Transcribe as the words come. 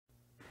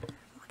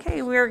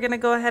Okay, we're going to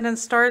go ahead and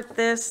start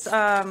this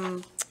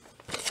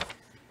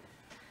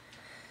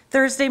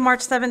Thursday, March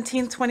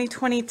 17th,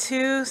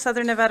 2022,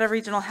 Southern Nevada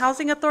Regional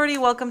Housing Authority.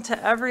 Welcome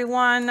to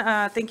everyone.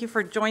 Thank you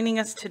for joining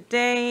us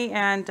today.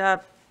 And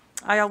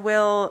I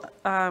will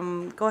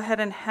go ahead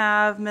and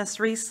have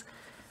Ms. Reese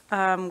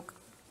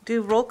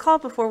do roll call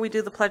before we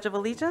do the Pledge of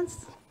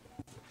Allegiance.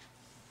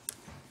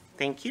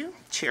 Thank you.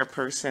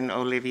 Chairperson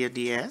Olivia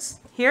Diaz.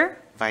 Here.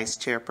 Vice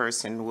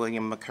Chairperson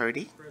William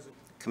McCurdy. Present.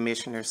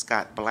 Commissioner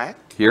Scott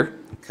Black. Here.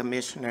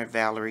 Commissioner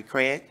Valerie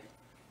Craig.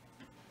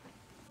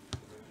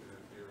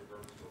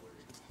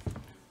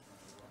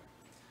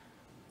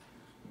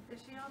 Is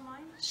she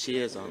online? She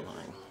is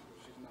online.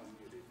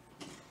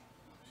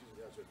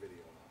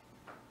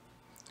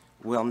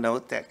 We'll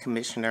note that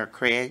Commissioner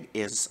Craig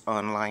is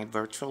online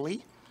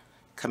virtually.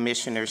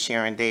 Commissioner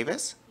Sharon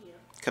Davis. Here.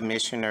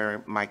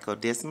 Commissioner Michael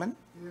Disman.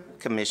 Here.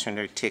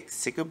 Commissioner Tick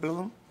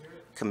Sigerbloom. Here.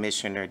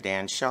 Commissioner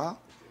Dan Shaw. Here.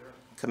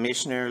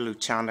 Commissioner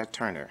Luciana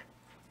Turner.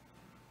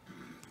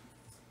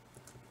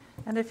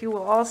 And if you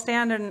will all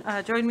stand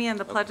and join me in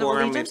the Pledge of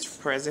Allegiance. The quorum is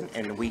present,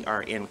 and we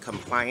are in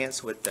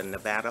compliance with the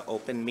Nevada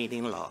Open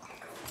Meeting Law.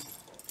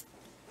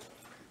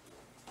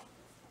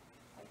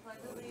 I pledge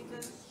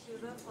allegiance to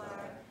the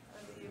flag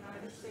of the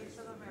United States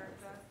of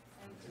America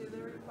and to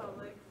the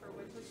republic for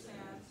which it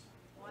stands,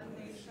 one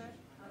nation,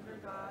 under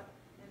God,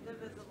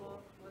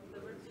 indivisible, with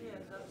liberty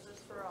and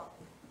justice for all.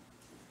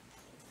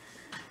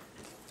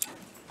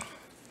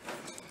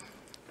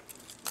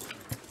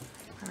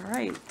 All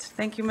right,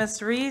 thank you,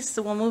 Ms. Reese.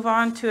 So we'll move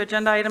on to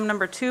agenda item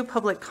number 2,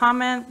 public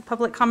comment.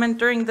 Public comment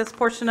during this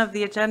portion of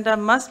the agenda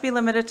must be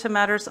limited to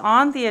matters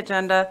on the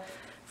agenda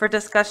for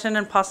discussion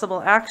and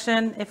possible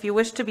action. If you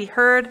wish to be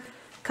heard,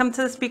 come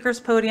to the speaker's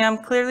podium,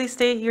 clearly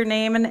state your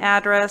name and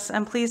address,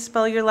 and please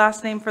spell your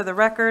last name for the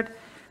record.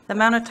 The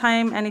amount of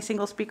time any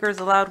single speaker is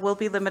allowed will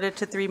be limited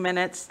to 3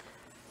 minutes.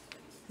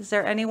 Is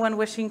there anyone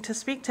wishing to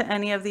speak to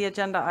any of the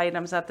agenda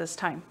items at this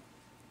time?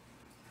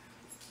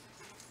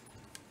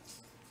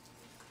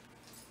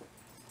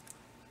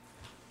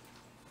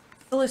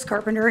 Phyllis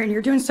Carpenter, and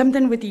you're doing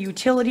something with the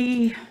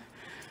utility,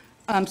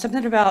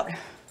 something about,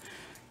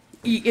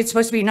 it's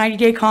supposed to be a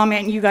 90-day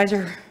comment, and you guys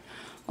are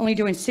only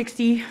doing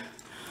 60.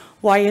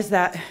 Why is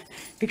that?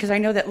 Because I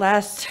know that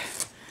last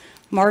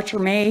March or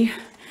May,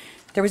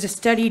 there was a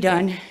study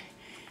done,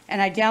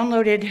 and I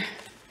downloaded,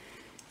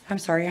 I'm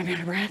sorry, I'm out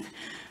of breath.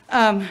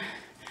 I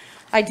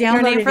downloaded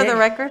Your name for the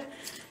record?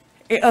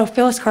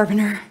 Phyllis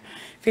Carpenter,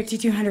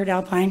 5200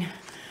 Alpine,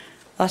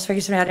 Las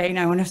Vegas, Nevada,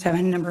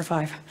 89107, number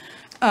 5.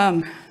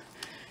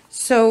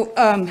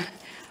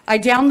 I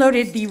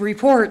downloaded the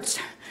reports,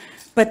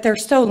 but they're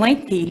so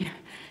lengthy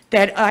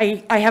that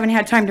I haven't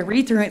had time to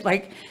read through it.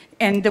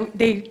 And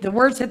the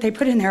words that they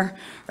put in there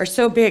are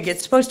so big.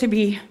 It's supposed to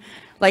be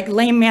like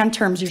layman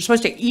terms. You're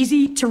supposed to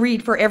easy to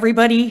read for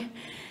everybody,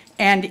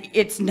 and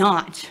it's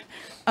not.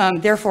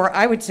 Therefore,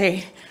 I would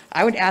say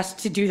I would ask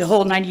to do the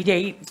whole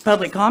 90-day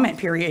public comment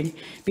period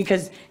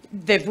because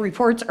the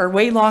reports are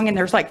way long and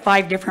there's like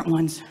 5 different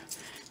ones.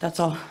 That's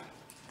all.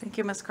 Thank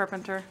you, Ms.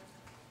 Carpenter.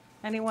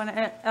 Anyone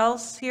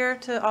else here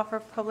to offer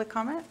public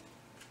comment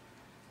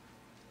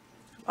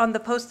on the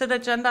posted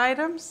agenda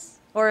items,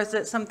 or is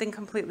it something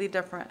completely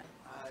different?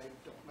 I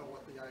don't know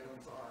what the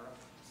items are.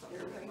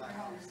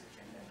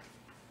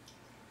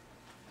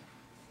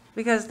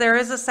 Because there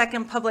is a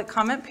second public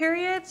comment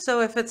period,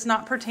 so if it's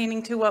not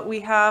pertaining to what we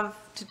have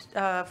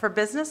to, for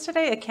business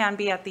today, it can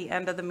be at the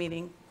end of the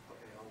meeting.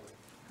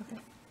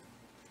 Okay.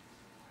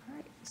 All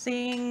right.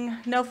 Seeing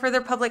no further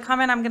public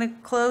comment, I'm going to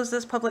close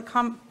this public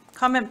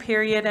comment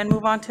period and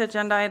move on to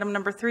agenda item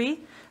number 3,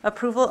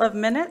 approval of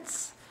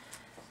minutes.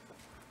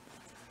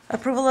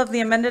 Approval of the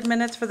amended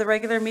minutes for the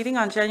regular meeting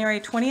on January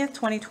 20th,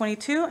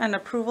 2022, and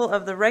approval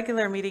of the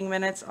regular meeting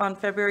minutes on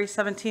February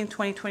 17th,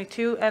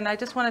 2022. And I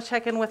just want to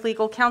check in with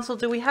legal counsel.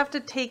 Do we have to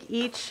take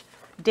each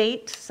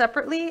date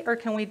separately, or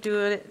can we do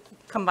it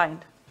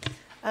combined?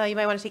 You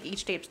might want to take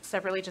each date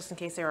separately just in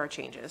case there are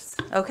changes.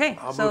 Okay.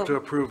 I'll move to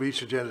approve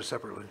each agenda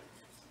separately.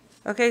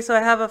 Okay, so I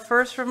have a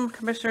first from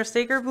Commissioner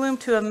Stagerbloom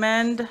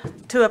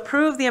to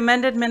approve the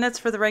amended minutes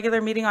for the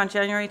regular meeting on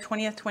January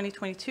 20th,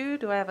 2022.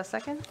 Do I have a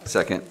second?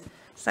 Second.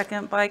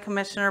 Second by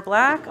Commissioner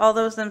Black. All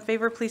those in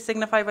favor, please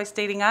signify by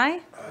stating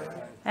aye. Aye.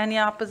 Any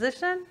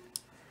opposition?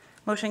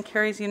 Motion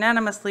carries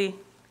unanimously.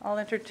 I'll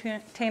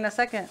entertain a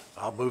second.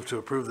 I'll move to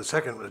approve the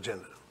second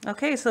agenda.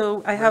 Okay,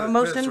 so I have a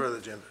motion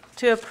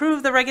to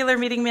approve the regular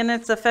meeting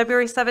minutes of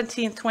February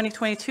 17th,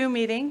 2022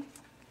 meeting.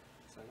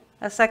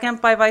 A second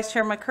by Vice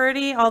Chair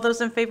McCurdy. All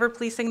those in favor,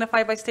 please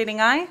signify by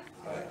stating aye.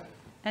 Aye.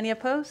 Any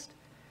opposed?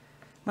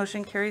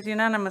 Motion carries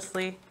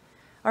unanimously.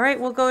 All right,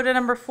 we'll go to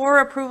number 4,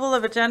 approval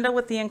of agenda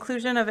with the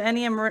inclusion of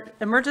any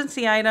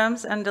emergency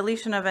items and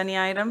deletion of any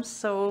items.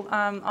 So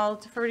I'll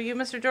defer to you,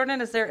 Mr. Jordan.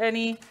 Is there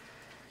any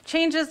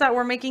changes that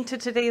we're making to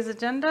today's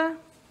agenda?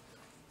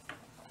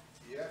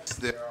 Yes,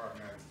 there are,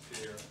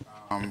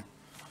 Madam Chair.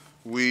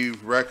 We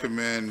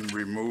recommend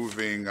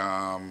removing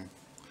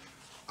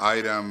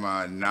item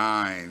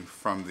 9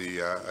 from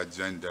the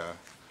agenda.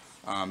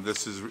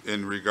 This is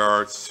in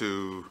regards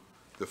to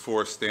the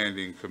 4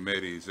 standing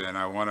committees. And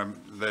I want to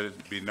let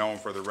it be known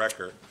for the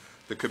record,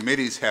 the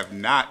committees have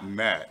not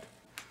met,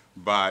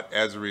 but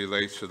as it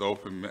relates to the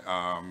open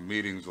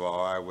meetings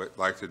law, I would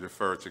like to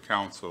defer to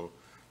council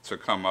to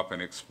come up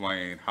and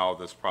explain how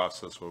this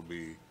process will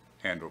be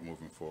handled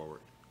moving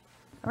forward.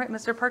 All right,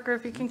 Mr. Parker,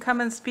 if you can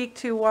come and speak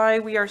to why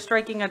we are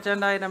striking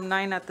agenda item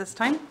 9 at this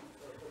time.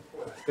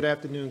 Good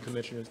afternoon,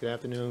 Commissioners. Good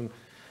afternoon,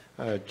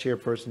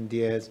 Chairperson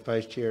Diaz,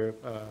 Vice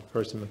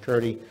Chairperson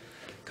McCurdy.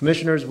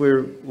 Commissioners,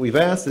 we've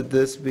asked that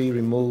this be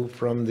removed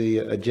from the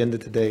agenda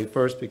today,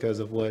 first because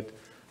of what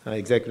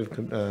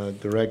Executive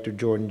Director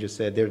Jordan just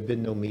said. There have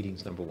been no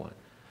meetings, number one.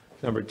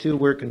 Number two,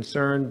 we're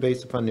concerned,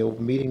 based upon the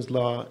open meetings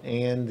law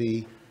and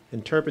the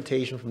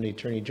interpretation from the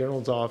Attorney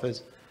General's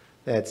office,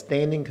 that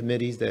standing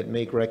committees that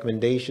make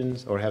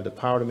recommendations or have the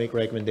power to make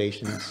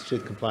recommendations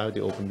should comply with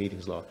the open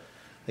meetings law.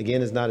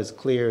 Again, it's not as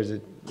clear as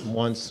it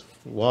once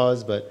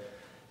was, but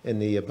in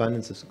the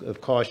abundance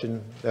of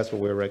caution, that's what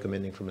we're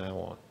recommending from now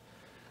on.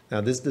 Now,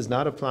 this does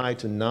not apply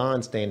to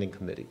non-standing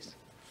committees.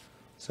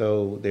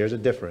 So there's a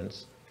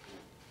difference.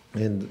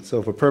 And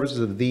so for purposes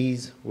of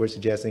these, we're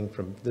suggesting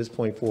from this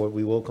point forward,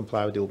 we will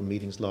comply with the open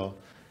meetings law.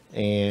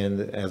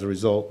 And as a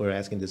result, we're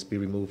asking this be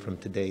removed from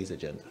today's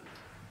agenda.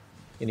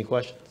 Any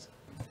questions?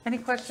 Any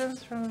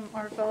questions from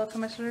our fellow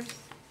commissioners?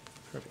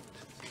 Perfect.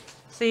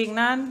 Seeing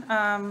none,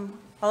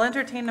 I'll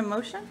entertain a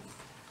motion.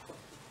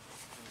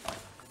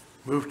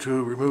 Move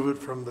to remove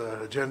it from the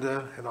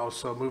agenda and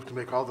also move to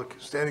make all the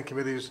standing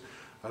committees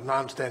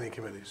non-standing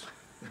committees.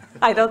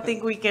 I don't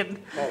think we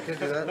can Can't do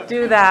that?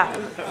 do that,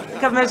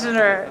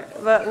 Commissioner,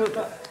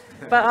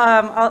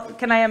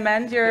 can I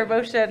amend your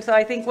motion? So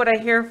I think what I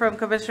hear from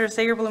Commissioner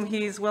Sagerbloom,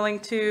 he's willing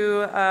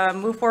to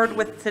move forward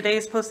with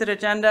today's posted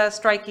agenda,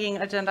 striking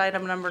agenda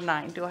item number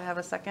 9. Do I have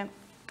a second?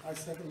 I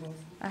second motion.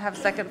 I have a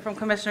second from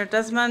Commissioner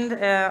Desmond.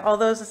 All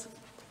those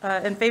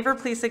in favor,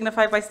 please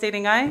signify by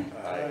stating aye.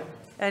 Aye.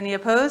 Any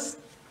opposed?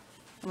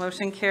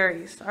 Motion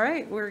carries. All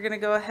right, we're going to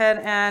go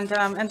ahead and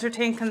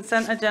entertain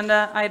consent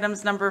agenda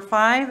items number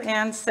 5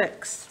 and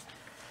 6.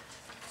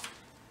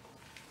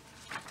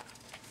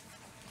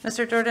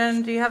 Mr.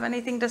 Jordan, do you have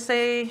anything to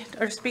say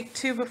or speak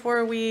to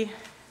before we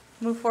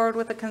move forward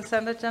with the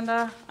consent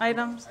agenda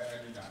items? I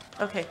do not.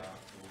 Okay.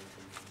 We'll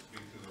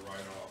speak to the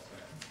write-offs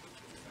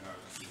and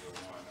obviously the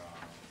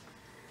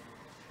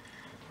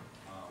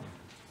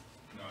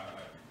one,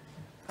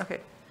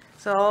 Okay,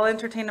 so I'll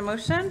entertain a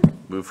motion.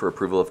 Move for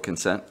approval of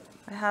consent.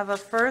 I have a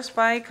first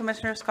by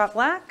Commissioner Scott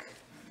Black,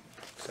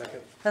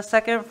 Second. a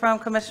second from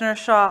Commissioner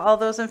Shaw. All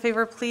those in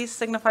favor, please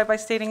signify by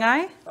stating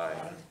aye. Aye.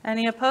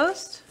 Any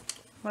opposed?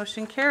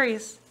 Motion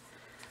carries.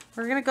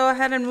 We're going to go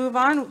ahead and move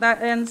on.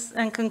 That ends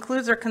and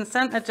concludes our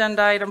consent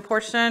agenda item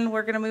portion.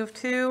 We're going to move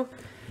to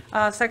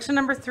section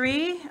number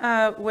 3,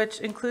 which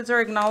includes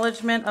our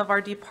acknowledgement of our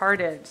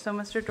departed. So,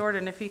 Mr.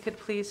 Jordan, if you could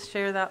please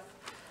share that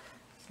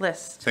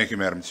list. Thank you,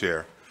 Madam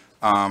Chair.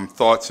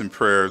 Thoughts and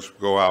prayers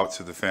go out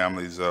to the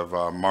families of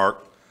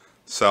Mark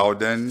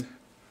Selden,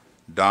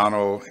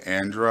 Donald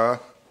Andra,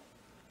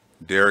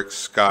 Derek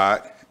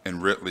Scott,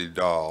 and Ridley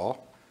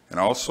Dahl. And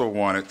I also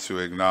wanted to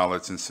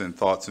acknowledge and send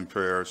thoughts and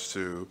prayers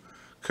to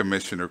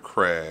Commissioner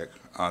Craig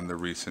on the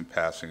recent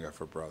passing of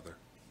her brother.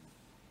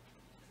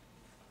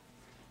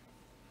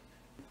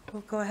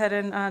 We'll go ahead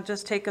and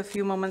just take a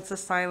few moments of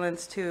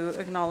silence to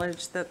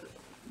acknowledge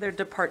their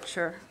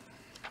departure.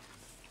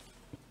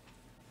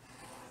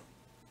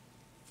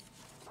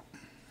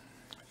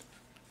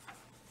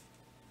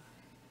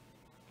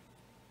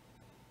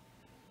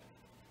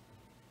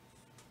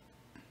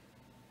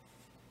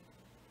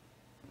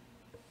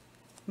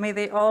 May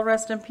they all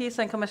rest in peace,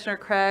 and Commissioner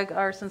Craig,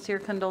 our sincere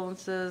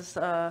condolences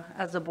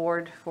as a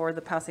board for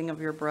the passing of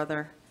your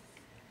brother.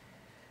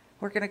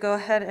 We're going to go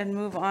ahead and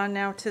move on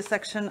now to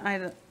section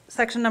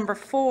number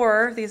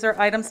 4. These are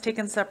items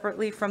taken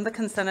separately from the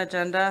consent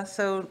agenda.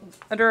 So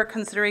under our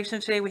consideration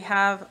today, we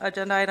have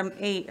agenda item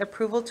 8,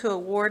 approval to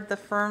award the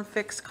firm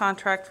fixed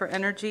contract for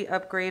energy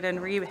upgrade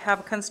and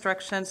rehab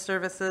construction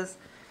services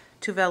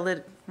to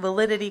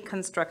Validity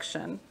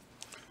Construction.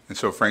 And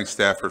so Frank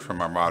Stafford from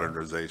our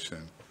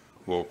modernization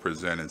will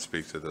present and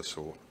speak to this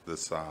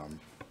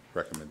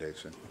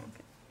recommendation.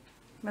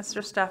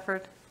 Mr.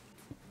 Stafford.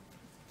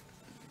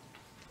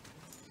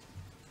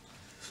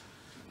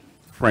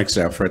 Frank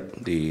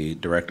Stafford, the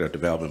Director of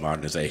Development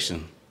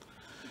Modernization.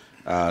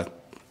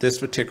 This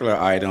particular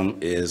item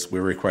is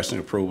we're requesting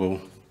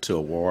approval to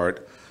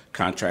award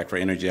contract for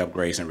energy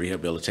upgrades and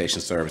rehabilitation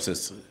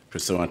services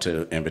pursuant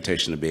to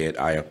invitation to bid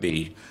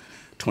IFB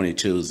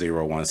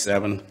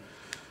 22017.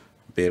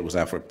 Bid was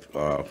out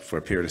for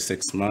a period of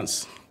 6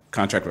 months.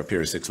 Contract for a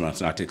period of 6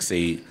 months, not to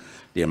exceed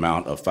the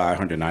amount of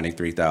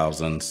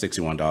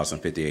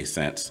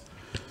 $593,061.58.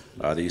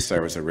 These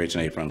services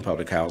originate from the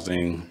Public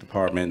Housing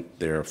Department.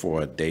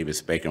 Therefore,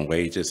 Davis-Bacon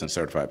wages and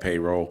certified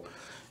payroll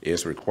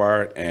is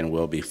required and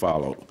will be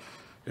followed.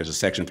 There's a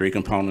Section 3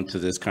 component to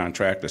this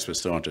contract that's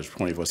pursuant to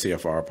 24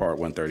 CFR Part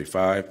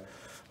 135,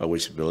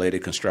 which Validity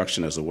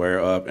Construction is aware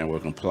of and will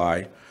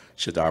comply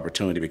should the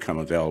opportunity become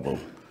available.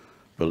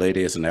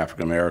 Validity is an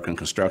African-American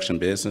construction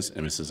business,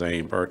 and Mrs.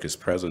 Zane Burke is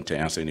present to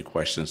answer any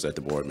questions that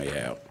the board may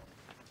have.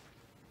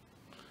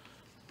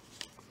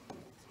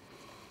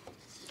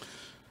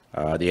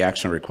 The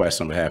action request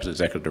on behalf of the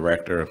Executive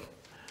Director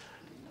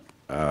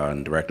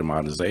and Director of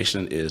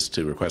Modernization is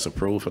to request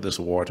approval for this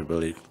award to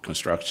Validity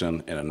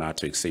Construction in a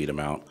not-to-exceed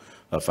amount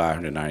of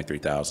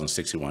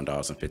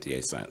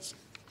 $593,061.58.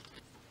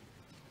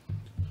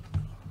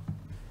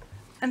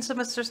 And so,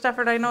 Mr.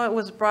 Stafford, I know it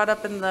was brought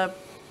up in the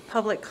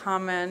public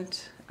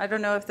comment. I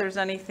don't know if there's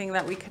anything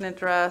that we can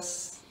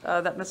address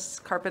that Ms.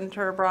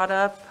 Carpenter brought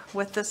up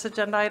with this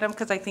agenda item,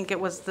 because I think it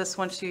was this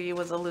one she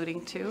was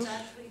alluding to.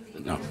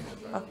 No.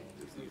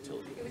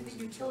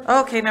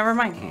 Okay, never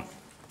mind.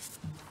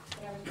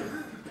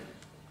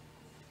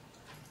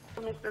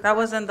 That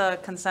was in the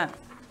consent.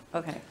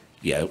 Okay.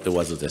 Yeah, it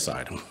wasn't this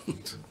item.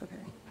 Okay.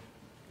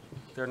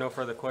 There are no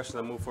further questions.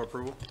 I move for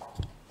approval.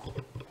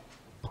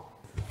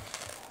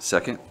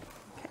 Second.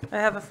 I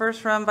have a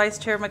first from Vice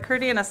Chair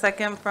McCurdy and a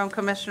second from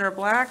Commissioner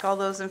Black. All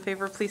those in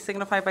favor, please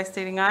signify by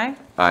stating aye.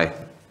 Aye.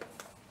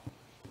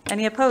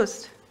 Any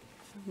opposed?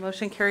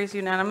 Motion carries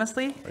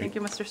unanimously. Thank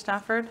you, Mr.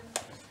 Stafford.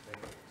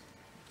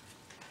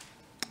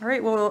 All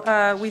right,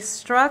 well, we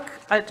struck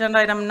agenda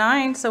item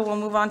 9, so we'll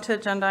move on to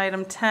agenda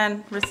item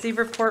 10, receive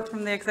report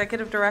from the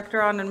Executive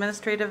Director on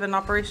administrative and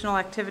operational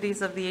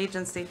activities of the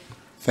agency.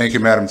 Thank you,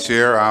 Madam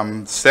Chair.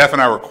 Staff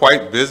and I were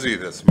quite busy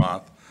this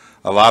month.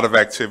 A lot of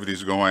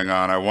activities going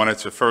on. I wanted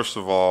to, first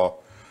of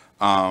all,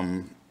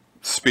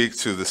 speak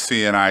to the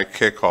CNI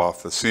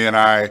kickoff. The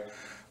CNI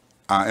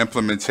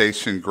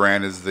implementation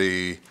grant is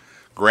the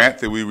grant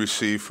that we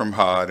received from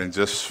HUD, and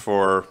just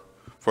for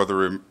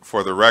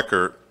the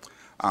record,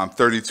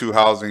 32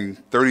 housing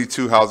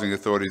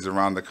authorities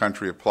around the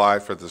country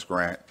applied for this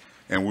grant,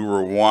 and we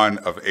were one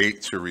of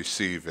 8 to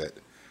receive it.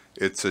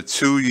 It's a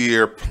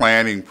 2-year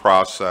planning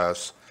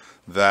process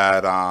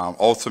that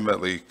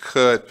ultimately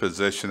could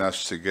position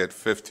us to get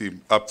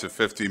up to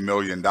 $50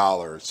 million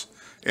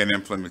in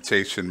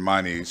implementation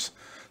monies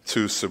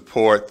to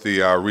support the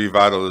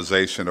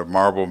revitalization of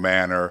Marble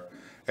Manor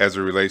as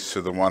it relates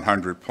to the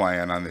 100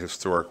 plan on the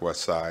historic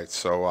West Side.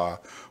 So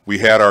we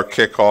had our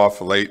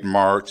kickoff late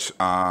March.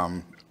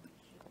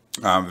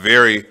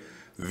 Very,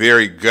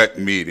 very good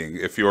meeting.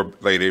 If you're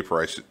late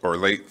April or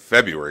late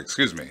February,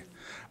 excuse me.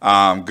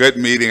 Good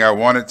meeting. I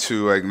wanted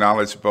to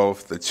acknowledge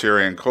both the chair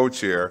and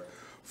co-chair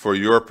for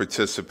your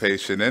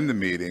participation in the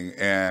meeting,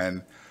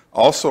 and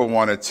also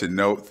wanted to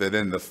note that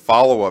in the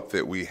follow-up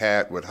that we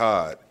had with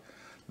HUD,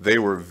 they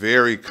were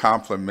very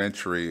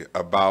complimentary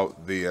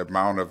about the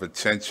amount of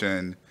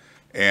attention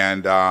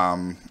and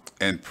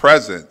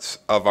presence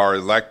of our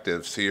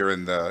electives here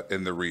in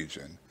the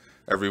region.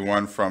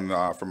 Everyone from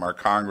our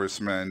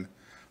congressman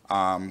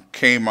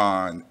came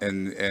on,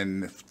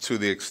 and to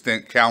the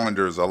extent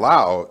calendars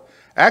allowed,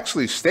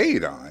 actually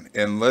stayed on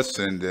and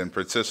listened and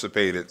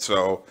participated.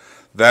 So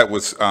that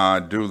was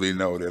duly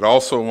noted.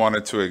 Also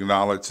wanted to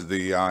acknowledge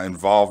the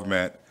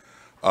involvement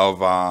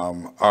of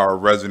our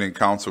resident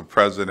council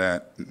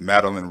president,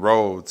 Madeline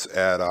Rhodes,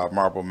 at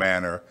Marble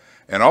Manor,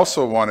 and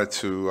also wanted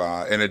to,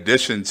 in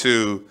addition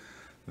to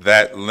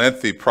that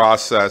lengthy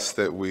process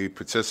that we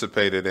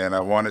participated in, I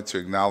wanted to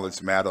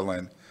acknowledge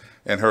Madeline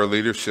and her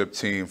leadership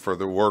team for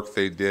the work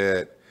they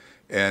did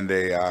and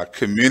a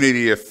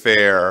community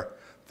affair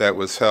that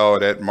was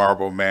held at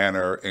Marble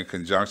Manor in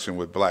conjunction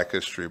with Black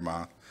History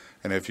Month.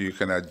 And if you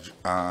can,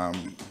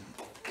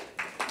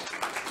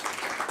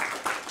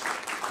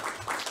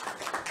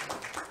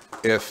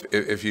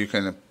 if you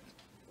can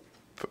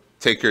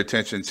take your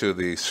attention to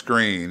the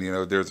screen, you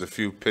know, there's a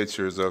few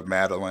pictures of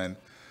Madeline,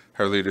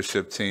 her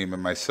leadership team,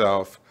 and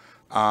myself.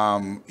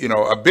 You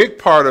know, a big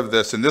part of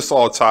this, and this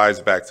all ties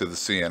back to the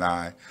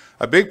CNI,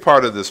 a big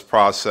part of this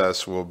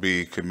process will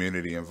be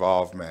community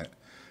involvement.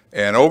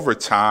 And over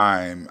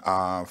time,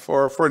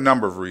 for a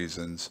number of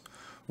reasons,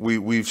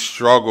 we've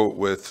struggled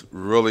with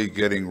really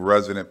getting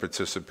resident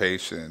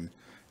participation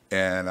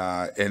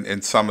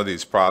in some of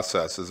these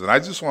processes. And I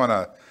just want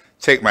to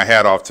take my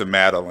hat off to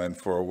Madeline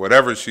for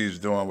whatever she's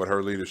doing with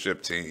her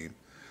leadership team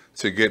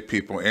to get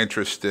people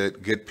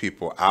interested, get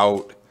people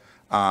out,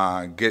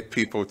 get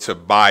people to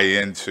buy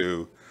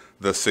into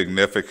the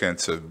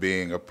significance of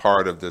being a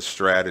part of this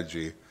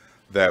strategy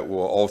that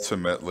will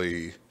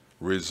ultimately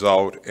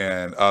result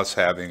in us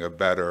having a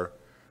better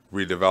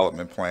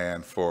redevelopment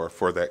plan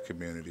for that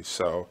community.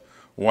 So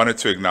wanted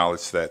to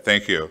acknowledge that.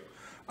 Thank you.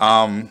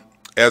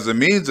 As a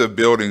means of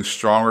building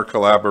stronger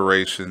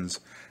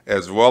collaborations,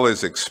 as well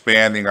as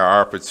expanding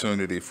our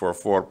opportunity for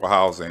affordable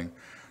housing,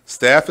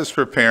 staff is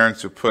preparing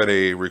to put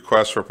a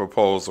request for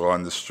proposal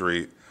on the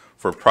street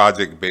for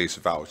project-based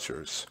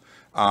vouchers.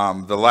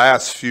 The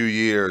last few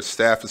years,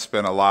 staff has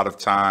spent a lot of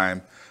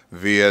time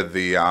via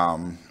the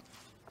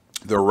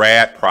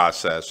RAD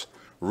process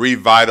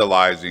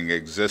revitalizing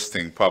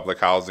existing public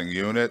housing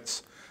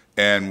units,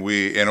 and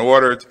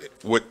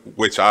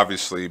which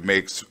obviously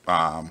makes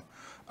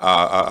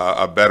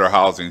a better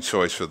housing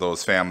choice for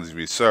those families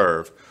we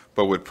serve.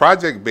 But with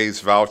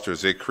project-based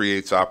vouchers, it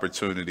creates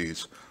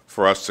opportunities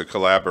for us to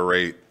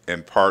collaborate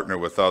and partner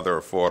with other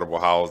affordable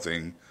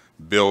housing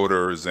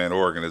builders and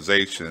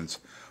organizations.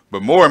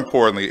 But more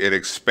importantly, it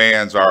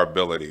expands our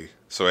ability.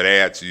 So it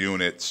adds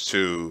units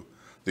to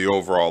the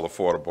overall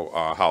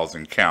affordable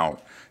housing count.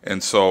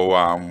 And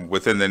so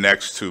within the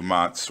next 2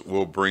 months,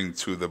 we'll bring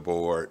to the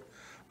board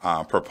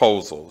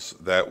proposals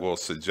that will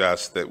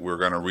suggest that we're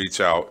going to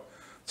reach out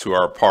to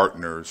our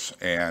partners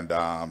and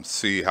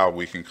see how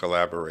we can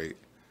collaborate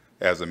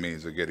as a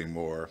means of getting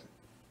more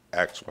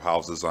actual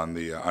houses on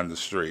the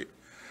street.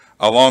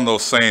 Along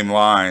those same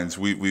lines,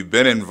 we've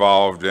been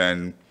involved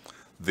in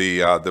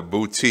the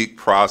boutique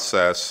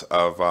process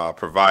of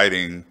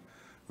providing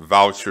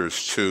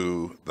vouchers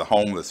to the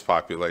homeless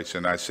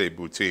population. I say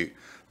boutique.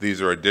 These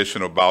are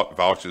additional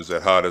vouchers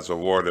that HUD has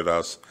awarded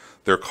us.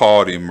 They're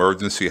called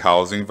emergency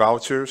housing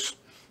vouchers.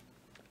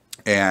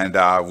 And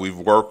we've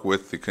worked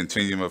with the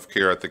continuum of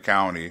care at the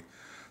county.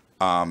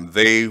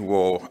 They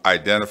will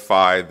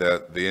identify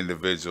the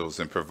individuals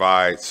and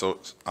provide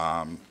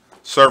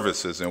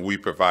services, and we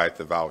provide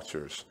the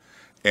vouchers.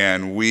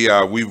 And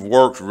we've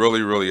worked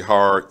really, really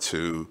hard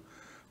to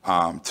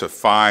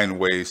find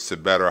ways to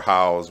better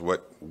house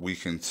what we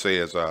can say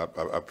is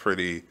a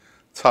pretty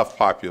tough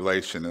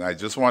population. And I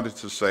just wanted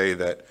to say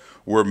that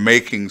we're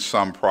making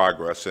some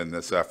progress in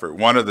this effort.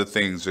 One of the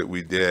things that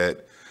we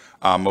did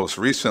most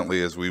recently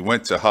is we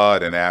went to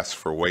HUD and asked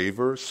for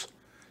waivers.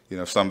 You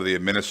know, some of the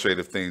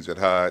administrative things that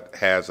HUD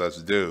has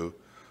us do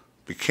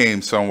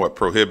became somewhat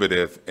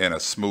prohibitive in a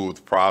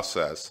smooth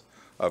process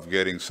of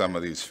getting some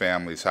of these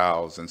families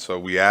housed. And so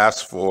we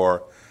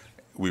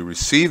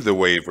received the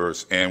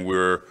waivers, and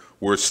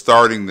we're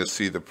starting to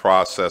see the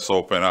process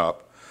open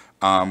up.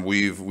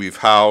 We've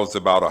housed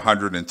about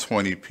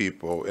 120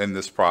 people in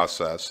this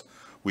process.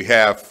 We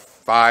have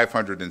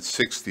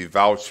 560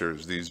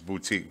 vouchers, these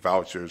boutique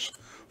vouchers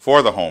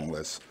for the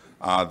homeless.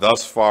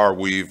 Thus far,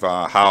 we've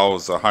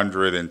housed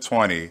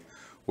 120,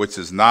 which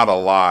is not a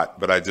lot,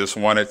 but I just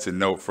wanted to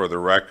note for the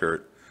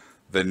record,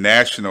 the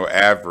national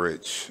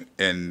average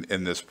in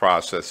this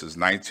process is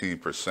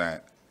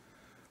 19%.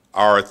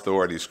 Our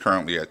authority is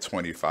currently at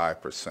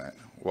 25%.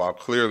 While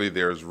clearly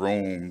there's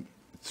room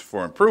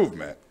for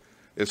improvement,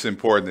 it's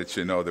important that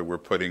you know that we're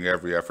putting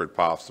every effort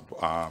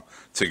possible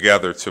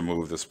together to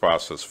move this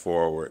process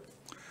forward.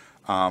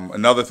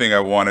 Another thing I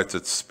wanted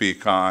to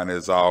speak on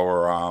is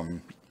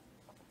over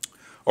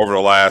the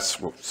last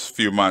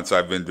few months,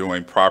 I've been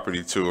doing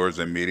property tours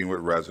and meeting with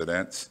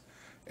residents.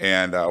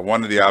 And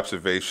one of the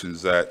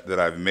observations that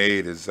I've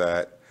made is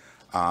that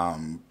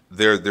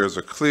there's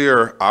a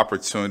clear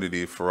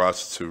opportunity for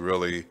us to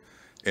really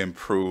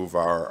improve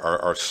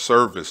our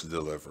service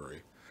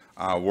delivery,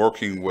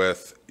 working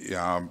with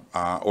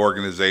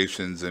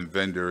organizations and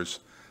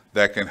vendors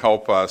that can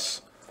help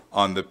us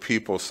on the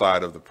people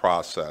side of the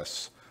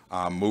process,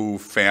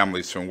 move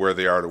families from where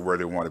they are to where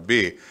they want to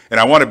be. And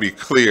I want to be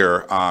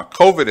clear,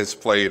 COVID has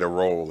played a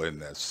role in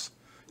this,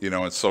 you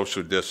know, in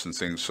social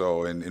distancing.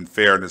 So in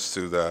fairness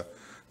to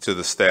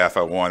the staff,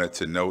 I wanted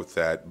to note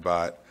that.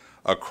 But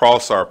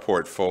across our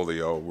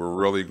portfolio, we're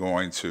really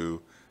going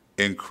to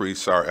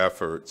increase our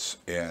efforts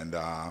in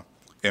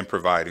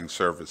providing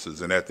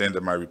services. And at the end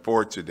of my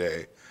report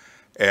today,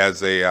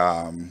 as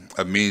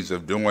a means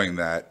of doing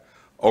that,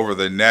 over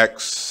the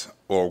next,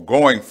 or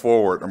going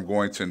forward, I'm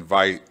going to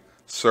invite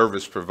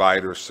service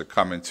providers to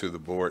come into the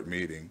board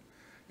meeting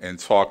and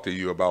talk to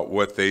you about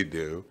what they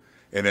do.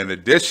 And in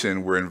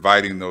addition, we're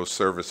inviting those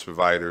service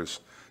providers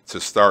to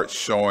start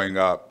showing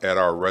up at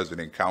our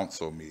resident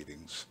council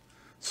meetings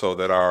so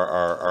that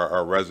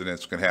our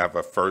residents can have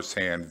a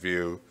firsthand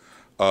view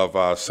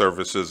of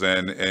services.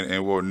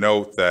 And we'll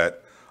note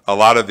that a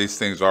lot of these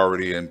things are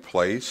already in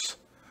place,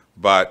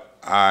 but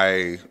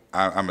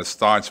I'm a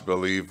staunch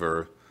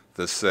believer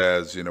that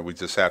says, you know, we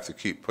just have to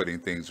keep putting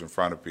things in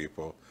front of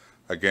people,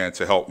 again,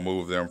 to help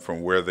move them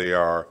from where they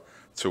are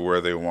to where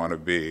they want to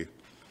be.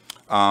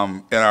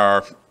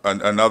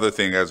 Another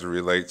thing as it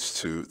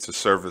relates to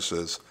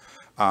services,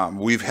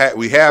 we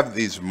have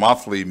these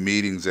monthly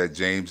meetings at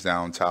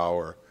Jamestown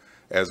Tower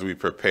as we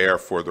prepare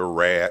for the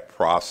RAD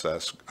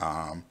process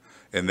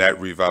in that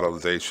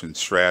revitalization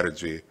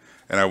strategy.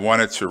 And I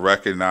wanted to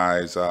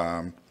recognize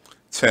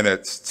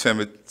tenants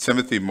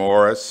Timothy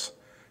Morris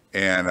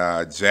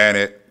and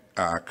Janet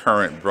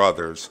Current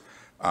Brothers.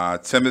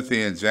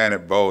 Timothy and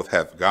Janet both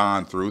have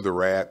gone through the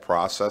RAD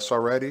process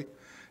already,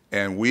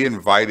 and we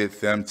invited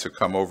them to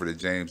come over to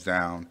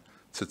Jamestown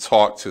to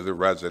talk to the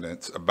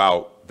residents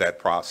about that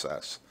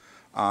process.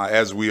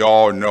 As we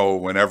all know,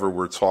 whenever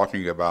we're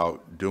talking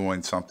about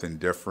doing something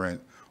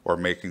different or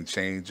making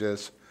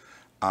changes,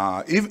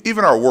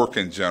 even our work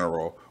in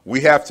general,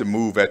 we have to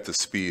move at the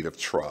speed of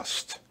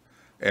trust.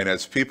 And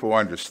as people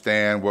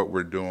understand what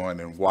we're doing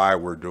and why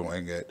we're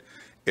doing it,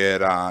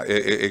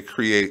 it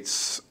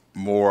creates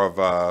more of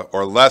a,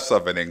 or less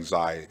of an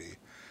anxiety.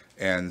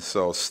 And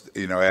so,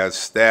 you know, as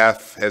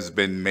staff has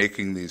been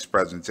making these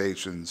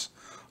presentations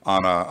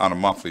on a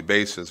monthly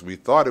basis, we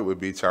thought it would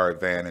be to our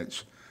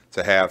advantage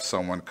to have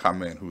someone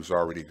come in who's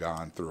already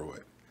gone through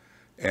it.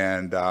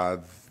 And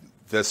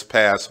this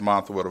past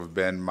month would have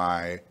been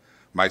my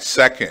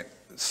second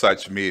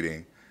such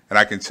meeting, and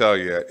I can tell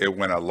you it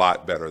went a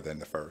lot better than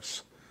the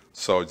first.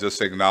 So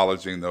just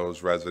acknowledging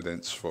those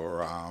residents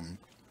for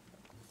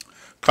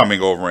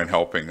coming over and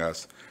helping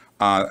us.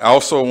 I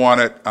also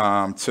wanted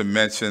to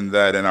mention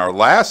that in our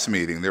last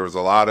meeting, there was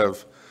a lot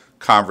of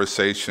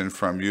conversation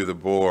from you, the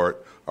board,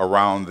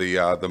 around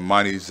the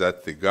monies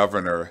that the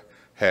governor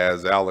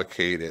has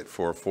allocated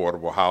for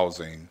affordable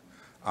housing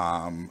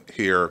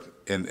here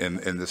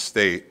in the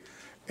state.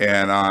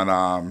 And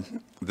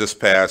on this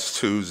past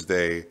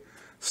Tuesday,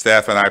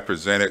 staff and I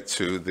presented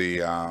to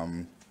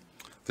the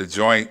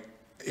Joint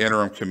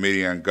Interim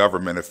Committee on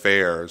Government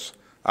Affairs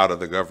out of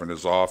the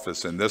governor's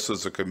office. And this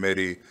is a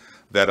committee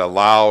that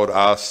allowed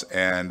us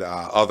and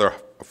other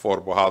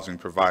affordable housing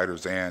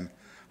providers and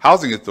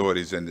housing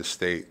authorities in the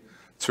state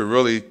to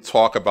really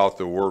talk about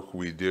the work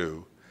we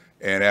do.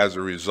 And as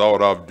a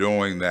result of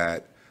doing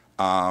that,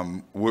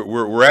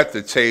 we're at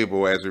the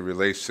table as it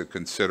relates to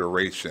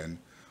consideration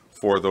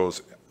for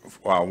those,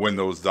 when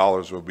those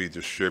dollars will be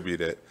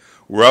distributed.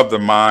 We're of the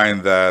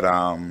mind that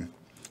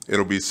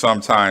it'll be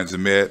sometimes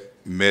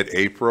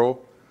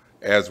mid-April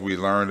as we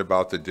learn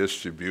about the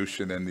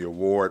distribution and the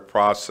award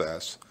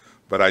process.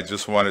 But I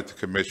just wanted the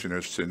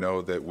commissioners to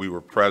know that we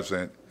were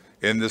present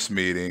in this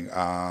meeting.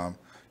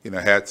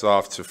 Hats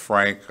off to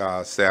Frank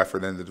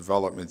Stafford and the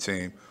development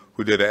team,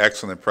 who did an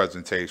excellent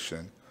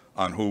presentation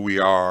on who we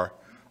are,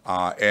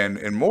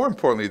 and more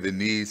importantly, the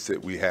needs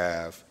that we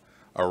have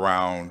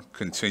around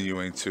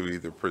continuing to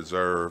either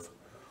preserve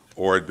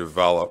or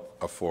develop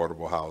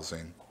affordable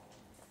housing.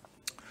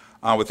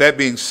 With that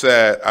being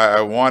said,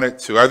 I wanted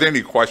to, are there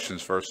any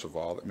questions, first of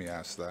all? Let me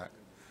ask that.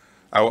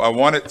 I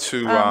wanted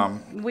to...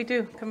 We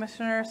do.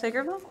 Commissioner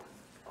Sagerville?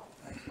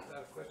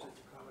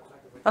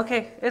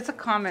 Okay, it's a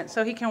comment,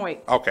 so he can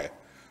wait. Okay.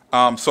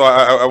 So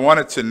I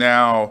wanted to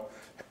now,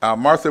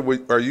 Martha,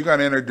 are you going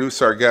to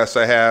introduce our guests?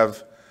 I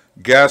have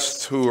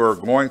guests who are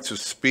going to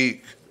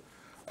speak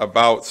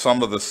about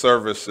some of the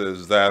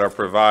services that are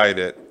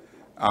provided.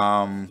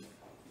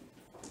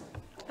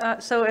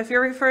 So if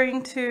you're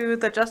referring to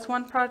the Just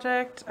One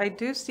project, I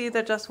do see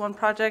the Just One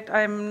project.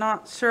 I'm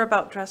not sure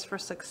about Dress for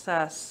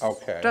Success.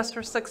 Okay. Dress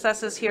for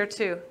Success is here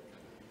too.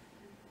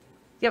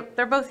 Yep,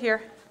 they're both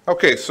here.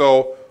 Okay,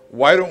 so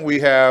why don't we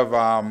have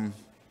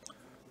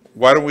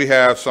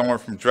someone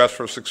from Dress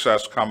for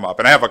Success come up?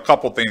 And I have a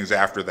couple things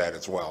after that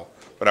as well,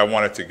 but I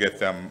wanted to get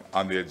them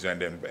on the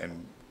agenda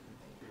and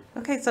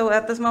Okay, so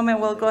at this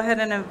moment, we'll go ahead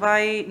and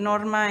invite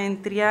Norma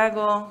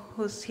Entriago,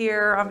 who's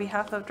here on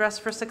behalf of Dress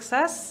for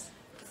Success.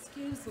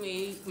 Excuse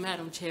me,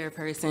 Madam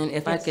Chairperson,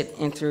 if I could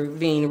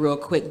intervene real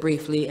quick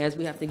briefly, as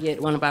we have to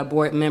get one of our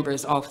board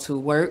members off to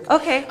work.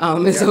 Okay.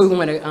 And so we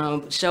want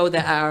to show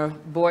that our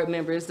board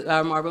members,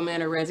 our Marble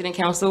Manor Resident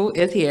Council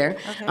is here.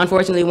 Okay.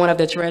 Unfortunately, one of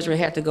the treasurer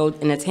had to go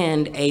and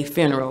attend a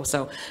funeral.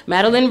 So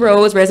Madeline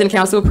Rose, Resident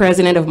Council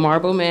President of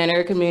Marble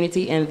Manor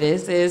Community, and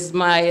this is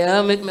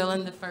Maya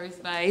McMillan, the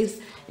first vice,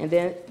 and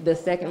then the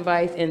second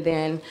vice, and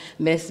then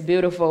Miss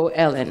Beautiful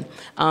Ellen.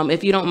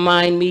 If you don't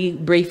mind me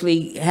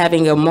briefly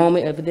having a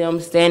moment of them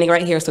standing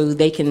right here so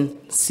they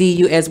can see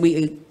you as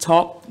we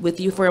talk with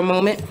you for a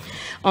moment.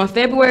 On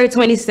February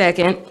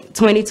 22nd,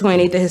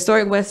 2020, the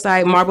historic West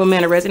Side Marble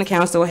Manor Resident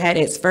Council had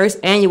its first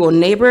annual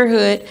Neighbor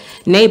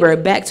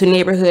Back to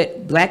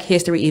Neighborhood Black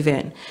History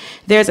event.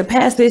 There's a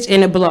passage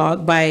in a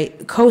blog by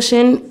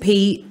Koshin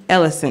P.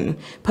 Ellison,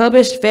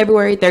 published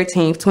February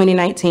 13th,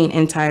 2019,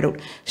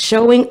 entitled,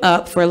 Showing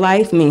Up for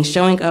Life Means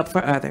Showing Up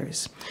for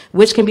Others,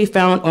 which can be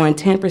found on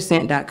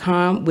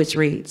 10%.com, which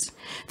reads,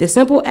 the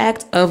simple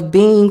act of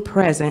being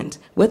present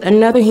with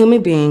another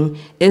human being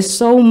is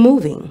so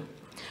moving.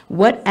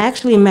 What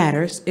actually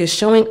matters is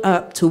showing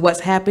up to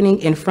what's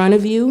happening in front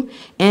of you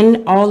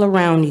and all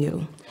around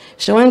you.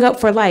 Showing up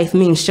for life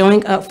means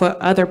showing up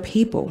for other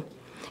people.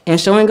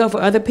 And showing up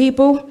for other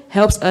people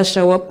helps us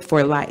show up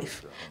for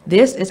life.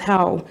 This is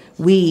how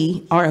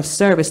we are of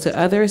service to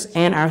others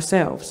and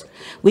ourselves.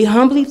 We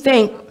humbly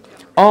thank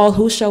all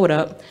who showed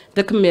up,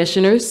 the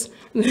commissioners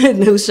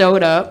who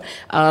showed up.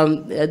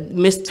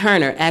 Ms.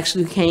 Turner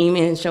actually came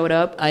and showed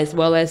up, as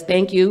well as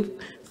thank you.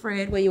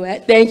 Fred, where you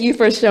at? Thank you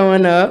for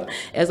showing up,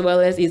 as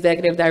well as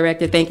Executive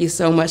Director. Thank you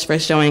so much for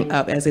showing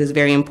up, as it is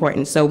very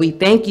important. So we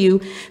thank you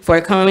for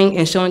coming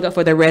and showing up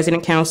for the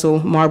Resident Council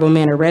Marble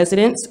Manor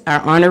residents, our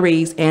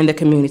honorees, and the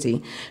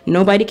community.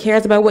 Nobody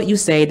cares about what you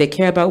say. They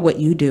care about what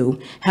you do,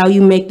 how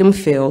you make them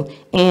feel,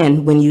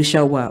 and when you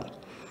show up.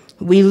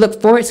 We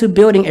look forward to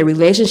building a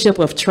relationship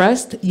of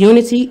trust,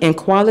 unity, and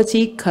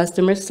quality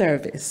customer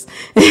service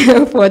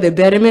for the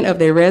betterment of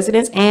the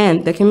residents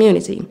and the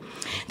community.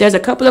 There's a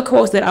couple of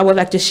quotes that I would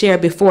like to share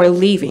before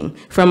leaving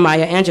from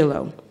Maya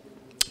Angelou.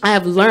 I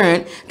have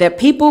learned that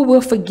people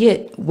will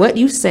forget what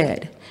you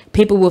said,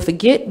 people will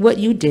forget what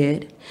you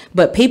did,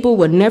 but people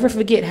will never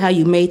forget how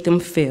you made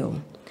them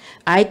feel.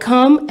 I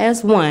come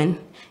as one,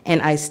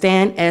 and I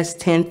stand as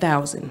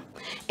 10,000.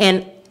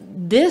 And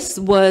this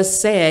was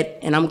said,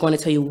 and I'm going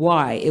to tell you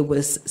why it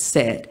was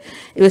said.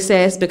 It was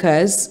said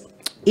because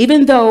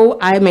even though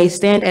I may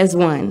stand as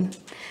one,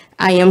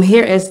 I am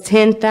here as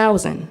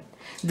 10,000.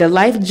 The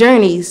life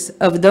journeys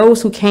of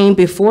those who came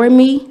before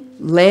me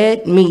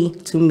led me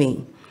to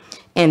me,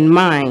 and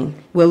mine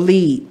will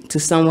lead to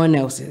someone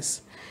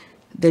else's.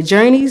 The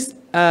journey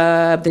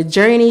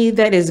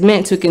that is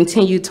meant to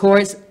continue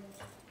towards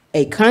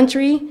a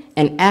country,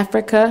 an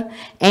Africa,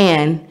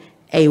 and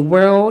a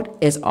world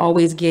is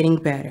always getting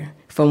better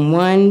from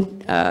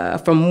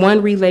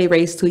one relay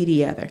race to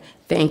the other.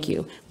 Thank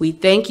you. We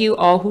thank you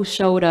all who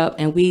showed up,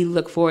 and we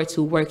look forward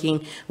to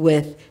working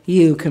with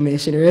you,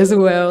 Commissioner, as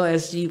well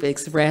as you've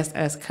expressed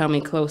us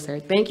coming closer.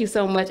 Thank you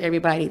so much,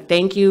 everybody.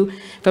 Thank you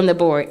from the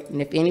board. And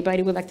if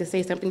anybody would like to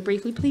say something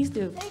briefly, please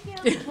do.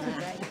 Thank you.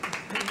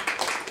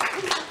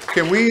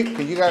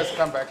 Can you guys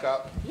come back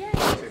up? Yeah.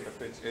 Take a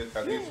picture.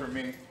 Are these for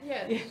me?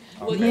 Yeah.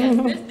 Well,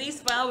 yes,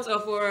 these files are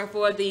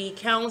for the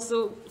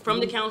council, from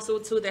the council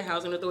to the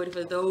housing authority,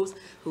 for those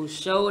who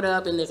showed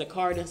up, and there's a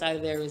card inside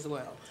of there as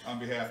well. On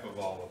behalf of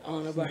all of us.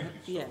 On the bar,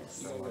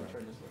 yes.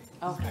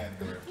 Okay.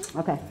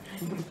 Okay.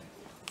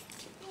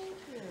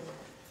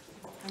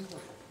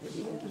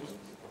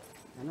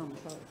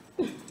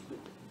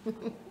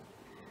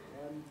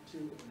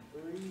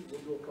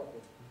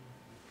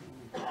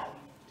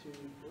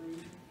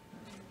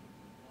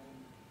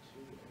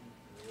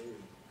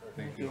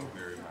 Thank you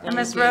very much. And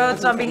Ms.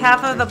 Rhodes, on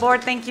behalf of the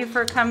board, thank you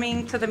for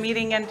coming to the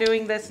meeting and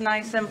doing this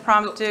nice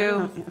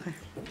impromptu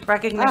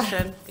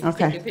recognition.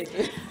 Okay.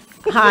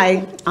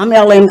 Hi, I'm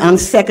Ellen. I'm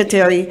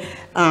secretary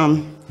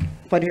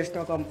for the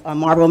Historical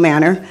Marble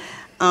Manor.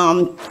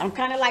 I'm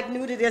kind of like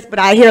new to this, but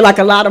I hear like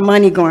a lot of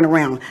money going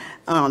around.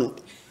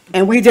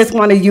 And we just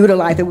want to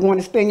utilize it. We want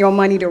to spend your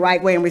money the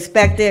right way and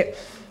respect it.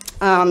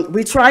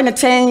 We're trying to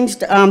change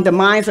the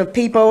minds of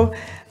people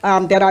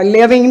that are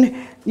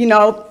living. You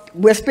know,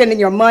 we're spending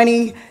your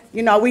money.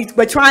 You know,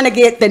 we're trying to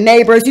get the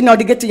neighbors, you know,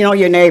 to get to know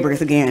your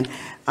neighbors again.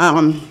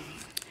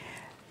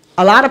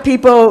 A lot of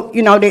people,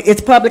 you know,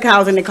 it's public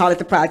housing, they call it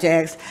the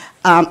projects.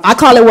 I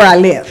call it where I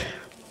live,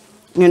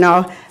 you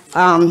know.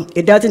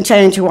 It doesn't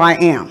change who I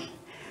am.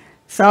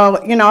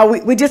 So, you know,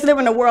 we just live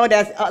in a world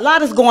that's, a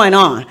lot is going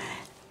on.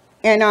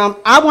 And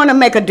I want to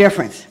make a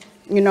difference.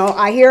 You know,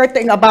 I hear a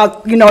thing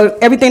about, you know,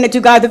 everything that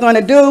you guys are going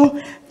to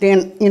do,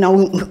 then, you know,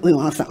 we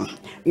want something.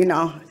 You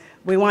know,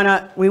 we want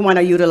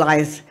to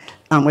utilize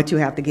what you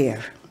have to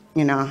give,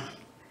 you know.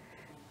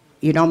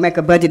 You don't make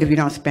a budget if you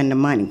don't spend the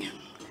money.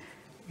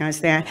 You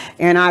understand?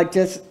 And I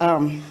just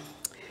want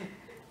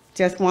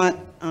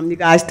you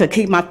guys to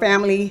keep my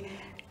family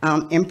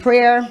in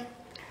prayer.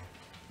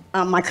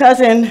 My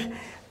cousin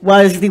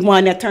was the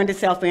one that turned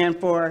himself in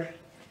for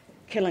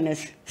killing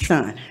his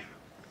son.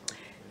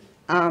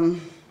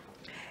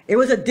 It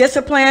was a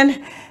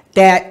discipline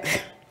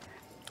that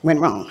went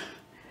wrong,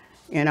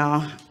 you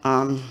know.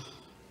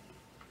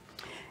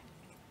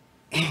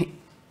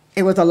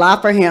 It was a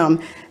lot for him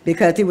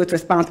because he was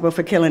responsible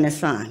for killing his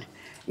son.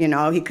 You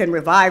know, he couldn't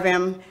revive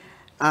him.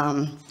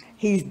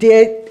 He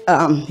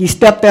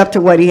stepped up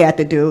to what he had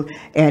to do,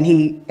 and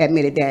he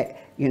admitted that,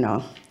 you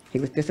know, he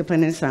was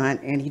disciplining his son,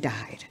 and he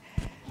died.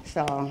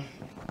 So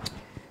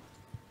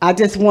I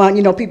just want,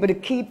 you know, people to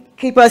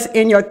keep us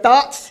in your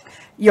thoughts,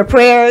 your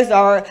prayers,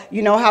 or,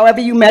 you know, however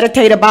you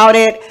meditate about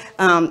it.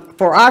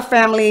 For our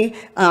family,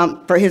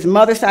 for his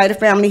mother's side of the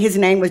family, his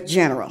name was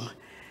General.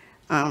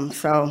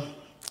 So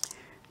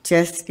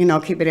just, you know,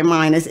 keep it in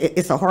mind.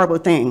 It's a horrible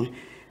thing,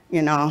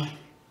 you know,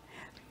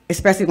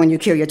 especially when you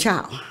kill your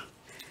child.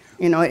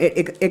 You know,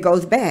 it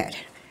goes bad.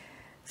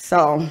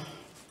 So,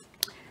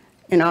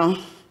 you know,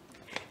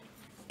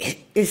 it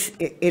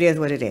is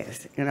what it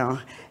is, you know,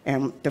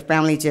 and the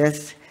family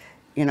just,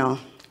 you know,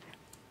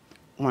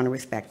 want to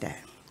respect that.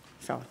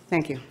 So,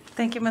 thank you.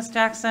 Thank you, Ms.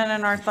 Jackson,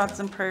 and our thoughts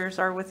and prayers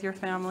are with your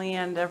family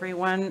and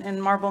everyone in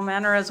Marble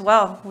Manor as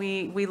well.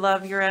 We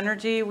love your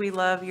energy, we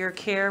love your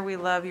care, we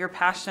love your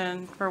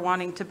passion for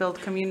wanting to build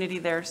community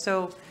there.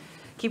 So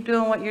keep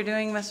doing what you're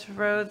doing, Ms.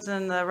 Rhodes,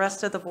 and the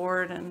rest of the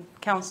board and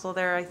council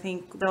there. I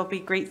think there'll be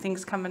great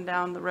things coming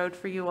down the road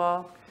for you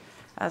all,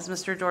 as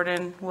Mr.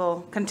 Jordan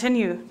will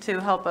continue to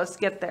help us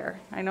get there.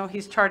 I know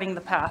he's charting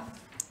the path.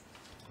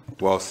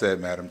 Well said,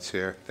 Madam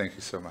Chair. Thank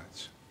you so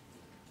much.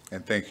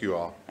 And thank you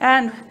all.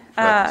 And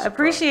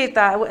appreciate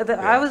that.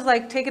 I was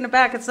like taken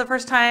aback. It's the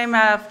first time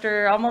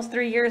after almost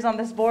 3 years on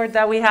this board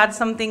that we had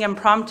something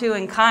impromptu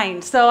and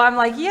kind. So I'm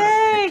like,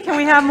 yay, can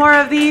we have more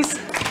of these?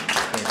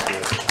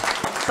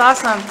 It's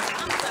awesome.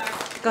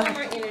 Go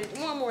ahead.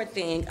 One more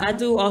thing. I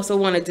do also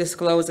want to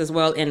disclose as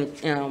well, and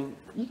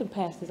you can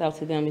pass this out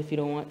to them if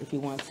you want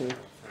to.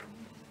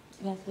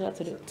 Pass it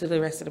out to the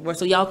rest of the board,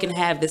 so y'all can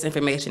have this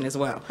information as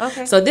well.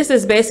 Okay. So this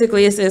is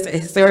basically, it says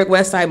Historic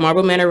West Side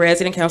Marble Manor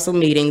Resident Council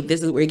meeting.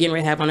 This is what we're getting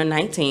ready to have on the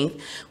 19th.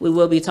 We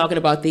will be talking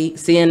about the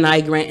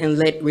CNI grant and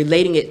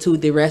relating it to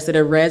the rest of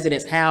the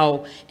residents,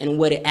 how and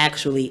what it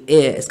actually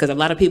is. Because a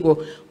lot of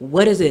people,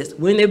 what is this?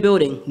 When they're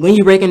building, when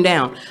you're breaking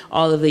down,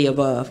 all of the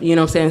above. You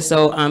know what I'm saying?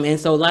 So and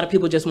so a lot of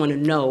people just want to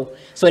know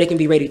so they can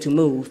be ready to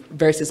move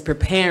versus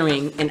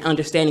preparing and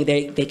understanding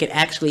that they can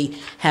actually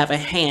have a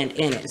hand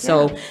in it.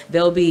 So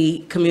there'll be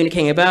be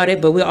communicating about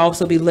it, but we'll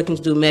also be looking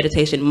to do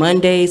meditation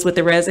Mondays with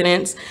the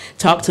residents,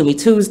 Talk to Me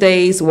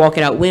Tuesdays, Walk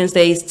It Out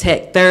Wednesdays,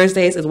 Tech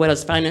Thursdays, as well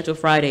as Financial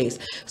Fridays.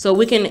 So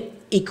we can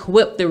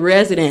equip the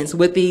residents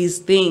with these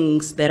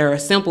things that are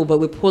simple, but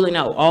we're pulling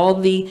out all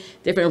the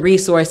different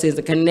resources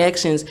and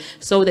connections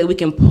so that we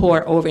can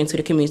pour over into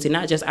the community,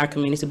 not just our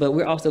community, but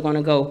we're also going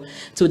to go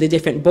to the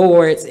different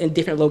boards in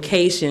different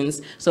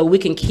locations so we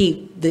can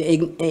keep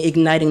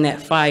igniting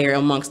that fire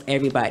amongst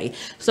everybody.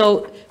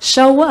 So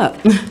show up.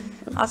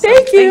 Awesome.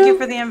 Thank you. Thank you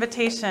for the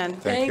invitation.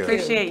 Thank you.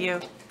 Appreciate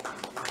you.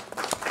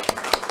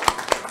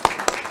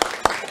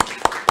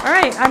 All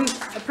right, I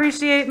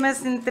appreciate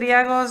Ms.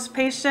 Intriago's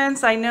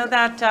patience. I know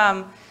that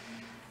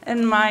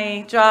in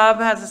my job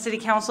as a city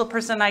council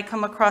person, I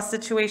come across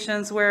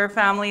situations where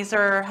families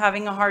are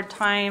having a hard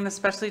time,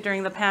 especially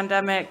during the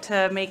pandemic,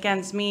 to make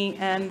ends meet,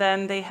 and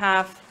then they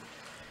have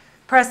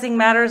pressing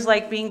matters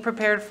like being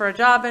prepared for a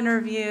job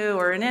interview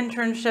or an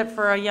internship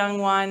for a young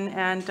one.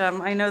 And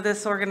I know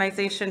this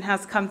organization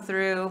has come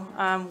through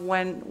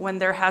when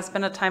there has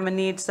been a time of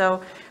need.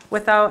 So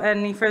without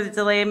any further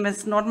delay,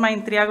 Ms. Norma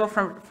Intriago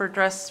for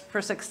Dress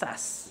for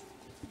Success.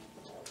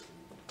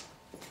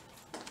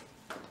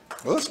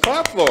 Well, let's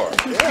clap for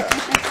her. Yeah.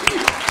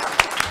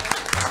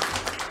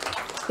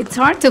 It's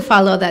hard to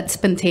follow that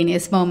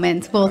spontaneous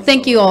moment. Well,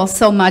 thank you all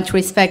so much,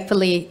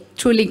 respectfully.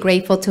 Truly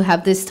grateful to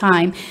have this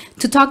time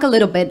to talk a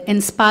little bit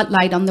and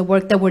spotlight on the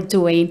work that we're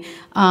doing,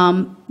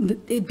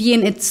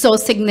 being it's so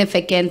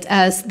significant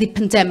as the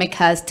pandemic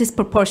has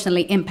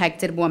disproportionately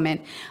impacted women.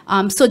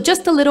 So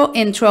just a little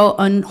intro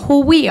on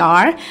who we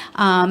are.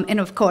 And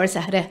of course,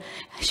 I had to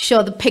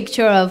show the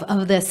picture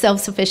of the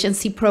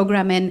self-sufficiency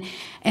program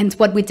and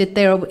what we did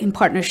there in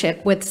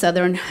partnership with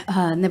Southern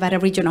Nevada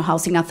Regional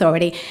Housing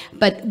Authority.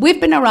 But we've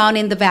been around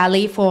in the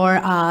Valley for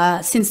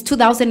since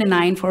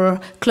 2009, for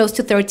close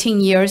to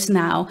 13 years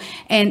now.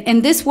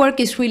 And this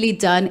work is really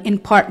done in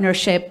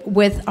partnership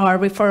with our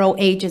referral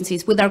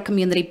agencies, with our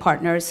community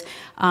partners.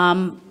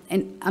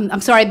 And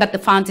I'm sorry, but the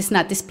font is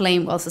not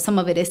displaying well, so some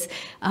of it is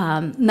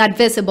not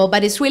visible,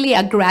 but it's really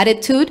a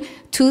gratitude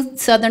to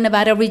Southern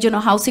Nevada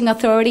Regional Housing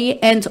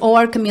Authority and all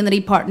our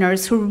community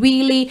partners who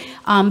really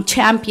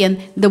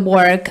champion the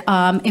work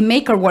and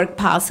make our work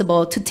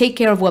possible to take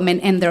care of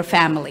women and their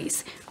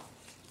families.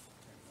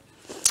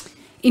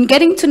 In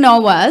getting to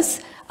know us,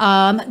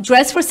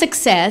 Dress for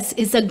Success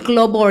is a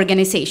global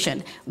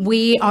organization.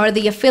 We are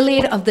the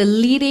affiliate of the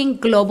leading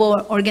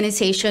global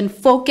organization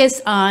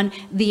focused on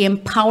the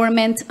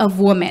empowerment of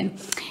women.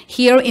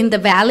 Here in the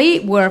Valley,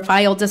 we're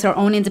filed as our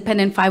own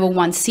independent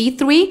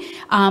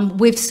 501c3.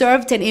 We've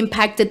served and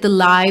impacted the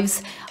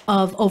lives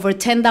of over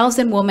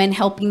 10,000 women,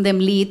 helping them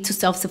lead to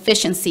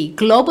self-sufficiency.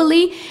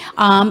 Globally,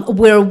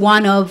 we're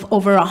one of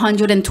over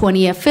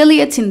 120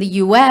 affiliates in the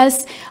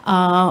US,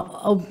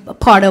 a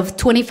part of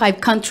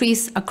 25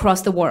 countries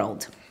across the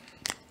world.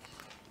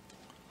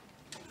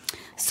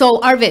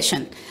 So our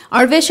vision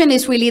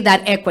is really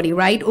that equity,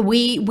 right?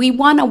 We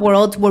want a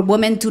world where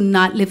women do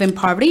not live in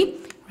poverty,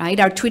 right,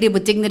 are treated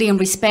with dignity and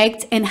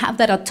respect, and have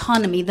that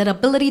autonomy, that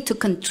ability to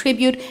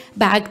contribute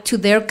back to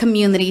their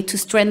community, to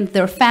strengthen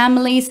their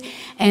families,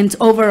 and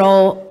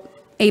overall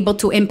able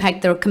to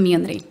impact their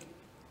community.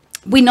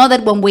 We know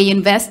that when we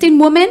invest in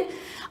women,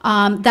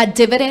 that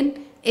dividend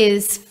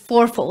is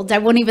fourfold. I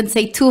won't even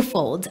say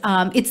twofold.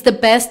 It's the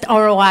best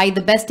ROI,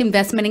 the best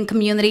investment in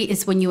community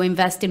is when you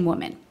invest in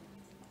women.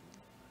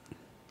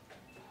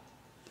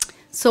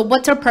 So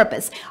what's our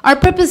purpose? Our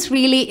purpose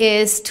really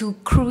is to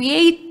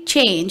create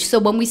change. So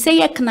when we say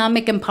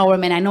economic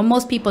empowerment, I know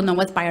most people know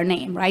us by our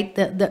name, right?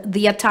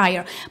 The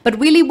attire. But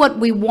really what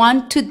we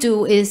want to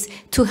do is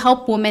to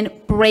help women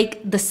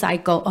break the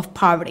cycle of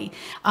poverty.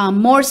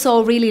 More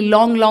so, really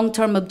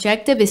long-term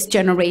objective is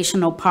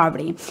generational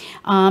poverty.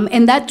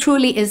 And that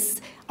truly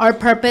is our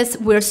purpose.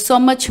 We're so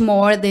much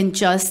more than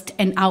just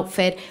an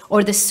outfit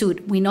or the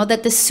suit. We know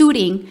that the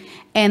suiting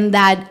and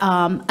that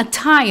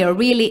attire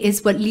really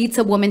is what leads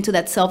a woman to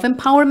that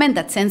self-empowerment,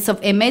 that sense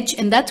of image,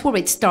 and that's where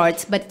it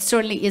starts, but it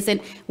certainly isn't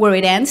where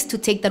it ends, to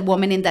take that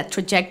woman in that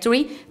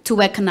trajectory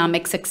to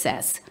economic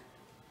success.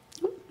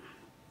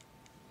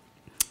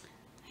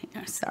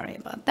 Sorry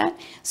about that.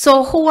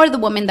 So who are the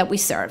women that we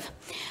serve?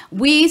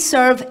 We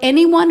serve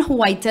anyone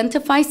who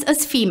identifies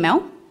as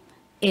female,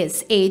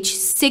 is age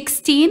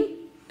 16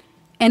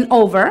 and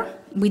over.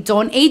 We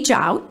don't age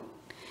out.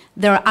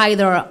 They're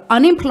either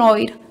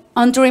unemployed,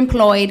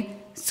 underemployed,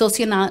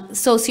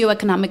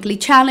 socioeconomically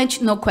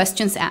challenged, no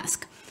questions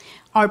asked.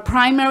 Our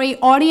primary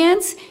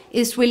audience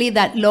is really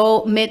that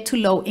mid to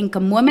low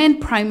income women.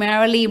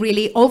 Primarily,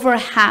 really over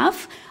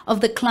half of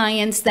the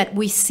clients that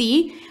we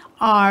see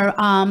are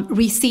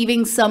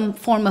receiving some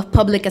form of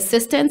public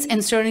assistance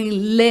and certainly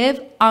live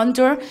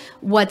under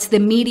what's the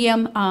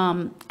medium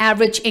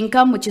average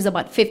income, which is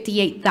about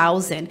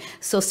 $58,000.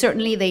 So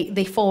certainly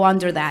they fall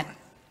under that.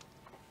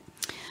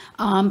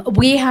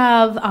 We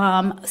have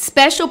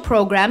special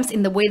programs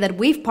in the way that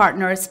we've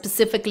partnered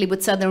specifically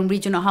with Southern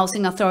Regional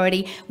Housing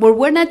Authority, where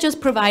we're not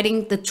just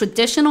providing the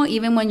traditional,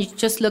 even when you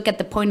just look at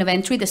the point of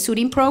entry, the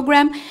suiting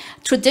program,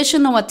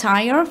 traditional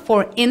attire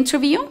for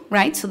interview,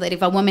 right? So that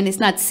if a woman is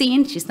not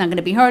seen, she's not going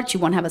to be hurt, she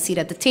won't have a seat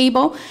at the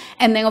table.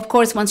 And then, of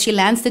course, once she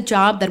lands the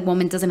job, that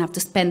woman doesn't have to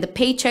spend the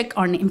paycheck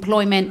on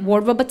employment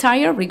wardrobe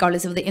attire,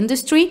 regardless of the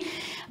industry.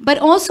 But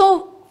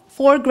also,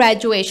 for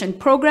graduation,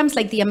 programs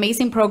like the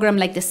amazing program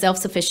like the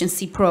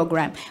self-sufficiency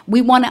program. We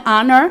want to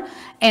honor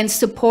and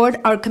support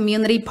our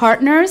community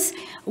partners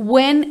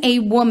when a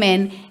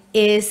woman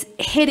is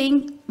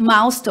hitting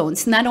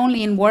milestones, not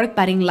only in work,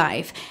 but in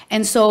life.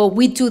 And so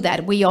we do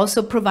that. We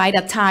also provide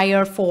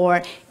attire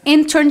for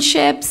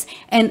internships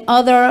and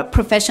other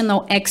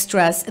professional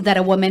extras that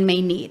a woman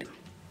may need.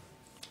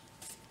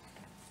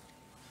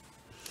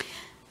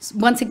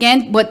 Once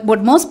again, what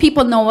most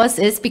people know us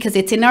is because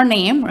it's in our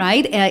name,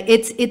 right?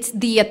 It's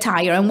the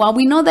attire. And while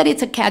we know that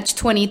it's a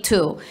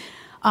catch-22,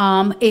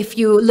 if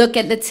you look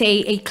at, let's say,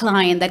 a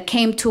client that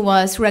came to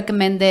us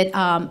recommended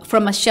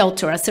from a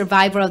shelter, a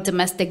survivor of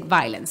domestic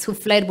violence who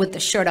fled with the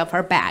shirt off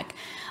her back,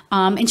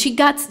 and she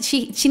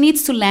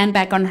needs to land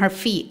back on her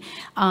feet.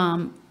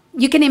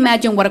 You can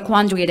imagine what a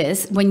quandary it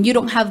is when you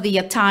don't have the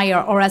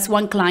attire, or as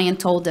one client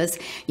told us,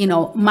 you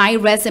know, my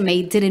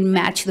resume didn't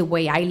match the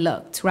way I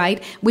looked,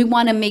 right? We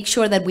want to make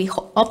sure that we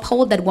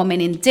uphold that woman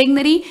in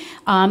dignity.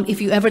 If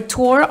you ever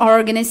tour our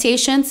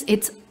organizations,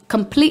 it's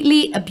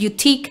completely a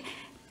boutique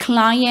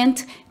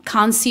client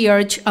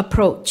concierge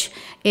approach.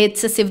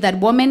 It's as if that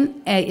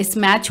woman is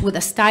matched with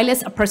a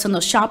stylist, a personal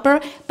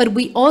shopper, but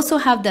we also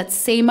have that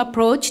same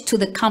approach to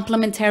the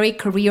complementary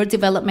career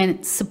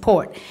development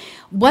support.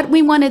 What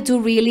we want to do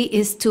really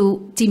is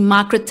to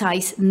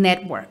democratize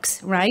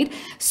networks, right?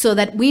 So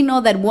that we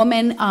know that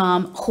women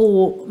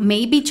who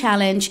may be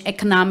challenged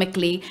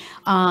economically,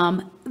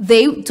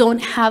 they don't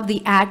have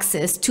the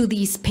access to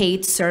these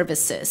paid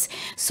services.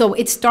 So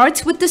it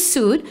starts with the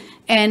suit,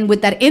 and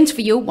with that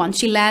interview, once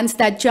she lands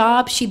that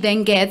job, she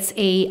then gets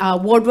a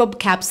wardrobe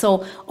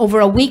capsule over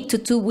a week to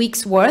 2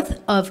 weeks worth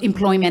of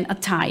employment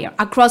attire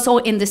across all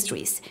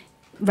industries.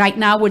 Right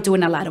now, we're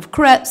doing a lot of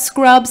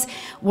scrubs.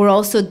 We're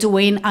also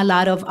doing a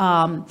lot of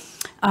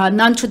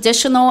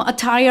non-traditional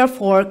attire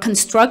for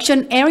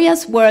construction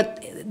areas where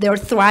they're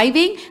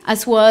thriving,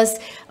 as well as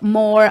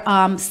more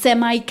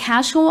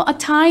semi-casual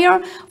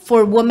attire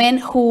for women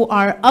who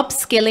are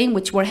upskilling,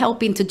 which we're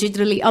helping to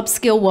digitally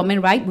upskill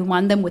women, right? We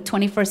want them with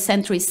 21st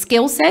century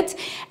skill sets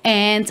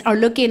and are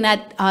looking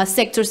at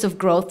sectors of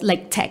growth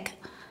like tech.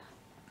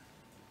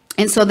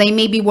 And so they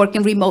may be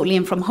working remotely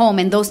and from home,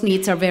 and those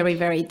needs are very,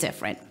 very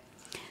different.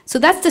 So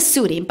that's the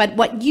suiting, but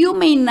what you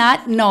may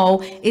not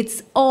know,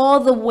 it's all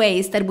the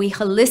ways that we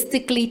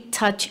holistically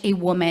touch a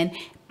woman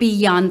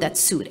beyond that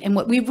suit. And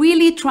what we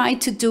really try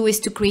to do is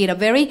to create a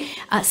very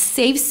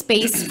safe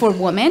space for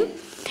women.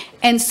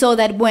 And so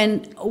that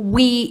when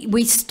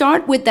we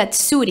start with that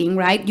suiting,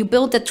 right, you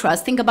build the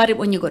trust. Think about it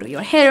when you go to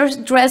your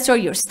hairdresser,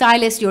 your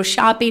stylist, you're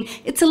shopping.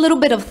 It's a little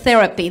bit of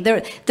therapy.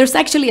 There's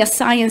actually a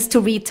science to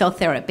retail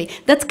therapy.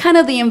 That's kind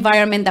of the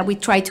environment that we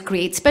try to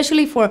create,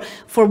 especially for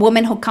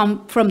women who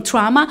come from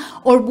trauma,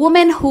 or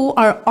women who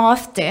are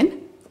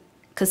often,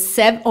 because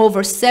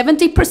over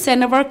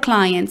 70% of our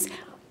clients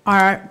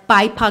are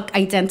BIPOC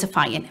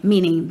identifying,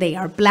 meaning they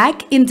are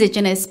Black,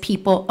 Indigenous,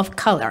 people of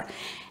color.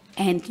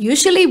 And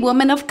usually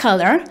women of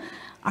color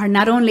are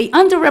not only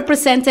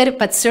underrepresented,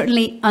 but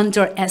certainly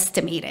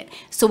underestimated.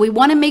 So we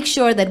want to make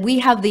sure that we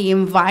have the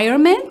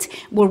environment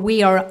where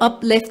we are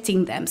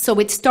uplifting them. So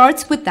it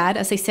starts with that,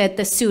 as I said,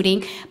 the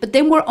suiting, but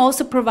then we're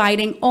also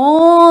providing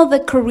all the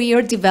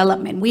career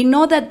development. We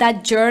know that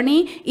that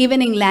journey,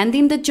 even in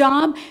landing the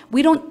job,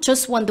 we don't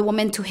just want the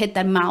woman to hit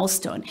that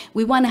milestone.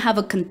 We want to have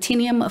a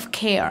continuum of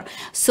care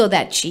so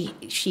that she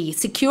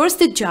secures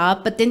the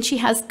job, but then she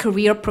has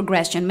career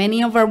progression.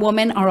 Many of our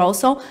women are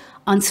also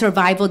on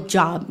survival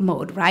job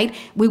mode, right?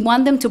 We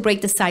want them to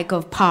break the cycle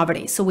of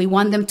poverty. So we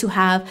want them to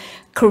have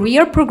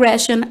career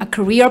progression, a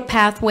career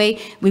pathway.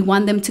 We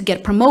want them to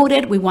get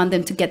promoted. We want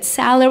them to get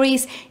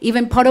salaries.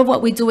 Even part of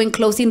what we do in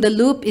Closing the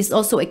Loop is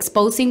also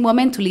exposing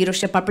women to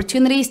leadership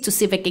opportunities, to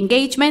civic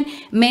engagement.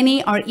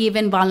 Many are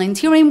even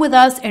volunteering with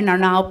us and are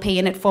now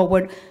paying it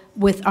forward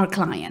with our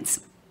clients.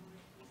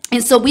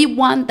 And so we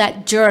want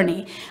that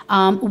journey.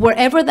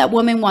 Wherever that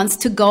woman wants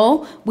to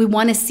go, we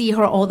want to see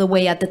her all the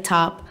way at the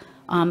top,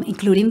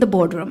 including the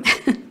boardroom.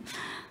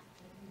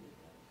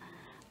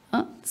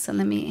 So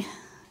let me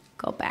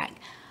go back.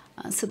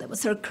 So that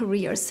was our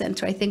career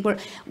center. I think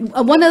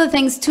one of the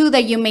things too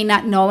that you may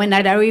not know, and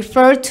that I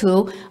refer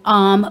to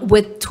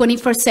with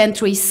 21st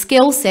century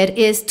skill set,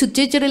 is to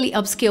digitally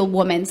upskill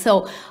women.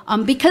 So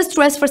because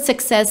Dress for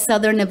Success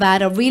Southern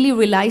Nevada really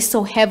relies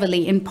so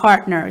heavily in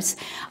partners,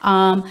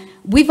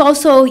 we've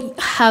also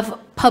have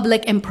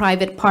public and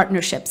private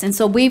partnerships. And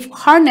so we've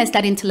harnessed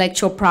that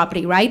intellectual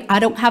property, right? I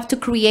don't have to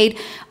create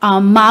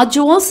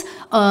modules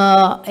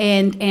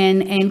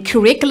and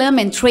curriculum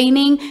and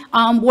training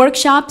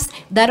workshops.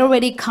 That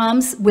already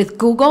comes with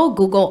Google.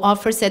 Google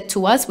offers it to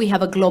us. We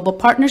have a global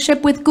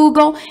partnership with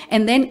Google.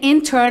 And then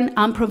in turn,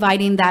 I'm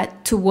providing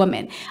that to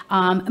women.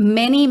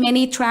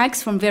 Many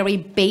tracks from very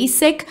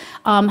basic,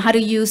 how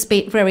to use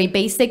very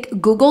basic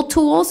Google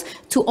tools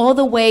to all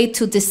the way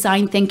to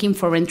design thinking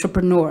for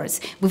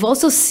entrepreneurs. We've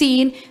also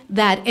seen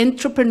that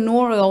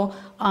entrepreneurial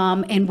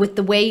and with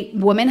the way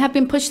women have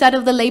been pushed out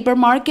of the labor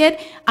market,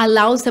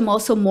 allows them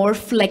also more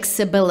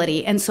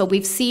flexibility. And so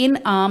we've seen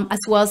as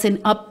well as an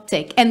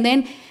uptick. And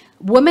then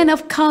women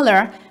of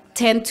color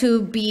tend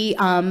to be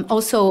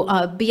also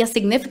be a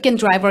significant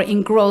driver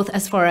in growth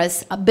as far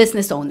as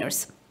business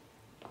owners.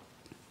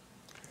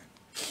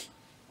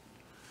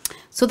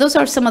 So those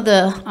are some of the,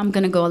 I'm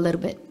going to go a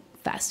little bit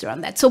faster on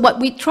that. So what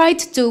we try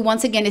to do,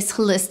 once again, is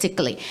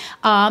holistically.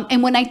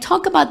 And when I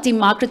talk about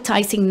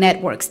democratizing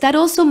networks, that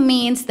also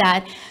means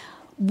that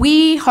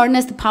we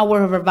harness the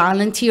power of our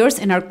volunteers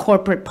and our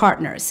corporate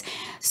partners.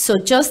 So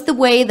just the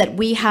way that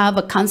we have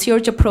a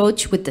concierge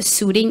approach with the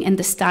suiting and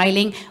the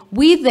styling,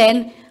 we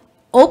then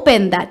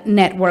open that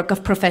network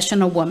of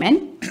professional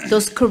women,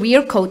 those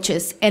career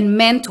coaches and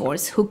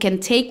mentors who can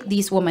take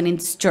these women in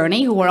this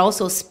journey, who are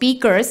also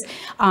speakers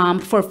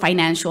for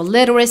financial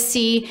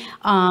literacy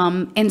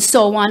and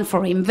so on,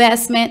 for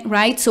investment,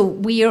 right? So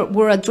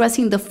we're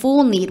addressing the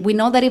full need. We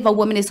know that if a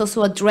woman is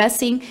also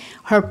addressing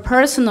her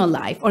personal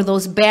life or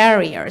those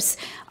barriers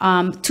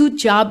to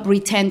job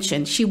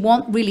retention, she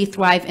won't really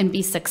thrive and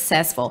be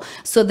successful.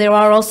 So there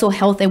are also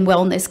health and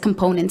wellness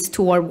components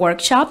to our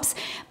workshops.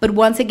 But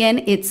once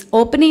again, it's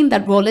opening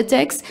that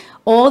Rolodex.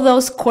 All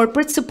those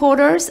corporate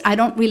supporters, I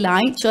don't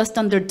rely just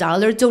on their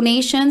dollar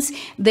donations.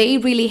 They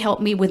really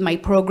help me with my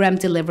program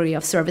delivery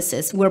of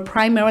services. We're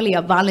primarily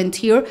a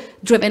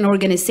volunteer-driven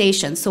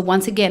organization. So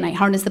once again, I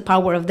harness the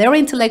power of their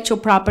intellectual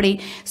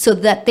property so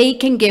that they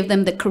can give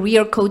them the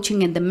career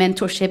coaching and the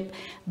mentorship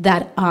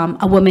that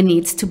a woman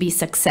needs to be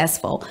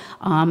successful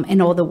in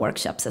all the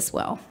workshops as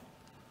well.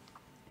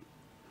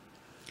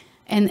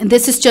 And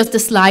this is just a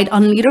slide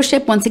on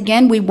leadership. Once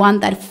again, we want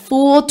that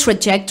full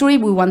trajectory.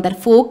 We want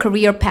that full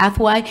career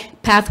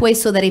pathway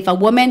so that if a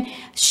woman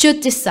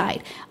should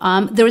decide.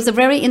 There is a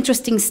very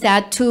interesting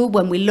stat too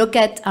when we look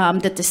at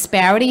the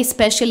disparity,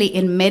 especially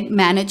in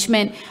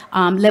mid-management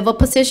level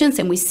positions,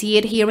 and we see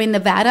it here in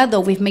Nevada,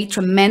 though we've made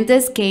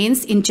tremendous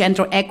gains in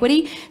gender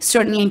equity,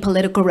 certainly in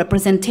political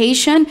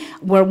representation.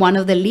 We're one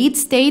of the lead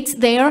states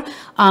there,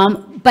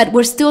 but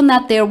we're still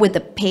not there with the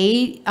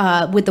pay,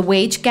 with the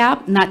wage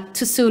gap. Not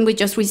too soon, we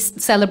just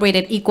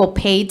celebrated Equal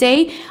Pay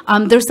Day.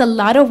 There's a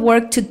lot of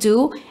work to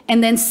do,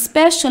 and then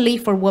especially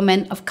for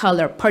women of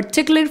color,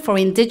 particularly for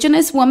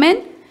indigenous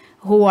women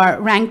who are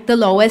ranked the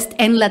lowest,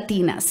 and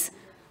Latinas.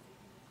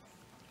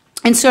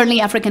 And certainly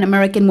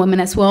African-American women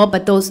as well,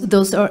 but those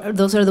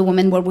are the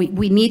women where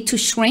we need to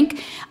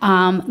shrink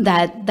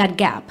that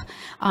gap.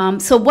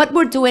 So what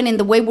we're doing in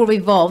the way we've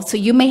evolved, so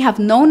you may have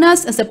known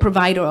us as a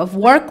provider of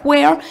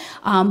workwear.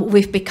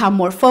 We've become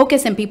more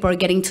focused and people are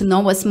getting to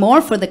know us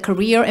more for the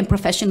career and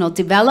professional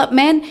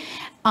development.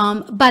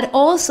 But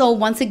also,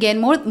 once again,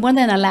 more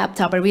than a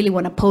laptop, I really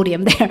want a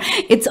podium there.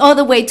 It's all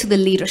the way to the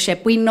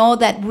leadership. We know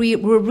that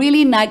we're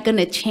really not going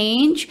to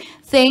change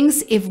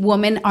things if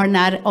women are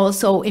not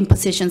also in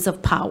positions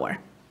of power.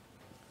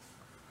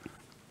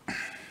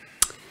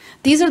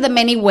 These are the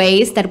many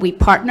ways that we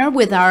partner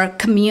with our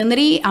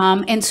community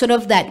and sort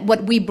of that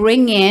what we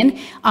bring in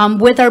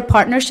with our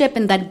partnership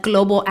and that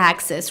global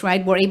access,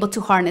 right? We're able to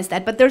harness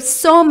that. But there's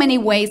so many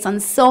ways on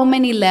so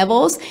many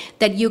levels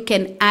that you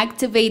can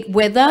activate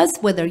with us,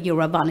 whether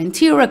you're a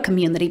volunteer, a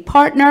community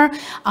partner,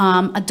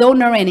 a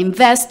donor, an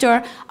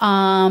investor,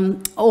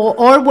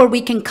 or where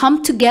we can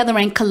come together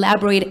and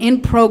collaborate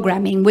in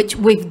programming, which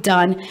we've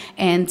done.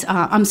 And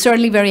I'm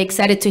certainly very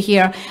excited to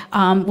hear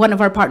one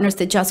of our partners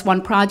that just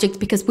won project,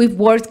 because we've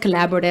worked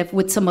collaborative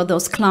with some of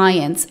those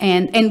clients.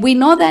 And we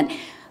know that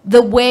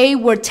the way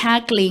we're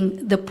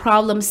tackling the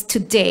problems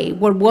today,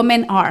 where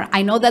women are,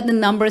 I know that the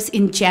numbers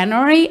in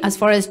January, as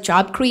far as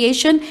job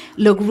creation,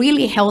 look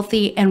really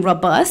healthy and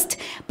robust,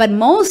 but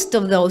most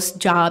of those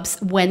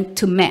jobs went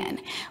to men.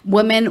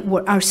 Women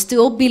are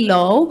still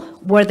below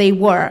where they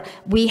were.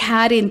 We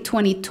had in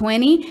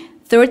 2020,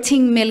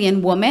 13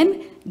 million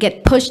women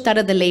get pushed out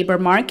of the labor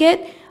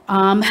market.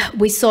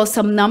 We saw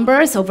some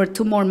numbers, over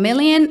 2 more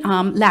million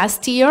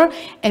last year,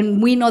 and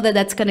we know that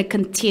that's going to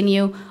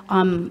continue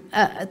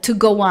to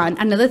go on.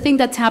 Another thing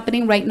that's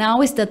happening right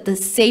now is that the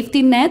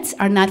safety nets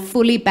are not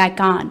fully back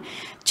on.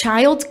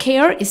 Child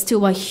care is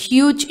still a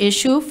huge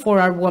issue for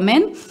our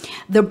women.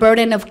 The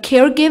burden of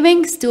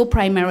caregiving still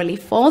primarily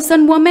falls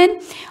on women.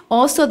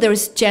 Also,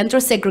 there's gender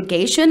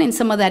segregation in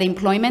some of that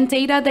employment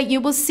data that you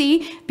will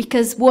see,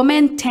 because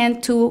women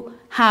tend to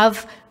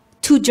have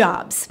two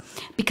jobs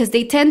because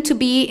they tend to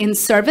be in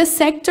service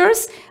sectors.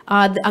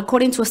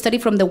 According to a study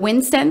from the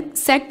wind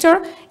sector,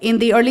 in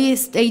the early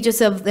stages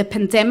of the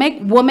pandemic,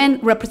 women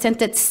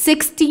represented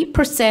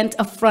 60%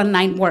 of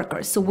frontline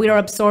workers. So we are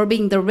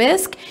absorbing the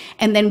risk,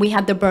 and then we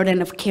had the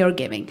burden of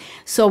caregiving.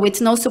 So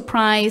it's no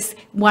surprise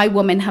why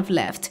women have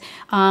left.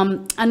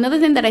 Another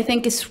thing that I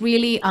think is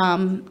really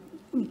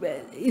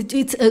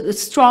it's a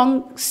strong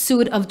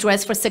suit of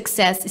Dress for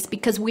Success is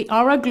because we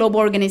are a global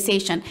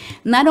organization.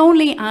 Not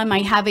only am I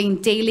having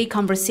daily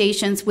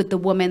conversations with the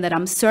women that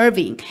I'm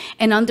serving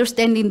and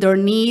understanding their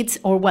needs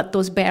or what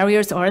those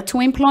barriers are to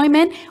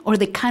employment or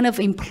the kind of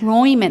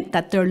employment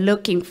that they're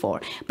looking for,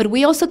 but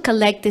we also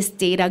collect this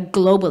data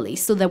globally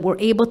so that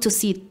we're able to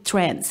see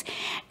trends.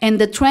 And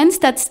the trends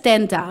that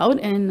stand out,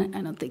 and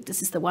I don't think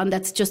this is the one,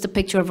 that's just a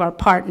picture of our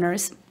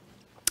partners.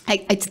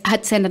 I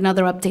had sent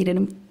another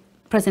updated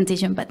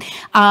presentation, but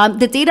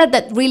the data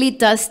that really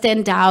does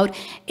stand out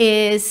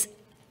is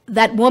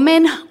that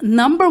women,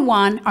 number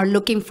one, are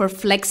looking for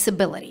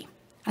flexibility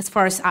as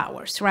far as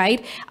hours,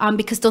 right?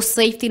 Because those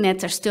safety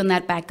nets are still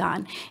not back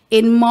on.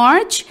 In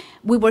March,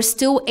 we were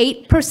still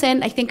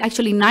 8%, I think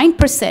actually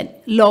 9%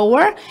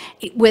 lower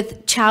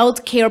with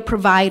child care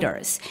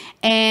providers.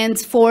 And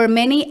for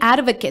many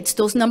advocates,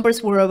 those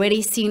numbers were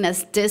already seen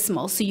as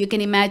dismal. So you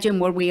can imagine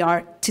where we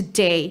are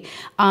today.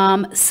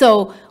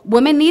 So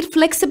women need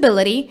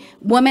flexibility.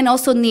 Women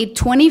also need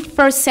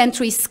 21st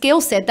century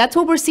skill set. That's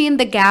what we're seeing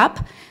the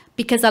gap.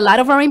 Because a lot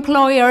of our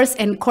employers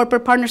and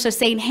corporate partners are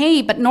saying,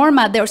 hey, but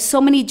Norma, there are so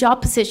many job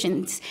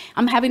positions.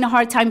 I'm having a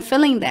hard time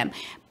filling them.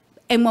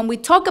 And when we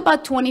talk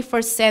about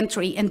 21st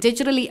century and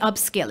digitally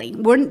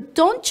upskilling, we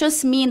don't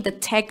just mean the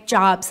tech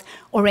jobs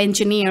or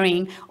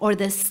engineering or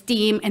the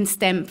STEAM and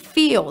STEM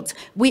fields.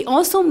 We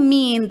also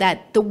mean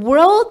that the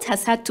world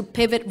has had to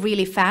pivot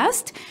really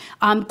fast.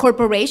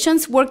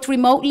 Corporations worked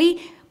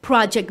remotely.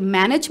 Project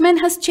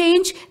management has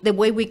changed. The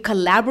way we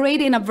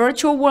collaborate in a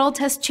virtual world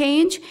has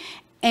changed.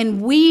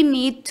 And we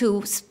need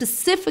to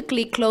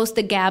specifically close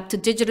the gap to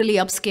digitally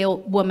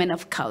upskill women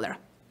of color.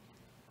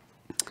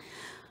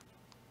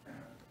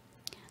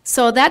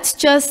 So that's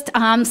just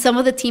some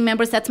of the team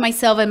members. That's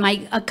myself and my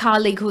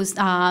colleague who's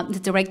the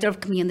Director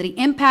of Community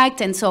Impact.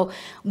 And so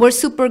we're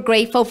super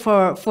grateful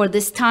for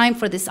this time,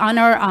 for this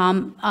honor,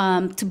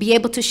 to be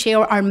able to share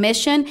our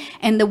mission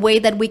and the way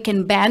that we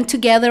can band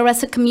together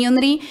as a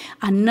community.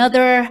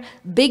 Another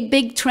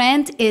big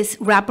trend is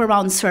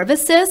wraparound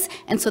services.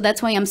 And so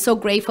that's why I'm so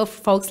grateful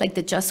for folks like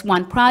the Just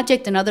One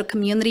Project and other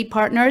community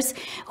partners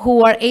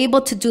who are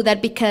able to do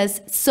that, because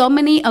so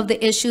many of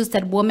the issues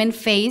that women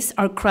face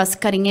are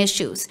cross-cutting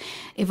issues.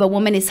 If a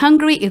woman is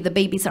hungry, if the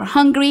babies are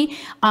hungry,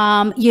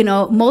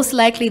 most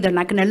likely they're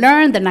not going to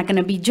learn, they're not going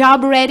to be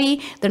job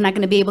ready, they're not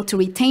going to be able to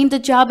retain the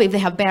job if they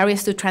have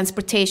barriers to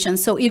transportation.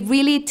 So it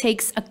really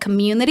takes a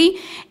community.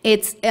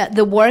 It's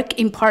the work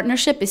in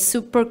partnership is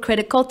super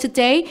critical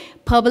today,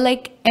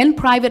 public and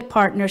private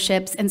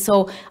partnerships. And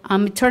so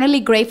I'm eternally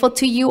grateful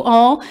to you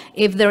all.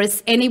 If there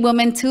is any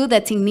woman too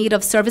that's in need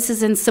of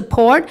services and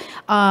support,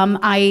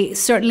 I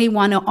certainly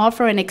want to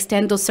offer and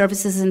extend those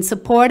services and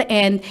support.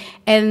 And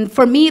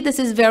for me, this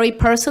is very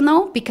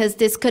personal, because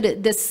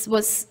this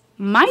was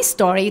my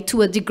story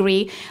to a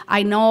degree.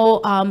 I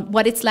know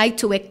what it's like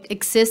to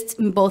exist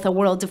in both a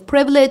world of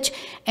privilege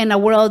and a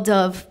world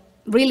of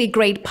really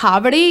great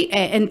poverty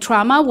and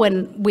trauma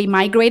when we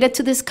migrated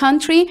to this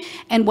country,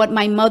 and what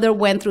my mother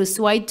went through.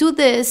 So I do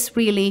this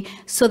really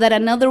so that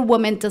another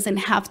woman doesn't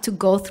have to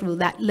go through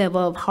that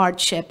level of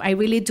hardship. I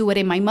really do it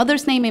in my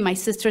mother's name, in my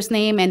sister's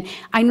name, and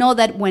I know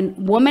that when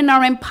women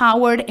are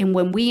empowered and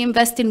when we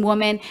invest in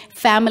women,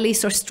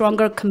 families are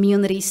stronger,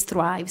 communities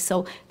thrive.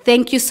 So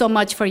thank you so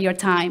much for your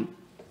time.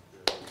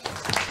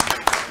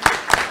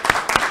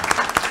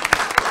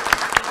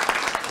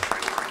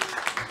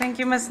 Thank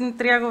you, Ms.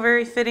 Triago.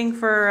 Very fitting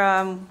for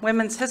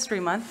Women's History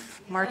Month.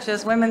 March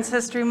is Women's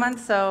History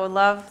Month, so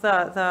love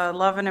the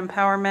love and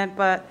empowerment.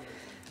 But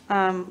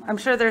I'm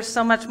sure there's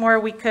so much more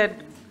we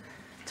could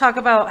talk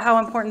about how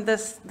important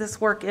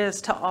this work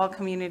is to all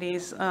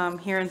communities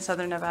here in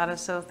Southern Nevada.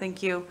 So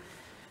thank you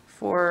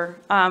for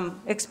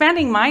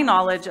expanding my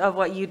knowledge of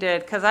what you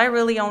did, because I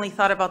really only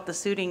thought about the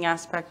suiting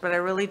aspect, but I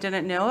really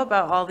didn't know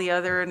about all the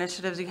other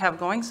initiatives you have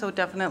going. So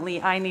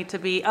definitely I need to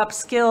be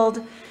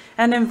upskilled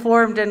and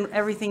informed in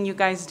everything you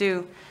guys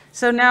do.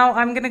 So now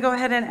I'm going to go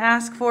ahead and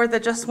ask for the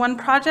Just One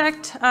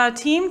Project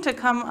team to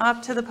come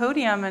up to the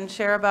podium and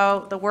share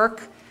about the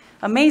work,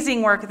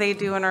 amazing work they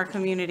do in our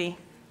community.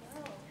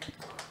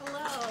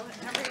 Hello,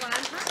 everyone.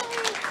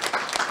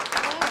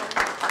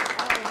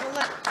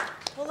 Hi.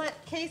 We'll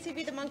let Casey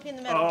be the monkey in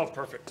the middle. Oh,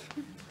 perfect.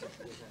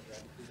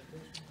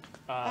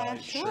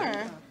 Sure.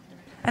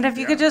 And if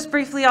you could just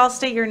briefly all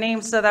state your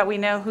names so that we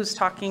know who's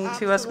talking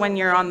to us when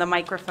you're on the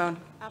microphone.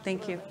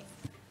 Thank you.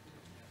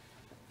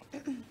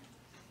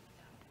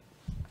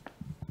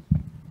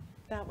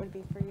 That would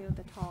be for you,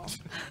 the tall.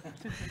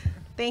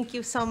 Thank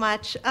you so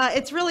much.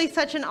 It's really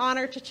such an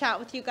honor to chat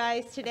with you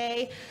guys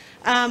today.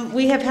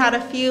 We have had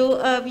a few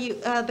of you,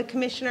 the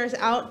commissioners,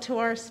 out to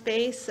our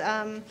space.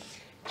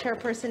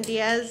 Chairperson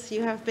Diaz,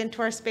 you have been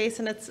to our space,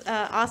 and it's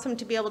awesome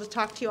to be able to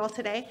talk to you all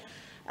today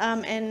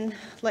and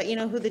let you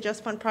know who the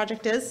Just One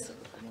Project is.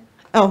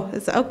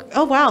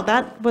 Oh, wow,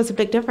 that was a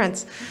big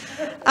difference.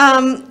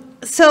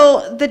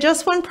 So the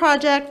Just One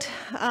Project,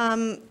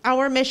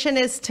 our mission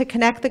is to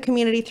connect the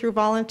community through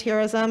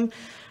volunteerism,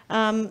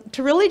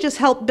 to really just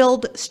help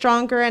build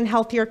stronger and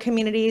healthier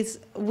communities.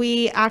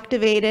 We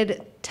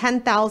activated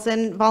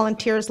 10,000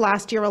 volunteers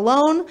last year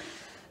alone.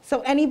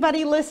 So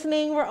anybody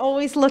listening, we're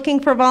always looking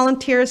for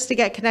volunteers to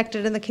get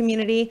connected in the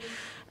community.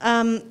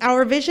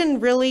 Our vision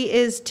really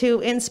is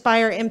to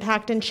inspire,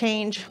 impact, and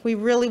change. We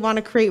really want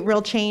to create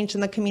real change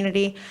in the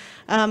community.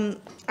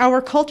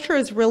 Our culture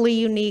is really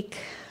unique.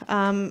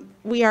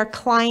 We are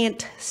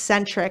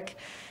client-centric.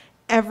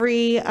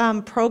 Every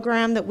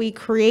program that we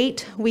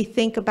create, we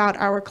think about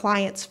our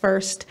clients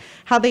first,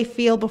 how they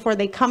feel before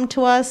they come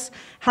to us,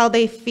 how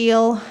they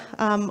feel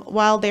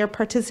while they're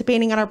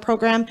participating in our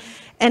program,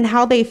 and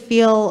how they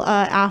feel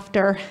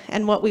after,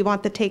 and what we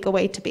want the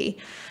takeaway to be.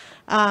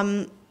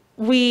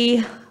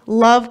 We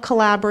love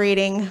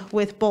collaborating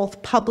with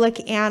both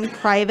public and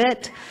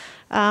private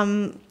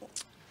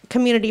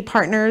community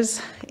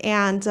partners,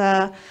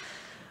 and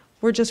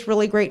we're just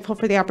really grateful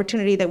for the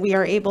opportunity that we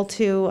are able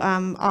to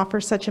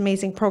offer such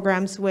amazing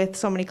programs with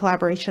so many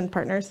collaboration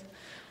partners.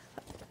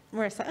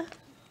 Marissa?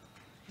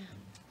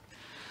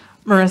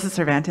 Marissa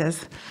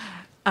Cervantes.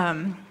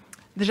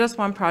 The Just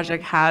One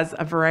Project has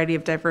a variety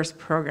of diverse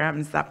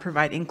programs that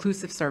provide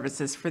inclusive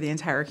services for the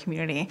entire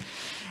community.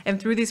 And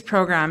through these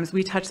programs,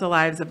 we touch the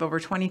lives of over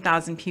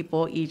 20,000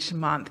 people each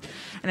month.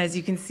 And as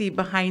you can see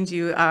behind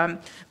you,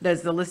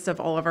 there's the list of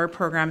all of our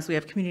programs. We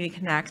have Community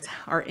Connect,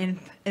 our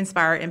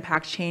Inspire,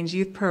 Impact, Change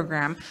Youth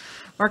Program,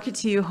 Market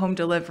to You Home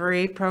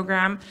Delivery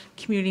Program,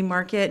 Community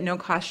Market, No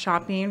Cost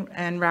Shopping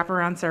and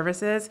Wraparound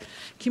Services,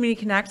 Community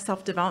Connect,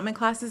 Self-Development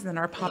Classes, and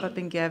our Pop-Up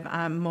and Give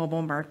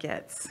mobile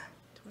markets.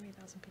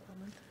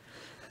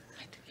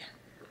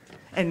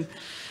 And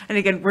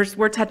again,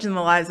 we're touching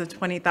the lives of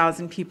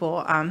 20,000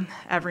 people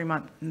every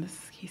month. And this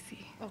is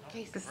Casey. Oh,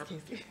 Casey. This is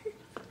Casey.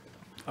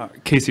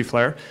 Casey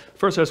Flair.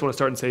 First, I just want to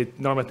start and say,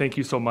 Norma, thank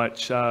you so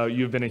much.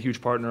 You've been a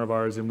huge partner of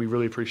ours, and we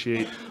really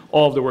appreciate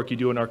all of the work you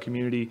do in our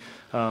community.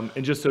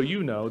 And just so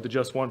you know, the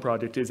Just One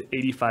Project is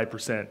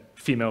 85%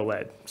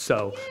 female-led.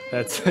 So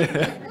that's...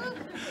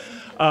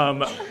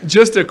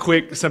 Just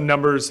some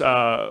numbers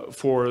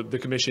for the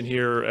commission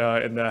here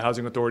and the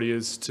Housing Authority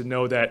is to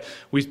know that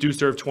we do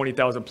serve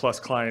 20,000 plus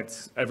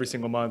clients every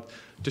single month,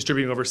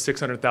 distributing over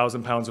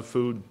 600,000 pounds of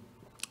food,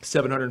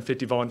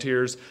 750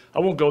 volunteers. I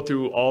won't go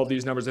through all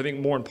these numbers. I think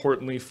more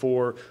importantly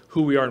for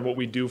who we are and what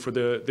we do for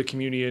the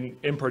community, and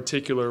in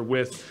particular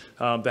with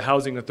the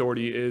Housing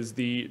Authority, is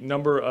the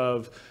number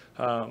of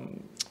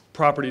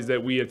properties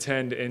that we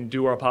attend and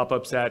do our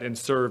pop-ups at and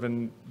serve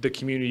in the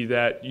community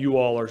that you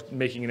all are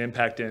making an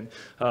impact in.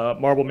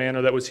 Marble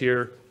Manor that was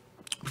here,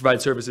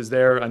 provide services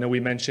there. I know we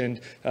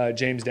mentioned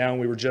James Down.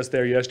 We were just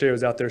there yesterday. I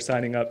was out there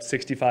signing up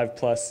 65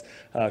 plus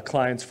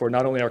clients for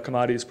not only our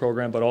commodities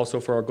program, but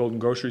also for our Golden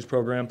Groceries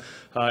program.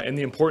 And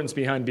the importance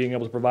behind being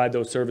able to provide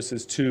those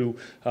services to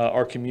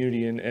our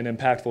community in an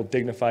impactful,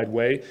 dignified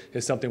way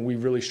is something we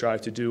really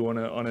strive to do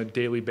on a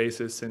daily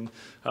basis. And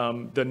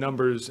the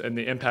numbers and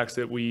the impacts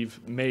that we've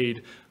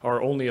made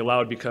are only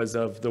allowed because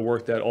of the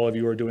work that all of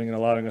you are doing and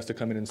allowing us to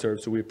come in and serve.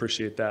 So we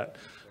appreciate that.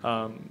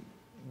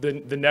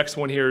 The next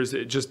one here is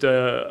just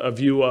a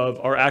view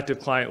of our active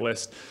client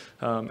list.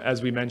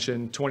 As we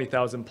mentioned,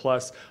 20,000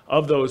 plus.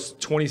 Of those,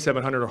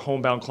 2,700 are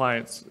homebound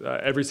clients.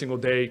 Every single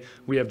day,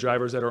 we have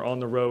drivers that are on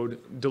the road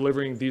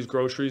delivering these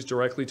groceries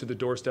directly to the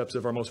doorsteps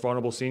of our most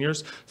vulnerable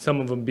seniors, some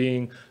of them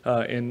being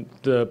in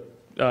the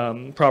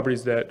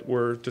properties that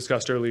were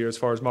discussed earlier as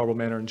far as Marble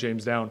Manor and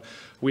James Down.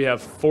 We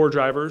have 4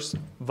 drivers,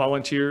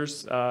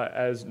 volunteers,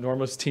 as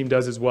Norma's team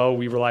does as well.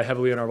 We rely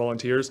heavily on our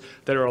volunteers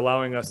that are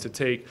allowing us to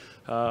take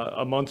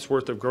a month's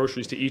worth of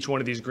groceries to each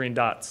one of these green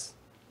dots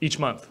each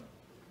month.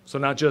 So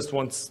not just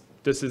once,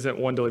 this isn't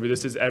one delivery,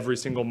 this is every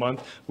single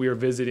month we are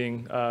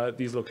visiting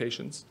these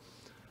locations.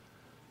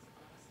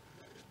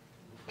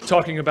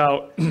 Talking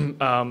about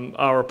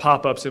our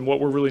pop-ups and what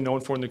we're really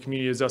known for in the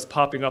community is us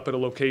popping up at a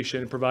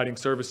location and providing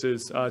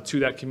services to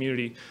that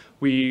community.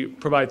 We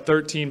provide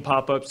 13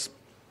 pop-ups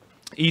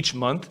each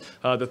month,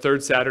 the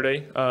third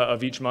Saturday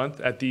of each month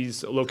at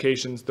these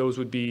locations. Those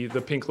would be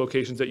the pink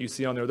locations that you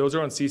see on there. Those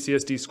are on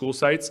CCSD school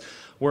sites.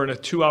 We're in a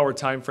 2-hour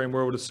time frame.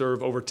 We're able to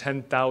serve over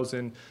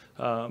 10,000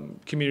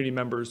 community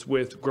members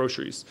with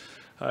groceries.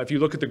 If you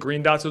look at the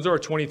green dots, those are our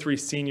 23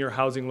 senior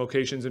housing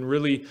locations, and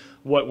really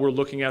what we're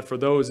looking at for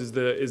those is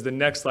the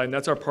next slide, and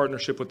that's our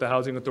partnership with the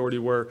Housing Authority,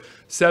 where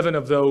 7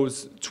 of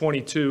those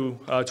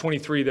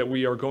 23 that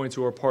we are going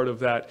to are part of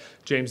that.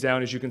 James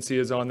Down, as you can see,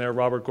 is on there,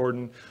 Robert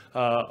Gordon,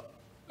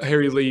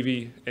 Harry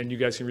Levy, and you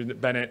guys can read it,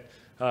 Bennett,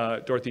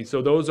 Dorothy.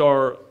 So those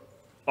are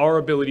our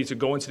ability to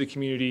go into the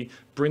community,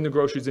 bring the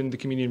groceries into the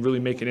community, and really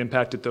make an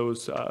impact at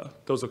those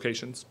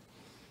locations.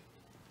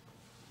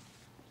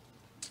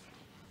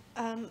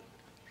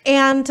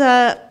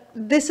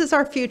 this is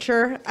our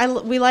future.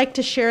 We like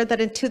to share that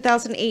in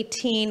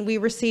 2018, we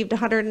received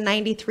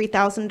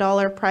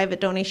 $193,000 private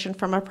donation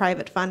from a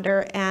private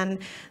funder, and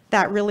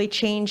that really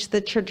changed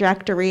the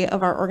trajectory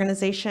of our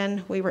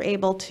organization. We were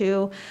able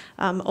to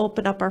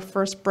open up our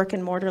first brick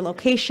and mortar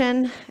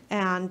location,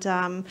 and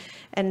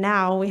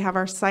now we have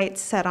our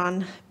sights set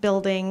on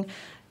building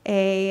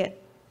a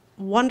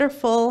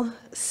wonderful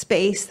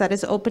space that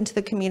is open to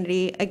the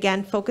community,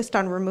 again, focused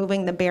on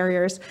removing the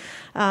barriers.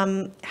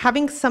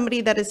 Having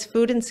somebody that is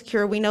food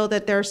insecure, we know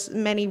that there's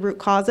many root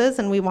causes,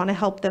 and we want to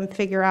help them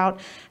figure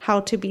out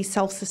how to be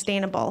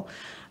self-sustainable.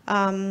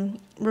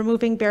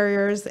 Removing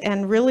barriers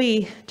and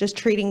really just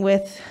treating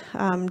with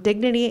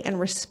dignity and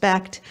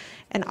respect,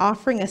 and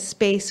offering a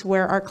space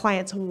where our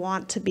clients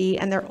want to be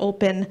and they're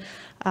open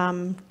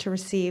to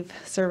receive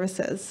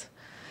services.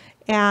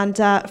 And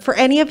for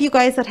any of you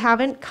guys that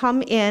haven't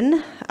come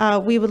in,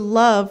 we would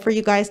love for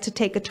you guys to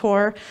take a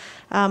tour.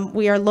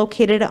 We are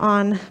located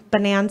on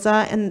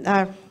Bonanza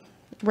and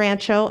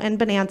Rancho and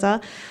Bonanza.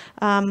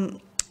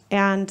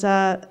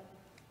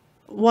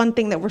 One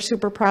thing that we're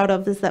super proud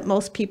of is that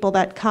most people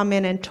that come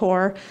in and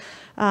tour,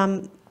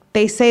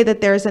 they say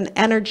that there's an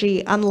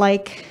energy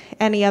unlike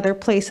any other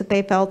place that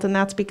they felt, and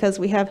that's because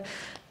we have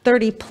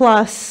 30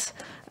 plus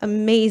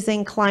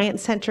amazing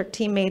client-centric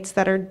teammates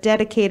that are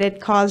dedicated,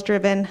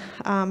 cause-driven,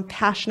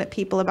 passionate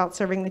people about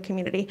serving the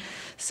community.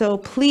 So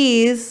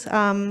please,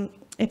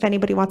 if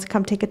anybody wants to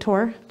come take a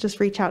tour, just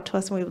reach out to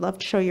us and we would love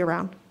to show you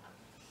around.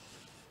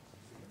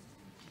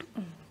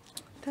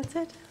 That's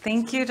it.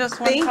 Thank you, Just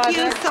One Thank Project.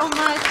 you so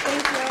much.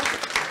 Thank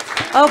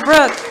you. Oh,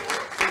 Brooke.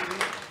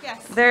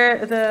 Yes.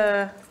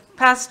 The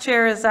past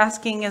chair is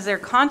asking, is there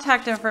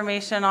contact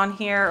information on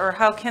here, or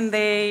how can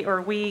they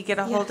or we get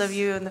a hold of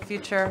you in the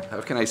future?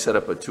 How can I set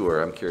up a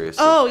tour? I'm curious.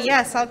 Oh,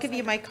 yes, I'll give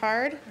you my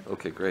card.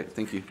 Okay, great.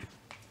 Thank you.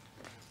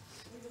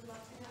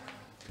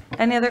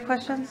 Any other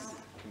questions?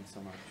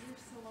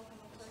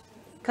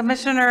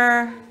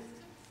 Commissioner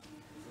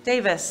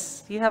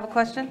Davis, you have a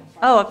question?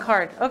 Oh, a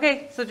card.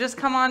 Okay, so just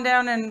come on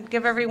down and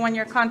give everyone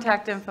your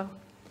contact info.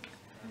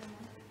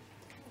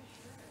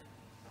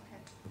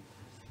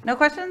 No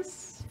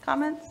questions?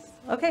 Comments?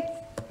 Okay,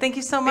 thank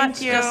you so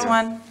much, Just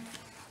One.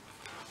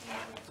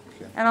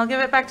 And I'll give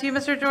it back to you,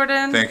 Mr.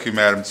 Jordan. Thank you,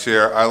 Madam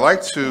Chair. I'd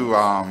like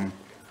to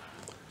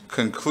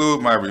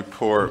conclude my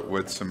report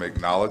with some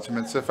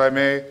acknowledgements, if I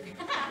may.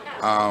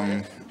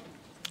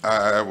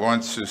 I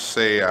want to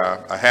say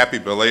a happy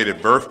belated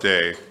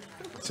birthday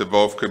to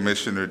both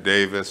Commissioner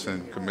Davis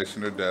and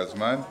Commissioner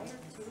Desmond.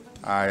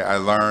 I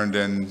learned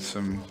in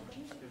some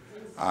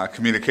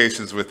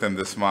communications with them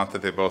this month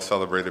that they both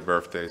celebrated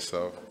birthdays,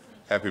 so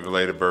happy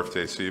belated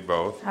birthday to you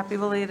both. Happy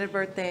belated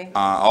birthday.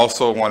 I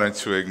also wanted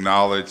to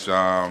acknowledge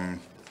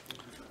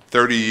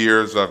 30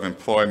 years of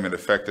employment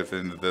effective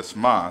in this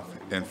month,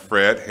 and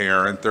Fred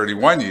Heron,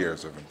 31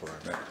 years of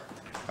employment.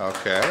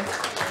 Okay.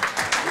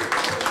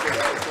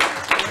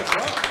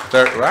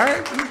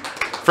 Right?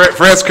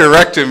 Fred's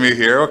correcting me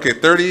here. Okay,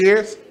 30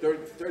 years?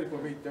 30 for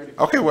me, 30.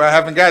 Okay, well, I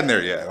haven't gotten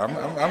there yet.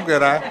 I'm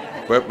good.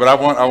 But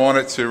I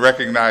wanted to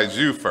recognize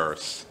you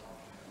first.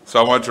 So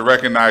I wanted to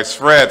recognize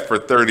Fred for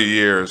 30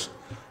 years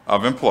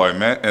of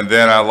employment, and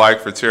then I'd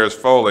like for Terrence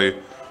Foley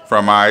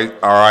from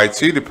our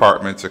IT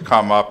department to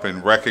come up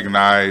and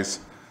recognize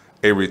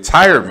a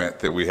retirement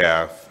that we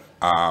have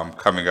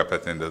coming up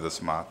at the end of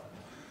this month.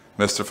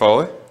 Mr.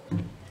 Foley?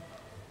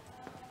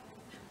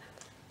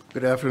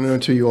 Good afternoon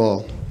to you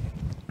all.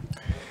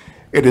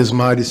 It is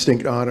my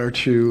distinct honor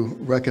to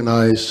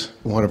recognize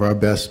one of our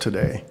best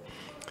today,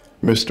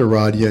 Mr.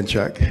 Rod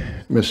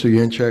Yenchek. Mr.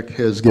 Yenchek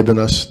has given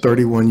us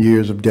 31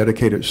 years of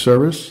dedicated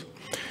service.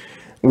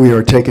 We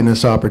are taking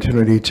this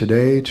opportunity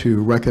today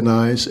to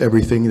recognize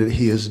everything that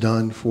he has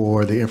done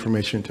for the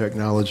Information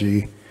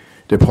Technology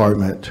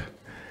Department.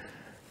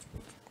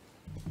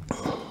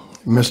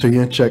 Mr.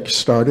 Yenchek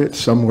started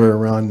somewhere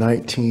around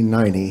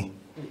 1990.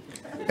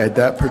 At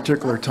that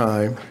particular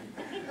time,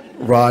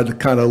 Rod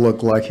kind of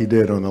looked like he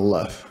did on the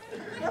left.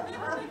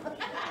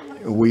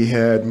 We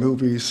had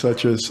movies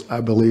such as,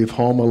 I believe,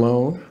 Home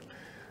Alone,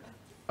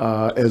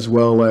 as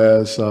well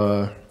as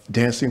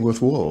Dancing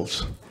with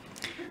Wolves.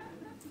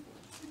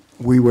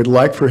 We would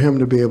like for him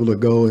to be able to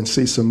go and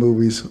see some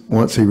movies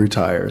once he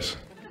retires.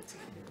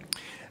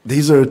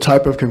 These are the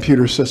type of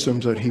computer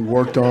systems that he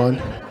worked on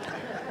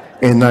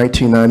in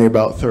 1990,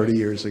 about 30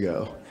 years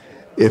ago.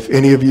 If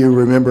any of you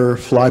remember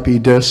floppy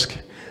disk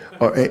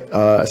or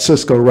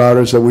Cisco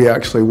routers that we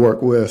actually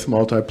work with,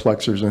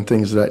 multiplexers and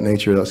things of that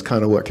nature, that's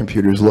kind of what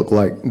computers look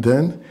like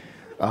then.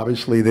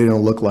 Obviously, they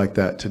don't look like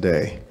that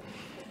today.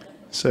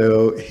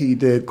 So he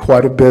did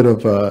quite a bit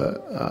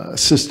of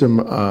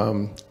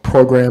system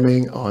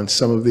programming on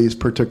some of these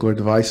particular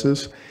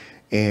devices,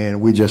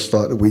 and we just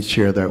thought that we'd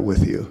share that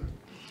with you.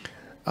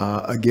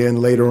 Again,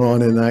 later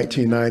on in the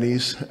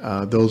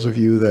 1990s, those of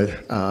you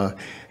that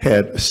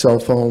had cell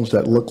phones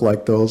that looked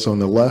like those on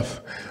the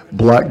left,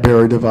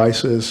 BlackBerry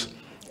devices,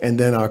 and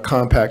then our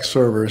compact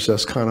servers,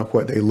 that's kind of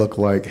what they look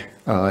like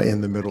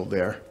in the middle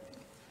there.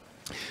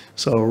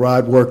 So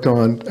Rod worked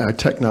on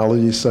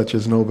technologies such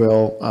as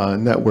Nobel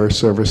Network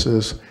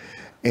Services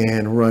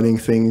and running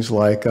things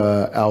like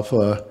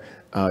Alpha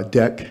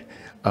DEC,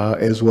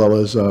 as well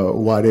as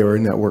wide area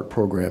network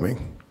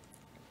programming.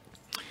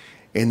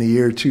 In the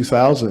year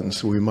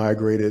 2000s, we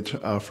migrated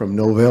from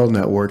Novell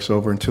networks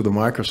over into the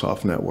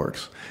Microsoft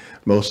networks.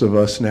 Most of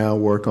us now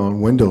work on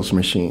Windows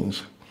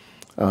machines.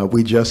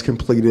 We just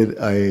completed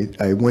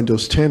a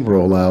Windows 10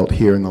 rollout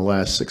here in the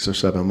last 6 or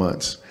 7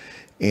 months.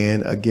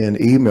 And again,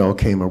 email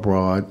came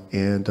abroad,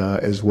 and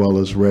as well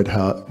as Red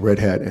Hat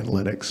and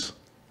Linux.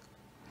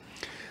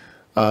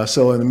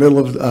 So in the middle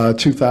of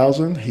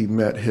 2000, he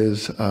met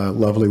his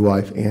lovely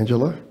wife,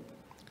 Angela,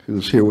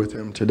 who's here with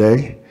him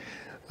today.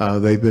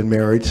 They've been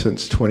married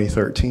since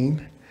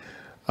 2013.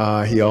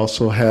 He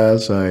also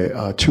has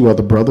 2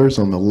 other brothers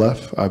on the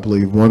left. I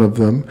believe one of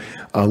them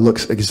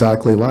looks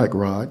exactly like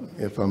Rod,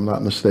 if I'm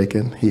not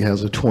mistaken. He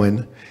has a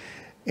twin,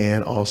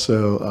 and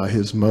also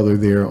his mother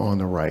there on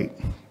the right.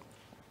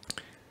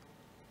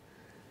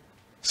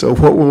 So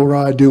what will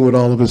Rod do with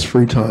all of his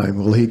free time?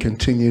 Will he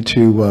continue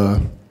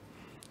to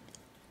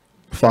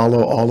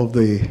follow all of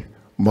the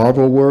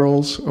Marvel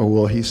worlds, or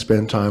will he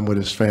spend time with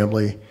his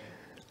family?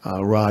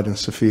 Rod and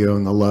Sophia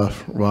on the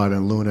left, Rod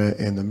and Luna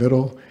in the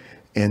middle,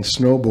 and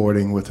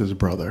snowboarding with his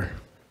brother.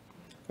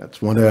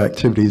 That's one of the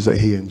activities that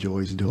he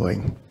enjoys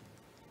doing.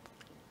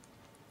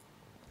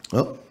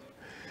 Well,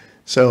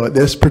 so at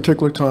this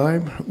particular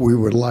time, we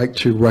would like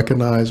to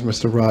recognize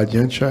Mr. Rod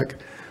Yenchek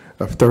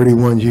of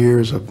 31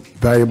 years of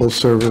valuable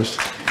service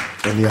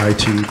in the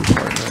IT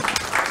department.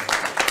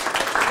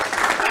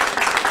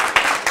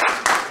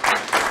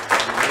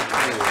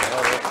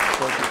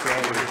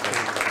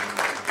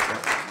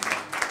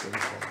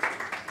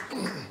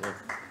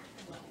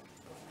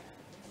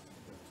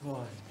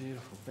 Oh, it's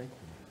beautiful. Thank you.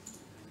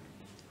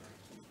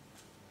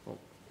 Oh.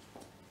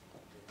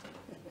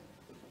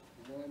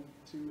 1,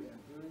 2,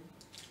 and 3.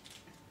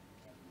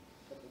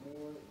 Couple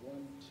more.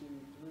 1, 2,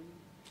 3.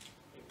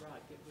 Hey, Rod,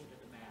 get rid of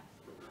the mask.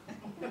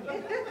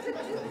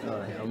 All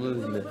right, I'm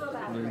losing it.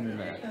 I'm losing the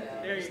map.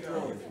 There you go.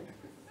 1,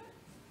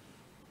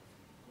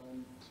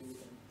 2, and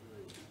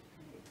 3.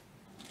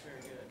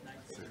 Very good.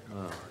 Nice.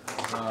 Oh,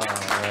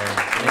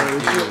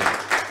 thank you.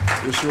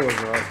 It's yours,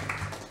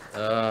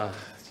 Rod.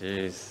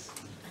 Jeez.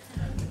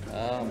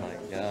 Oh my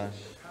gosh.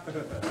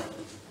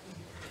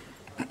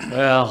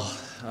 Well,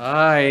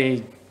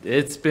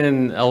 it's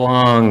been a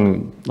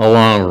long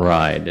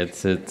ride.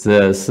 It's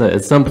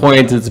at some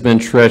point it's been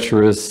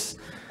treacherous.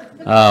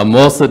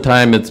 Most of the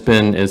time it's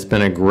been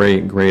a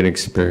great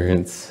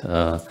experience.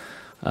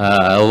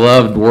 I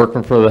loved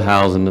working for the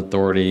Housing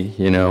Authority.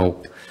 You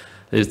know,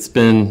 it's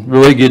been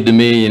really good to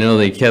me. You know,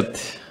 they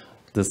kept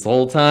this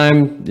whole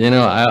time. You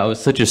know, I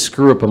was such a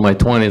screw up in my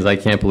 20s. I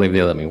can't believe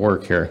they let me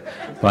work here.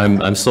 But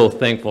I'm so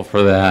thankful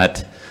for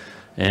that.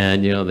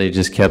 And you know, they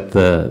just kept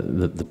the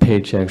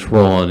paychecks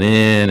rolling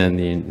in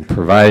and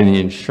providing the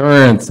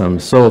insurance. I'm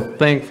so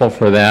thankful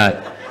for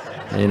that.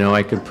 You know,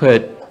 I could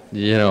put,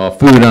 you know,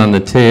 food on the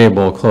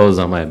table, clothes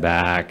on my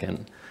back,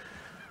 and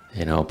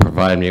you know,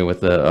 provide me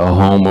with a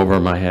home over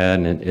my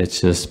head, and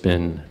it's just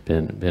been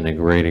a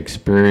great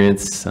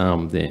experience.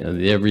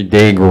 The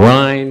everyday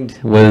grind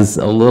was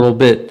a little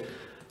bit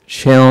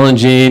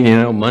challenging. You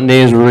know,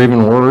 Mondays were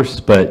even worse,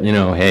 but you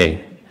know,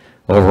 hey,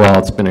 overall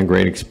it's been a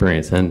great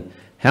experience. And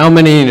how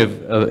many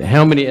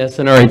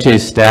SNRHA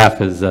staff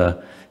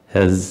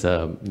has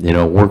you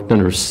know, worked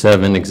under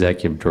 7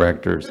 executive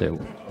directors that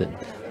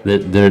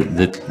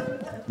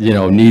you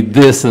know, need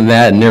this and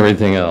that and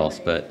everything else?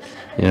 But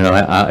you know,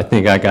 I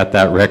think I got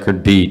that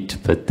record beat.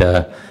 But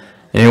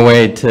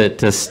anyway,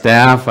 to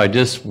staff, I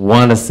just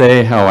want to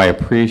say how I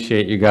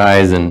appreciate you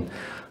guys, and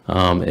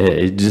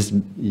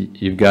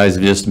you guys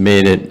have just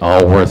made it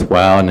all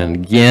worthwhile. And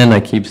again, I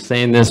keep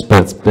saying this,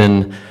 but it's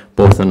been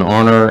both an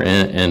honor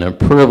and a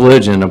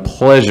privilege and a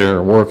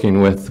pleasure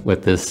working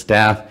with this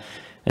staff.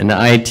 And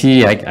the IT,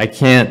 I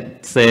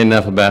can't say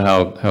enough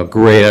about how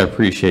great I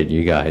appreciate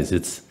you guys.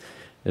 It's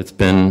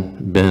been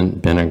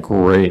a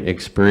great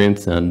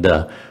experience, and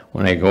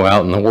when I go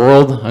out in the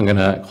world, I'm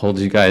gonna hold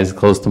you guys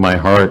close to my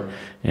heart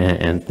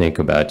and think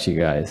about you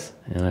guys.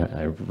 And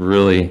I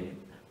really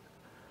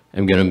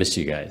am gonna miss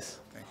you guys.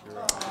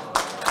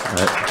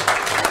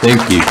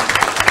 Thank you.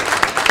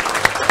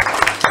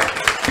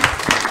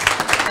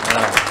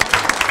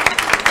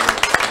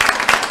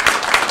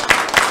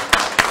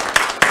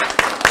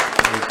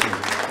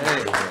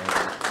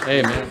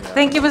 Hey, man.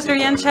 Thank you, Mr.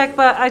 Yenchek,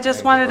 but I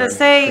just wanted to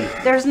say,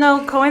 there's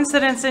no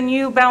coincidence in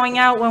you bowing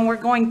out when we're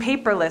going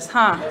paperless,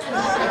 huh?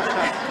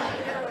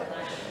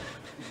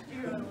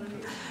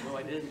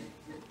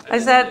 I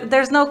said,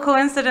 there's no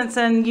coincidence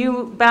in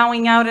you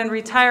bowing out and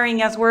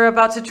retiring as we're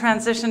about to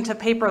transition to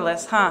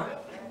paperless, huh?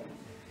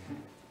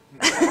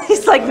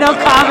 He's like, no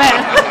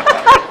comment.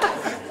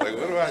 Like,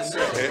 what do I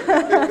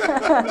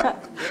say?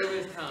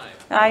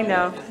 I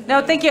know.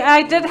 No, thank you.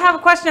 I did have a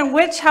question.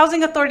 Which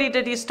housing authority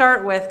did you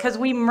start with? Because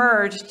we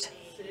merged.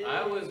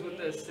 I was with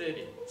the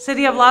city.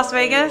 City of Las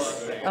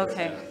Vegas?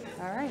 Okay.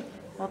 All right.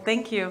 Well,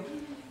 thank you.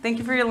 Thank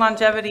you for your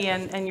longevity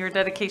and your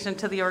dedication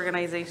to the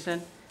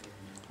organization.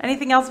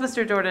 Anything else,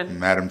 Mr. Jordan?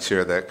 Madam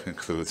Chair, that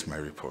concludes my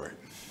report.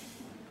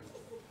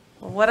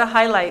 Well, what a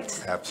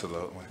highlight.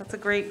 Absolutely. That's a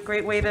great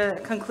way to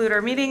conclude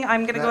our meeting.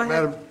 I'm going to go ahead.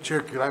 Madam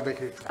Chair, could I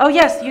make a? Oh,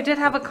 yes, you did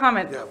have a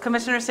comment, Yeah.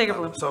 Commissioner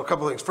Sagerblum. So a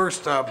couple of things.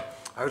 First, I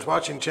was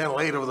watching Channel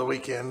 8 over the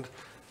weekend,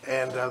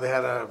 and they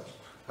had a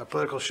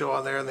political show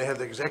on there, and they had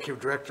the executive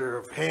director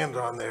of HAND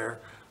on there.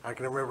 I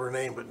can remember her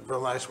name, but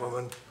real nice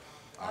woman.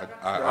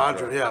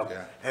 Audra,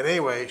 yeah. And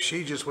anyway,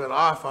 she just went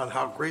off on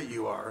how great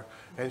you are.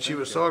 And she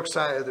was so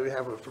excited that we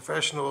have a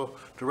professional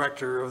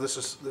director of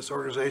this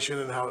organization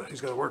and how he's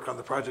going to work on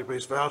the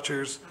project-based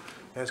vouchers,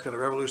 and it's going to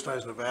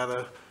revolutionize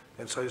Nevada.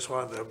 And so I just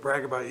wanted to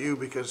brag about you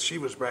because she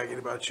was bragging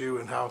about you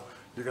and how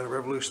you're going to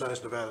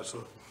revolutionize Nevada.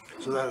 So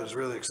that is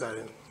really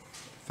exciting.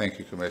 Thank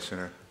you,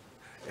 Commissioner.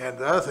 And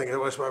the other thing,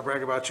 I just want to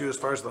brag about you as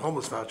far as the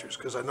homeless vouchers,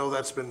 because I know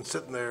that's been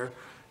sitting there,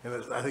 and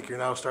I think you're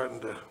now starting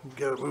to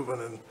get it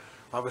moving, and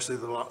obviously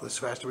the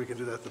faster we can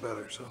do that, the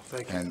better. So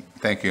thank you. And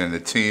thank you. And the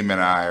team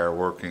and I are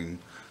working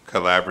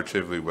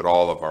collaboratively with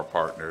all of our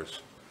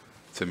partners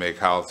to make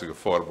housing,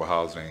 affordable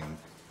housing,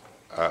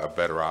 a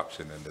better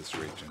option in this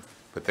region.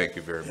 But thank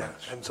you very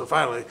much. And so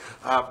finally,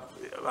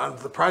 on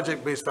the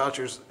project-based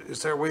vouchers,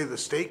 is there a way the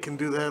state can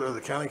do that or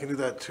the county can do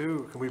that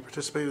too? Can we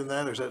participate in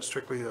that, or is that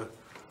strictly a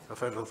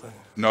federal thing?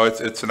 No,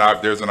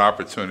 there's an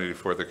opportunity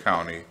for the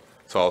county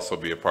to also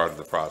be a part of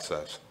the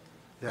process.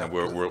 Yeah. And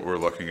we're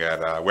looking at,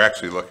 we're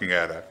actually looking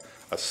at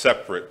a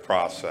separate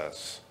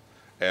process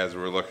as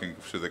we're looking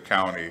to the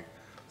county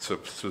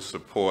to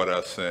support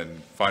us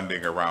in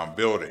funding around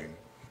building.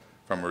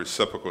 From a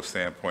reciprocal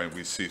standpoint,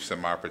 we see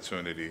some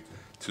opportunity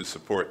to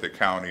support the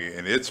county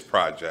in its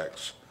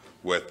projects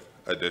with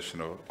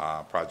additional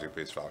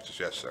project-based vouchers.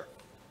 Yes, sir.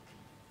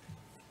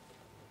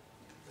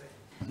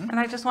 And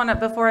I just want to,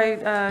 before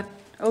I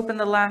open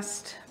the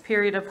last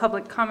period of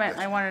public comment,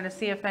 I wanted to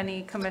see if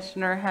any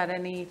commissioner had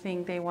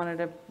anything they wanted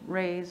to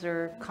raise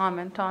or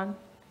comment on.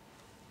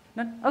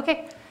 None?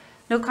 Okay,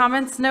 no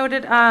comments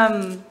noted.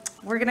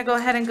 We're going to go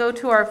ahead and go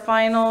to our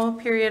final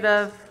period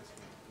of,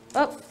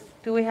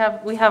 we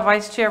have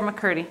Vice Chair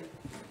McCurdy.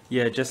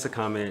 Yeah, just a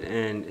comment,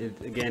 and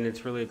again,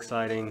 it's really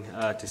exciting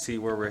to see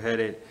where we're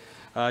headed.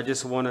 I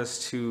just want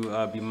us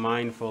to be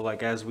mindful,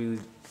 like as we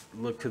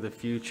look to the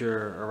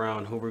future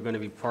around who we're going to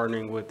be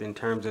partnering with in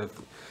terms of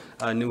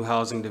new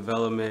housing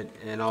development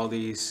and all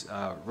these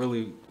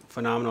really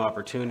phenomenal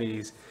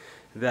opportunities,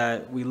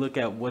 that we look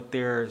at what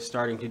they're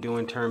starting to do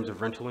in terms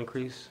of rental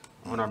increase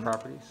on our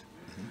properties.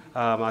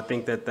 I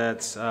think that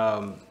that's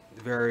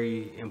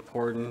very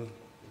important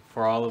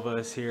for all of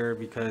us here,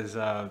 because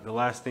the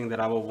last thing that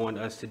I would want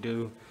us to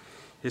do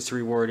is to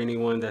reward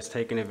anyone that's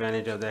taking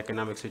advantage of the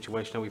economic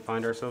situation that we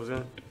find ourselves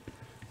in.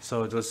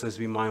 So let's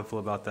be mindful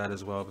about that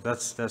as well. But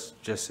that's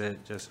just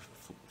it, just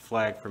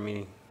flag for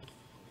me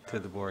to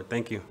the board.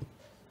 Thank you.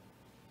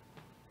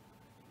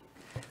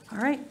 All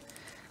right,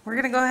 we're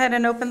going to go ahead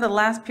and open the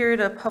last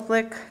period of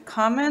public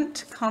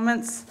comment.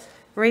 Comments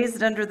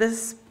raised under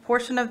this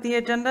portion of the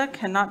agenda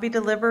cannot be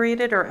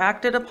deliberated or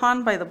acted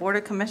upon by the Board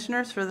of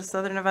Commissioners for the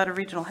Southern Nevada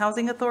Regional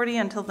Housing Authority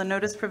until the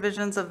notice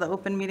provisions of the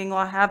open meeting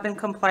law have been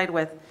complied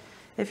with.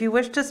 If you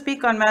wish to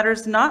speak on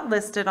matters not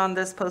listed on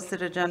this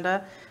posted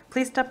agenda,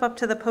 please step up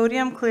to the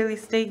podium, clearly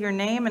state your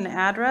name and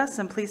address,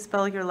 and please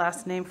spell your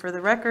last name for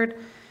the record.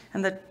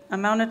 And the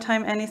amount of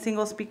time any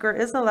single speaker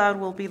is allowed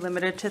will be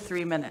limited to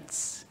 3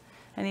 minutes.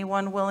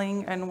 Anyone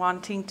willing and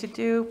wanting to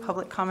do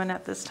public comment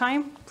at this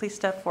time, please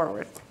step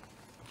forward.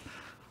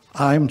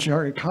 I'm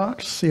Jerry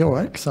Cox,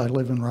 COX. I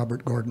live in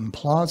Robert Gordon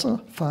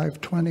Plaza,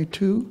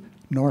 522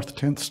 North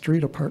 10th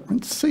Street,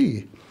 Apartment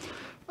C.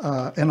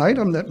 An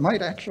item that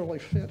might actually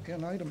fit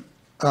in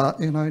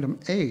item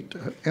 8,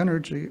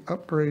 energy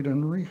upgrade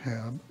and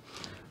rehab.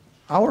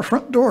 Our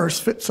front doors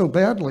fit so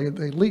badly,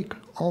 they leak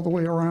all the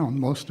way around,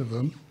 most of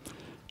them.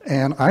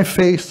 And I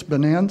face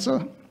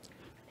Bonanza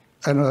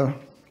and a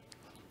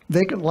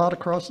vacant lot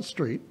across the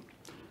street.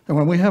 And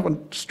when we have a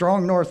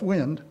strong north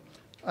wind,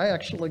 I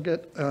actually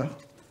get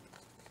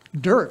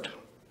dirt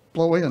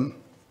blow in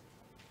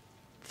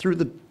through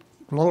the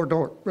lower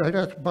door, right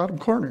at the bottom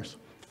corners.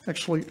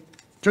 Actually,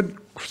 didn't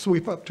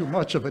sweep up too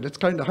much of it. It's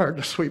kind of hard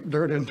to sweep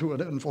dirt into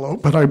an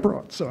envelope, but I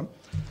brought some.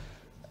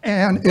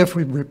 And if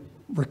we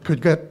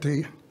could get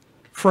the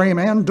frame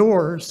and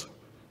doors,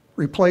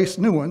 replace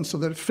new ones so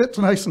that it fits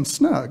nice and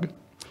snug,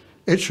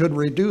 it should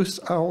reduce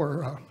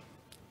our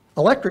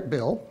electric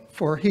bill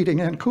for heating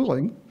and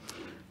cooling.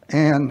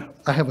 And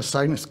I have a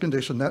sinus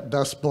condition. That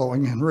dust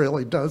blowing in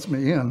really does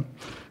me in,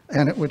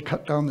 and it would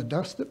cut down the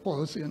dust that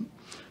blows in.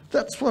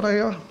 That's what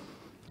I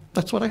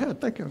had.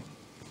 Thank you.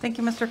 Thank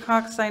you, Mr.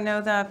 Cox. I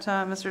know that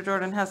Mr.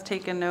 Jordan has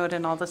taken note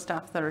and all the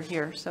staff that are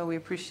here, so we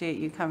appreciate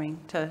you coming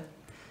to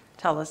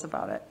tell us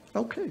about it.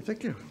 Okay,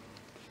 thank you.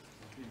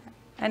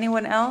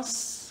 Anyone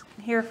else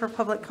here for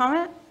public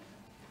comment?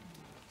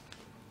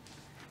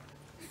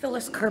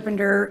 Phyllis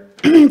Carpenter,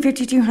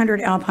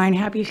 5200 Alpine.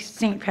 Happy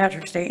St.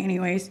 Patrick's Day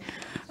anyways.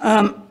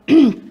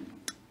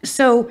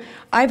 So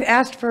I've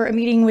asked for a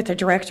meeting with the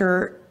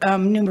director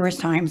numerous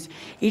times.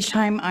 Each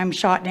time I'm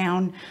shot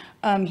down.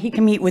 He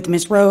can meet with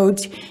Ms.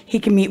 Rhodes, he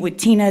can meet with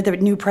Tina, the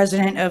new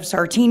president of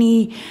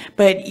Sartini,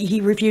 but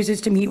he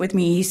refuses to meet with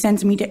me. He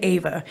sends me to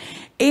Ava.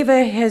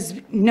 Ava has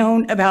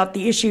known about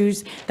the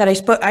issues that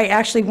I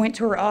actually went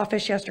to her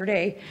office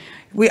yesterday.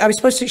 She was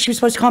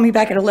supposed to call me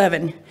back at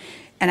 11,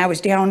 and I was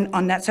down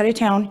on that side of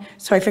town,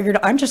 so I figured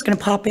I'm just gonna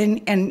pop in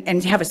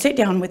and have a sit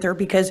down with her,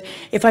 because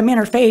if I'm in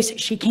her face,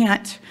 she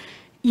can't,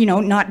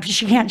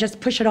 she can't just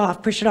push it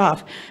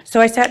off. So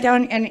I sat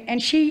down,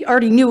 and she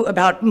already knew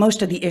about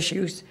most of the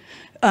issues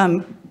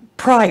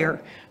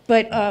prior,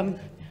 but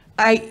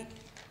I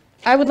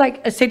would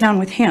like a sit down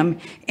with him.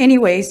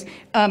 Anyways,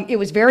 it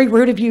was very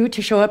rude of you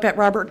to show up at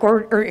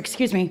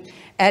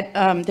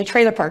at the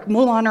trailer park,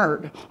 Moulin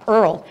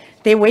Earl.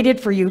 They waited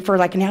for you for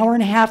like an hour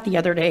and a half the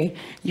other day.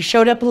 You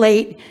showed up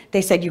late.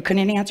 They said you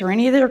couldn't answer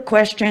any of their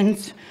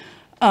questions.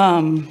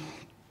 And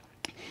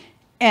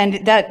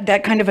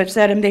that kind of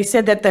upset them. They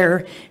said that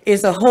there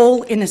is a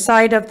hole in the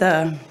side of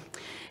the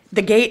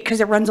gate, because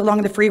it runs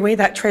along the freeway,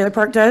 that trailer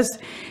park does,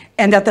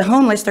 and that the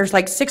homeless, there's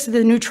like 6 of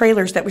the new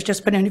trailers that was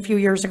just put in a few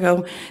years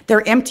ago,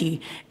 they're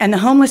empty, and the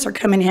homeless are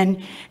coming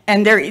in,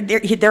 and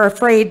they're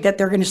afraid that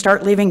they're going to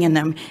start living in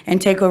them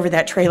and take over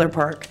that trailer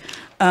park.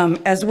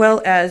 As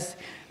well as,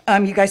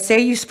 you guys say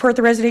you support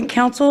the resident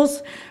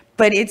councils,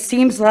 but it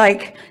seems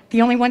like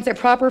the only ones that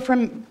prosper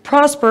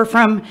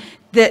from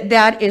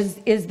that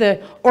is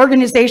the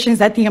organizations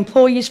that the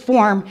employees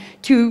form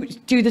to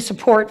do the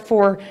support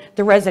for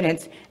the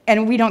residents,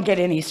 and we don't get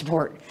any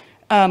support.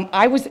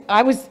 I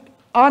was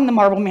on the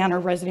Marble Manor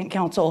Resident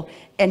Council,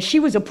 and she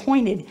was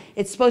appointed.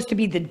 It's supposed to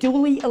be the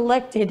duly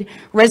elected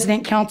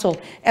resident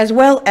council, as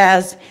well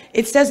as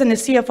it says in the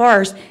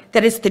CFRs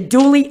that it's the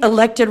duly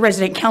elected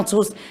resident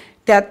councils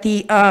that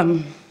the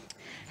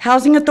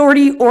housing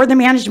authority or the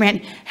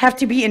management have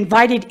to be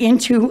invited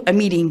into a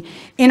meeting.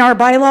 In our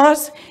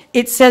bylaws,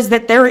 it says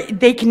that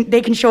they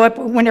can show up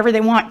whenever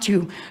they want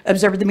to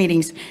observe the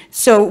meetings.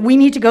 So we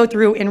need to go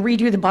through and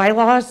redo the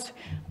bylaws,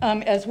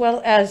 as well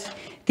as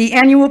the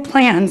annual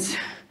plans.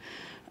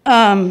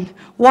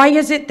 Why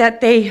is it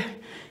that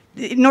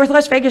North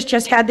Las Vegas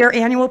just had their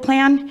annual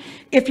plan?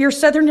 If you're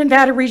Southern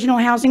Nevada Regional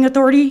Housing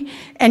Authority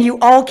and you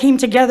all came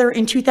together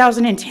in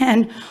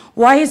 2010,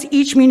 why is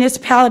each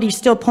municipality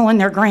still pulling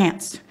their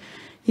grants?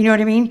 You know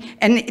what I mean?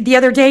 And the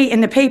other day in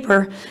the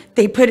paper,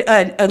 they put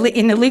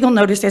in the legal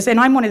notices, and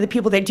I'm one of the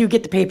people that do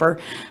get the paper,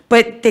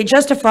 but they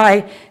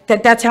justify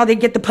that that's how they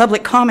get the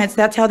public comments.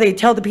 That's how they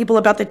tell the people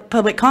about the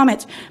public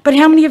comments. But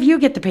how many of you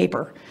get the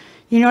paper?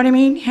 You know what I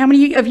mean? How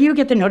many of you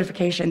get the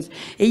notifications?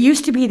 It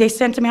used to be they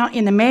sent them out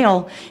in the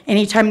mail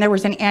anytime there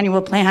was an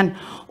annual plan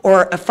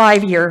or a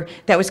 5-year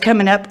that was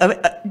coming up,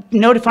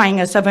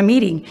 notifying us of a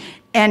meeting.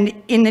 And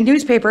in the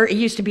newspaper, it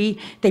used to be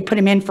they put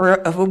them in for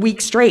a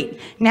week straight.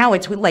 Now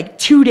it's like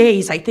 2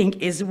 days, I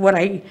think, is what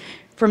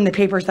from the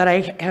papers that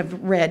I have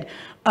read,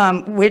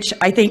 which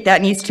I think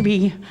that needs to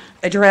be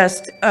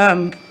addressed.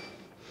 Yeah,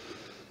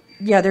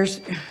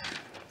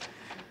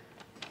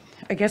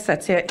 I guess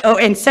that's it. Oh,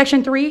 and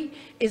Section 3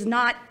 is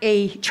not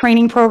a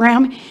training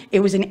program.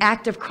 It was an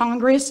act of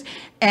Congress,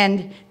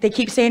 and they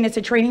keep saying it's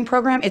a training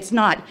program. It's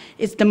not.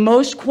 It's the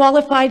most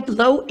qualified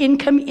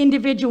low-income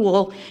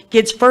individual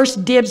gets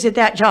first dibs at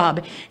that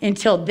job.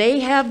 Until they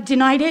have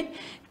denied it,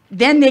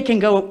 then they can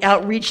go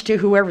outreach to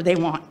whoever they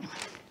want.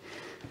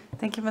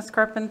 Thank you, Ms.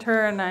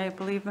 Carpenter, and I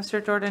believe,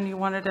 Mr. Jordan, you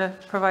wanted to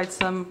provide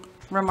some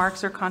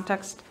remarks or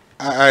context.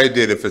 I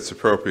did, if it's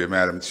appropriate,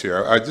 Madam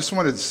Chair. I just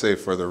wanted to say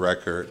for the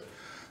record,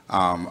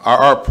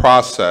 our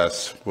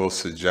process will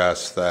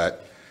suggest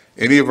that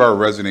any of our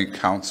resident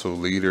council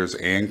leaders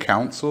and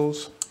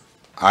councils,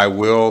 I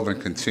will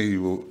and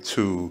continue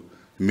to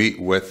meet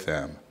with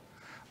them.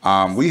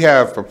 We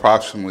have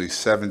approximately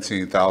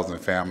 17,000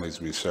 families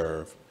we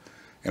serve,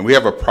 and we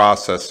have a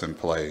process in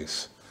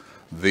place.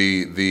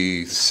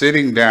 The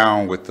sitting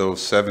down with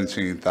those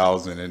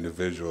 17,000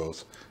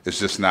 individuals is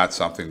just not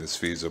something that's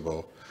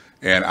feasible.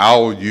 And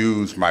I'll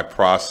use my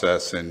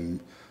process and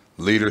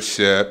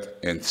leadership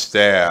and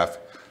staff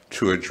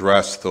to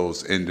address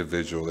those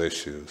individual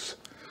issues.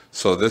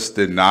 So this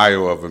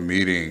denial of a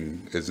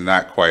meeting is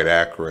not quite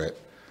accurate.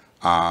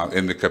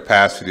 In the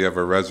capacity of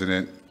a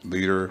resident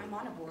leader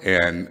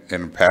and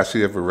in the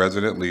capacity of a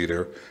resident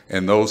leader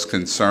and those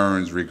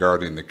concerns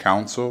regarding the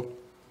council,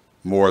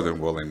 more than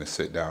willing to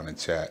sit down and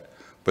chat.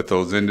 But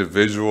those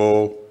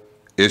individual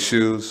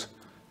issues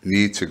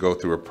need to go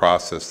through a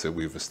process that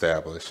we've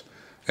established.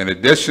 In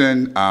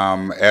addition,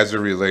 as it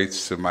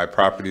relates to my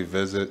property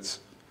visits,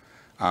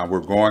 we're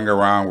going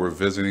around, we're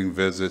visiting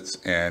visits,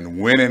 and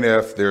when and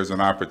if there's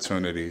an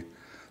opportunity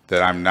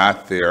that I'm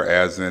not there,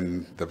 as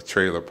in the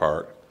trailer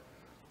park,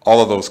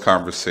 all of those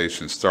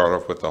conversations start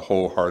off with a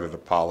wholehearted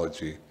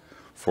apology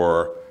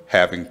for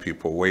having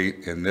people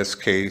wait. In this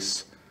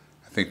case,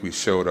 I think we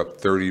showed up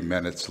 30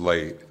 minutes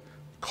late,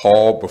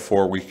 called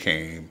before we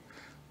came,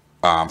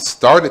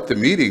 started the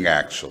meeting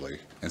actually,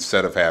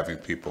 instead of having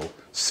people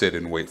sit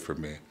and wait for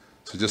me.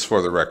 So just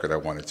for the record, I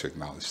wanted to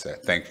acknowledge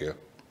that. Thank you.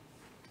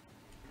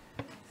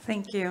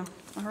 Thank you.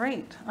 All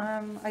right.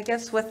 I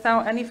guess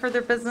without any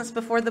further business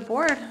before the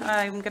board,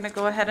 I'm going to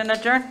go ahead and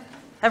adjourn.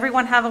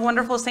 Everyone have a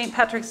wonderful St.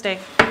 Patrick's Day.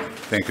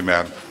 Thank you,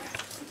 Madam.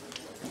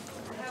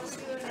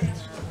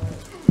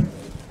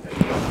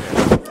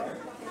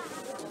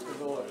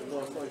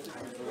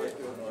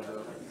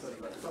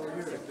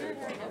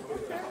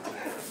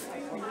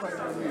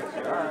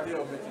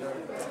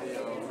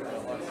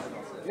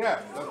 Yeah,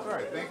 that's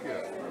right. Thank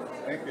you.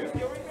 Thank you.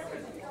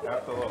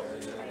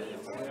 Absolutely.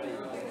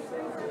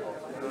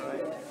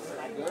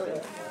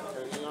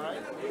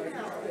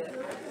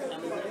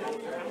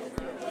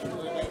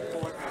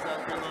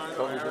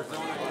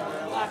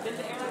 I've been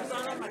to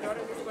Arizona. My daughter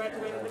just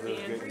graduated to be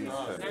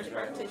a nurse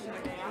practitioner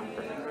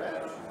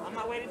now. On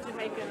my way to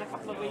Jamaica in a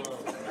couple of weeks.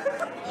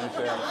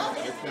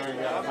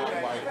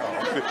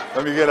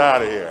 Let me get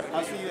out of here.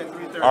 I'll see you at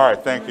 3:30. All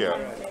right, thank you.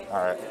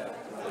 All right.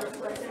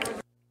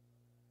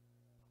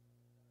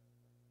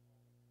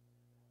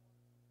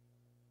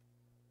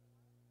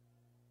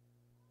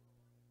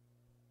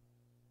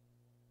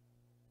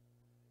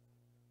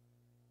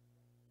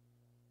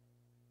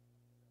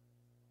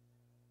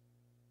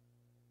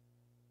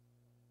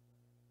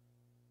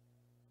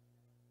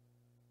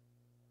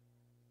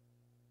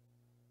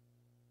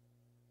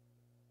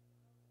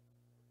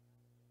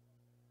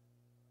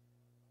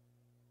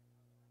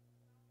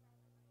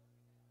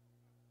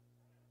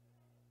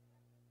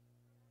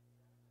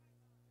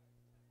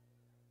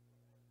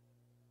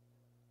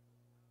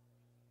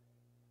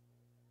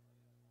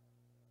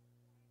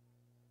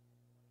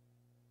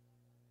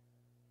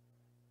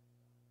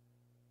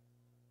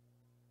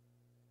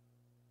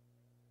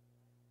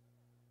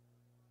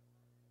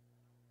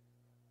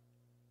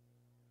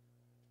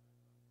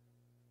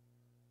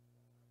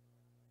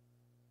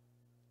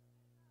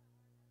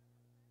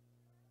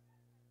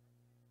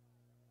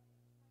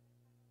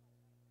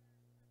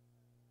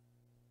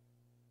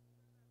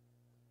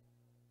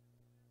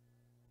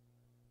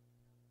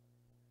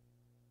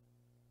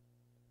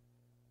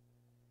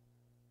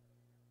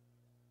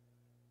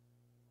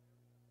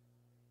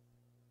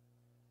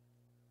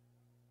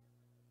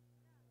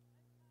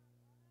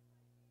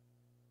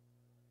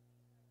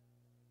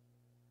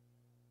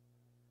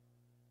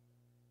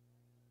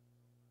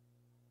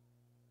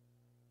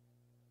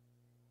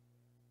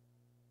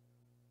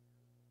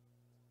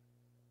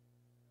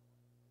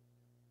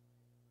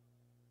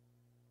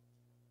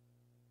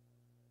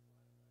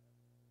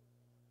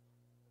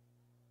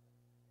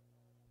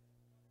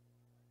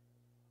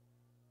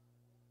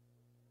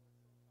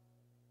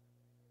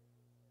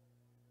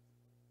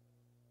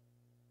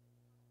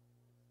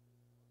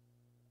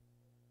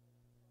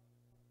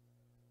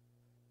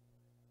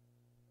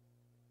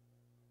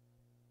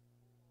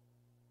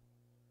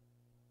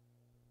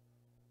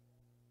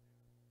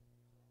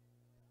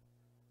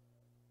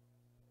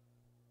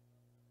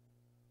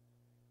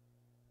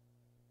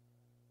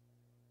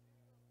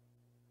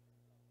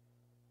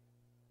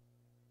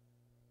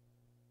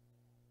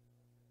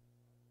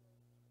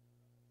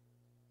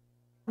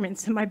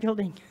 In my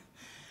building.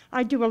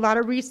 I do a lot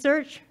of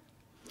research.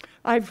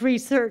 I've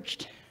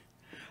researched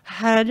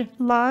HUD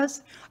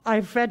laws.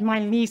 I've read my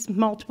lease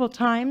multiple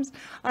times.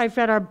 I've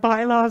read our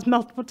bylaws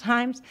multiple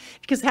times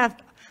because I have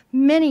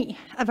many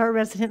of our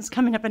residents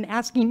coming up and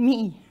asking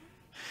me,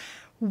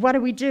 what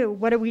do we do?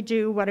 What do we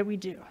do? What do we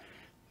do?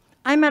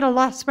 I'm at a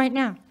loss right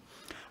now.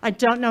 I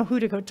don't know who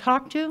to go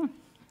talk to.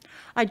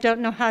 I don't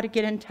know how to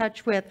get in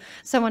touch with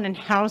someone in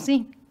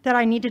housing that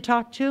I need to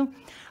talk to.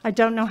 I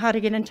don't know how to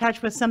get in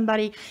touch with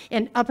somebody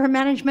in upper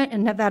management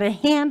in Nevada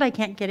Hand. I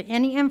can't get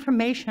any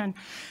information.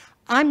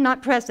 I'm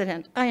not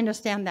president. I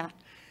understand that.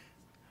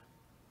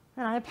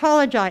 And I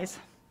apologize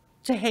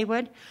to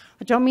Haywood.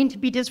 I don't mean to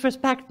be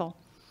disrespectful.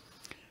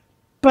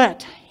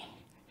 But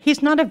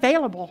he's not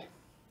available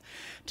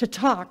to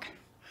talk.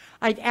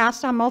 I've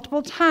asked on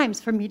multiple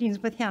times for meetings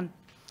with him.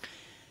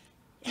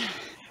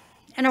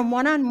 And a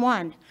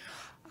one-on-one.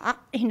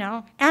 You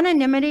know,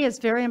 anonymity is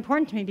very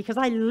important to me because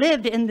I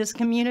lived in this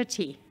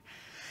community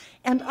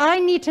and I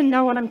need to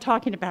know what I'm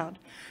talking about.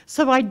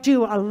 So I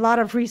do a lot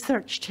of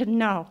research to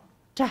know,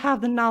 to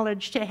have the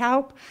knowledge to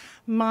help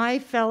my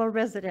fellow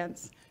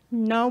residents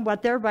know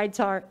what their rights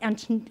are and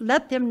to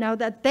let them know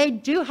that they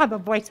do have a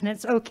voice and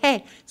it's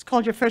okay. It's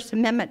called your First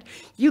Amendment.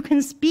 You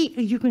can speak,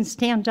 you can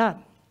stand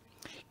up.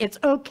 It's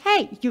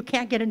okay. You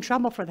can't get in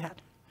trouble for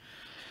that.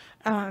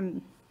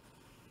 And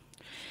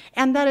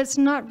that it's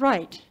not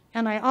right.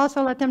 And I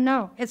also let them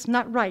know it's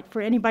not right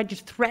for anybody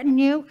to threaten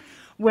you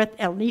with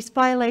a lease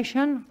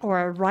violation or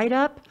a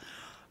write-up,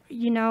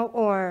 you know,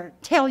 or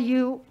tell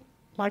you,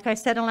 like I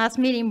said in the last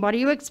meeting, what do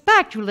you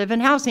expect? You live in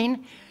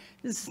housing.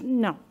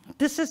 No,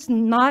 this is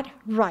not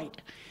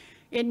right.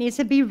 It needs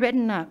to be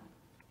written up.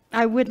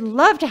 I would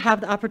love to have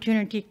the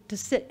opportunity to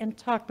sit and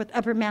talk with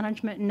upper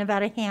management in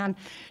Nevada Hand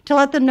to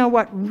let them know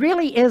what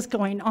really is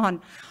going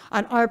on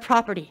our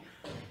property.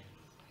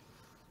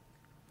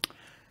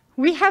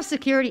 We have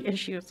security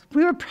issues.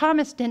 We were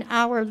promised in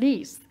our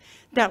lease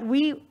that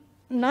we,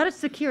 not a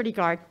security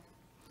guard,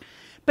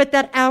 but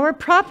that our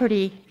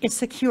property is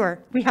secure.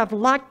 We have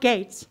locked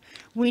gates.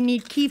 We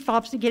need key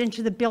fobs to get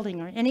into the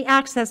building or any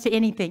access to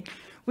anything.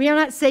 We are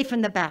not safe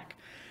in the back.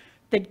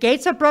 The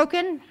gates are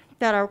broken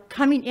that are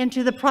coming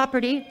into the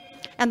property,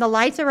 and the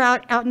lights are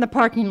out in the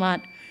parking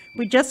lot.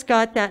 We just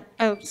got that,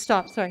 oh,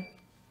 stop, sorry.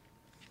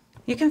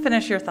 You can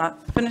finish your thought.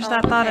 Finish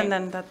that thought, okay. and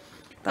then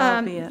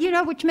that'll be it. You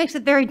know, which makes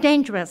it very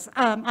dangerous.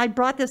 I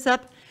brought this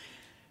up,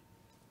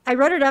 I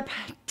wrote it up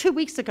 2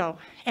 weeks ago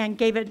and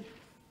gave it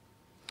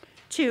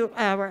to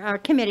our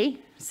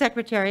committee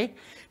secretary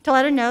to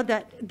let her know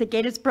that the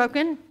gate is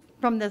broken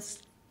from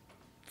this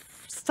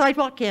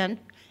sidewalk in.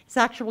 It's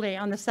actually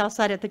on the south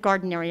side of the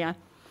garden area.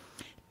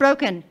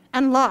 Broken,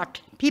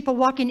 unlocked, people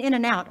walking in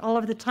and out all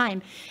of the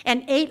time.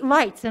 And 8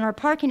 lights in our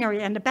parking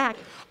area in the back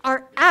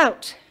are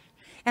out.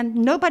 And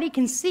nobody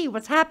can see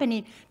what's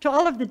happening to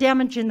all of the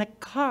damage in the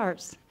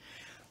cars.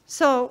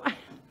 So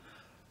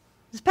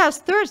this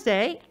past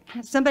Thursday,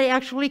 somebody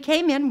actually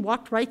came in,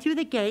 walked right through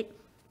the gate,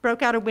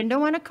 broke out a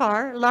window on a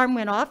car, alarm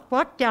went off,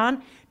 walked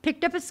down,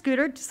 picked up a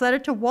scooter,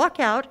 decided to walk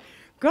out,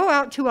 go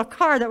out to a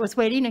car that was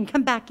waiting and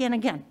come back in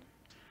again.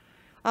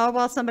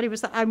 While somebody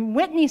was, I'm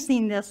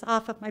witnessing this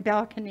off of my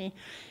balcony.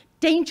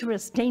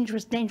 Dangerous,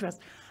 dangerous, dangerous.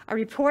 I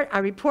report, I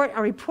report, I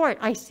report.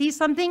 I see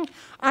something,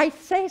 I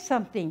say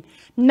something.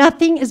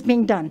 Nothing is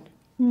being done.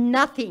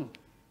 Nothing.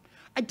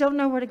 I don't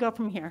know where to go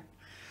from here.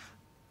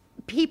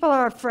 People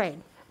are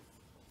afraid.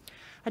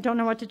 I don't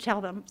know what to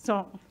tell them.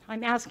 So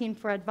I'm asking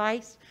for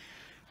advice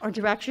or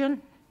direction.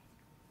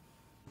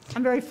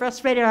 I'm very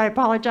frustrated. I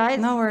apologize.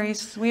 No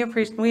worries.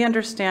 We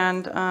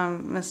understand,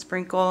 Ms.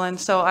 Sprinkle. And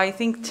so I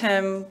think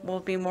Tim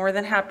will be more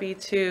than happy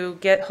to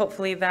get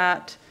hopefully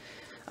that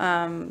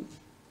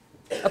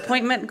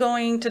appointment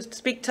going to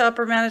speak to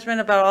upper management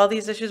about all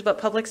these issues, but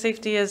public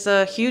safety is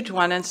a huge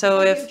one. And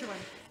so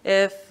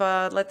if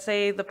let's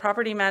say the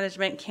property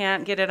management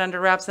can't get it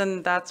under wraps,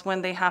 then that's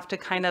when they have to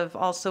kind of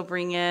also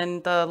bring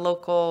in the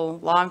local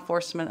law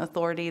enforcement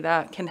authority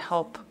that can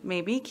help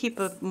maybe keep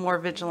a more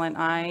vigilant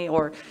eye,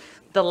 or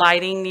the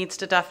lighting needs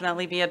to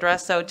definitely be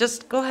addressed. So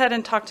just go ahead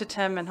and talk to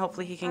Tim, and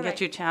hopefully he can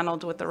get you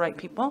channeled with the right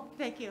people.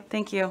 Thank you.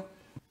 Thank you.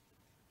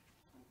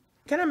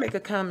 Can I make a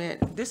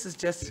comment? This is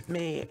just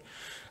me.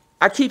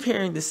 I keep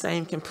hearing the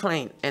same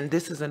complaint, and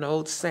this is an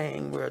old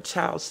saying where a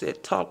child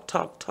said, talk,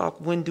 talk,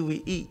 talk, when do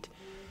we eat?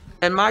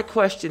 And my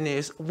question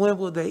is, when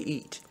will they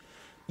eat?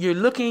 You're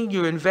looking,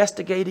 you're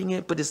investigating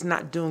it, but it's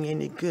not doing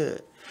any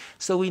good.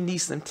 So we need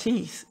some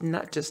teeth,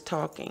 not just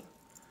talking.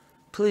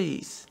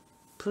 Please,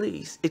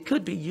 please. It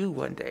could be you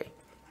one day.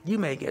 You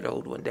may get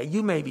old one day.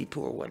 You may be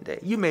poor one day.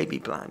 You may be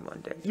blind one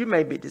day. You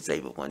may be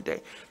disabled one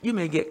day. You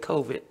may get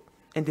COVID.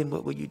 And then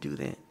what will you do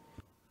then?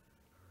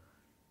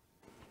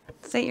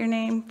 State your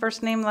name,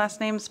 first name,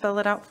 last name, spell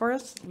it out for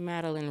us.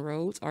 Madeline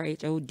Rhodes,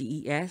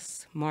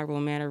 R-H-O-D-E-S,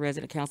 Marble Manor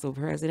Resident Council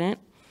President,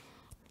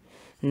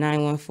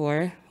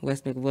 914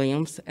 West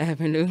McWilliams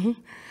Avenue.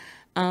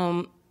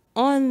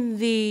 On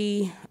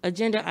the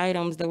agenda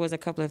items, there was a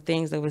couple of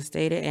things that was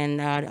stated,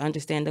 and I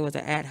understand there was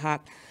an ad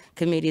hoc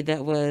committee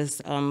that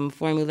was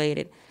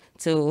formulated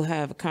to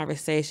have a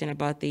conversation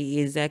about the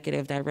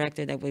executive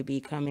director that would be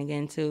coming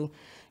into.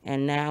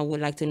 And now I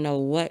would like to know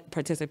what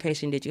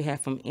participation did you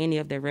have from any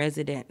of the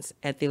residents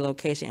at the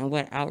location, and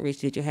what outreach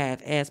did you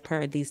have? As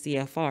per the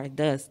CFR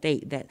does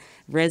state that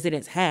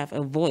residents have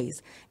a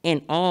voice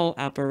in all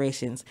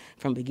operations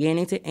from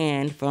beginning to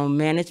end, from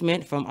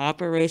management, from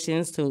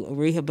operations to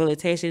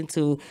rehabilitation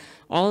to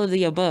all of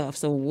the above.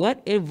 So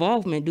what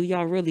involvement do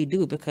y'all really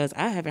do? Because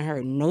I haven't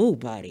heard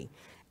nobody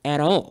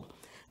at all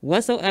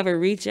whatsoever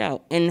reach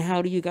out. And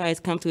how do you guys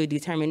come to a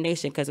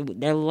determination? Because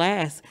the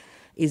last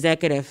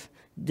executive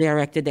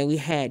director that we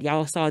had,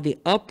 y'all saw the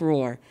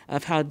uproar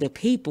of how the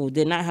people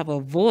did not have a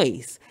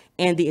voice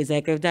in the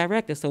executive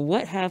director. So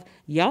what have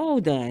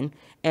y'all done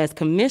as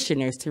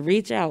commissioners to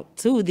reach out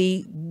to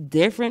the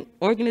different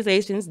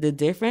organizations, the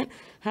different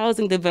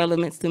housing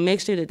developments, to make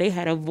sure that they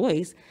had a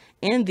voice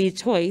in the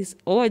choice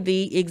or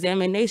the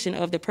examination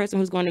of the person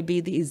who's going to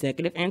be the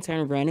executive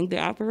intern running the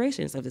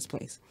operations of this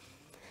place?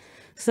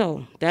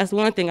 So that's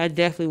one thing I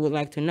definitely would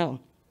like to know,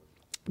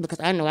 because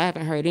I know I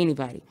haven't heard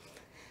anybody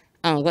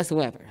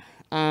whatsoever.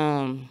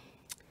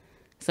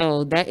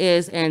 So that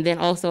is, and then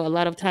also a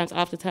lot of times,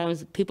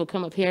 oftentimes people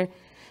come up here,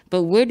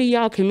 but where do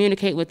y'all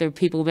communicate with the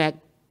people back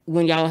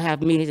when y'all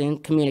have meetings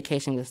and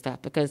communication with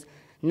stuff? Because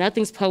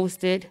nothing's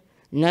posted,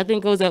 nothing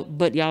goes up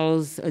but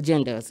y'all's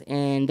agendas,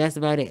 and that's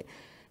about it.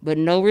 But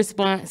no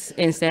response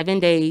in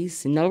 7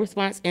 days, no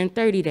response in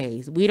 30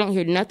 days. We don't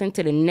hear nothing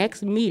to the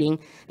next meeting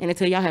and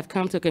until y'all have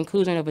come to a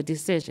conclusion of a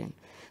decision.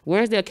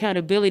 Where's the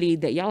accountability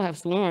that y'all have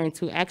sworn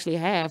to actually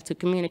have to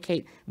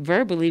communicate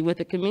verbally with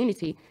the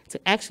community to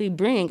actually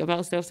bring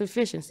about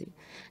self-sufficiency?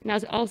 Now,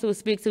 to also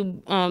speak to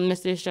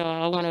Mr.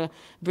 Shaw, I want to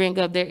bring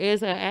up, there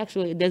is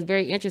actually, that's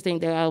very interesting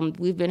that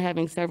we've been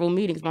having several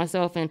meetings,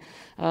 myself and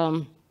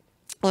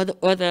or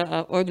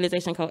the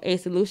organization called A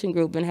Solution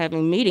Group, been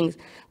having meetings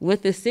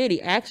with the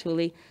city,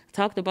 actually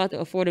talked about the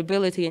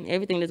affordability and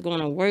everything that's going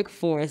on,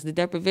 workforce, the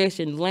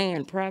deprivation,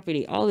 land,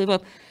 property, all of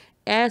it.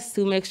 asked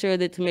to make sure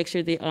that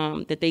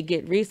that they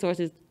get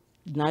resources,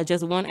 not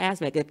just one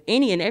aspect. If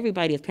any and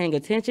everybody is paying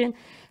attention,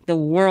 the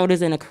world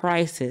is in a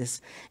crisis.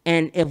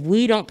 And if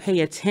we don't pay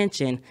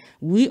attention,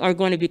 we are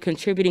going to be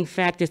contributing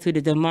factors to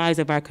the demise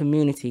of our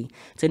community.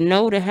 To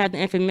know to have the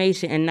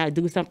information and not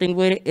do something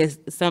with it is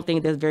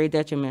something that's very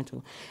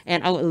detrimental.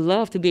 And I would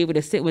love to be able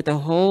to sit with the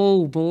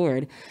whole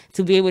board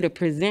to be able to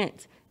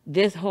present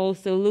this whole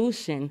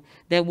solution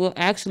that will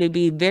actually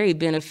be very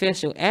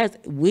beneficial, as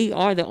we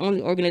are the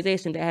only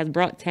organization that has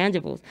brought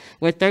tangibles,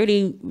 where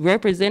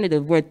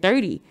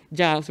 30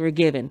 jobs were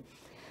given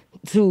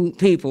to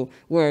people,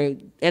 where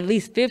at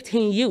least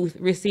 15 youth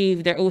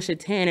received their OSHA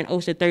 10 and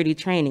OSHA 30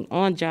 training,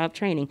 on-job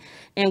training,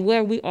 and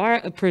where we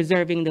are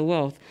preserving the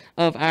wealth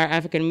of our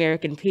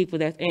African-American people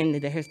that's in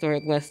the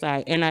historic West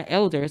Side, and our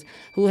elders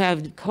who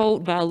have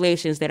code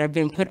violations that have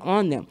been put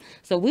on them.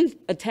 So we've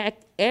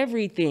attacked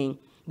everything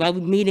by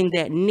meeting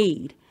that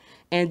need.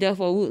 And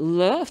therefore, we would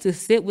love to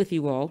sit with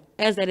you all,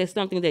 as that is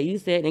something that you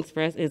said and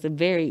expressed is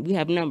we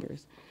have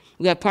numbers.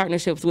 We have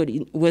partnerships with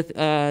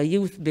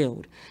Youth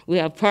Build. We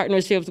have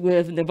partnerships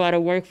with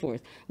Nevada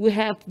Workforce. We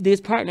have these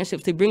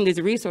partnerships to bring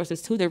these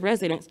resources to the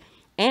residents,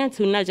 and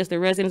to not just the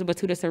residents, but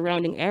to the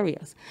surrounding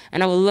areas.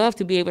 And I would love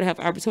to be able to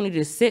have opportunity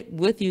to sit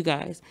with you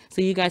guys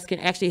so you guys can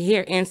actually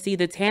hear and see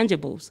the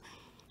tangibles,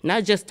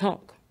 not just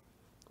talk,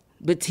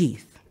 but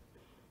teeth.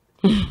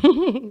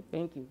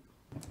 Thank you.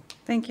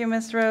 Thank you,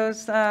 Ms.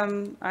 Rose.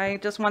 I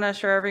just want to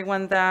assure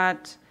everyone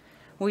that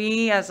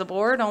we, as a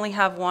board, only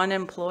have one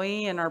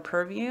employee in our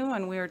purview,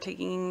 and we are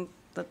taking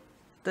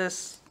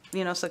this,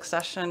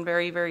 succession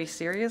very, very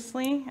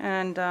seriously,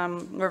 and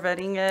we're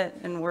vetting it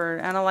and we're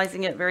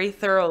analyzing it very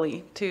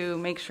thoroughly to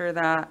make sure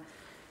that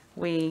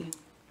we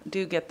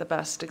do get the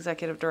best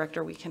executive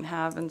director we can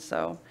have. And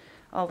so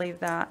I'll leave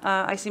that.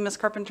 I see Ms.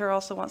 Carpenter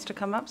also wants to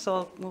come up,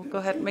 so we'll go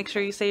ahead and make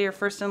sure you say your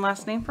first and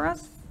last name for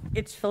us.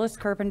 It's Phyllis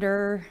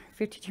Carpenter,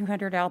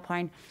 5200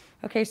 Alpine.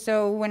 Okay,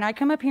 so when I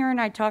come up here and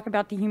I talk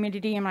about the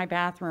humidity in my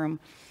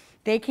bathroom,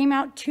 they came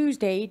out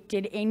Tuesday,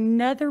 did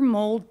another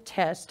mold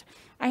test.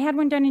 I had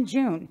one done in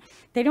June.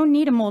 They don't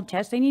need a mold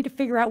test. They need to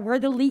figure out where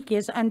the leak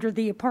is under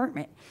the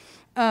apartment.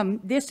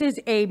 This is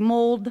a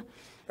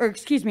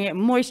a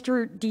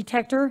moisture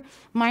detector.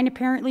 Mine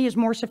apparently is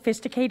more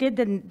sophisticated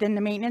than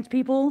the maintenance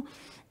people.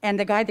 And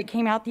the guy that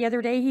came out the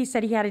other day, he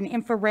said he had an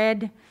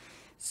infrared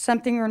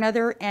something or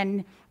another,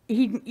 and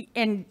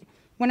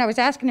when I was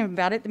asking him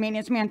about it, the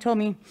maintenance man told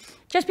me,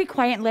 just be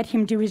quiet and let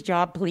him do his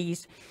job,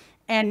 please.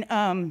 And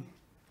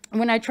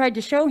when I tried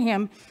to show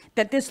him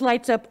that this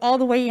lights up all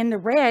the way in the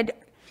red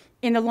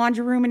in the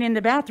laundry room and in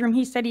the bathroom,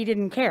 he said he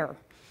didn't care.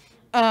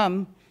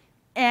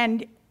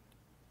 And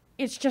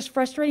it's just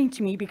frustrating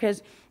to me,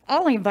 because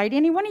I'll invite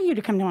any one of you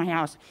to come to my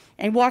house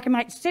and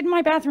sit in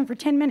my bathroom for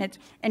 10 minutes,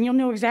 and you'll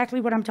know exactly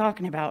what I'm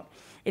talking about.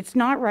 It's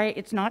not right,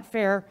 it's not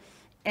fair,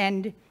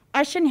 and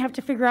I shouldn't have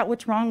to figure out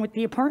what's wrong with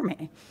the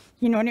apartment,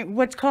 and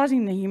what's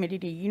causing the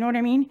humidity, you know what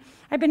I mean?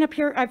 I've been up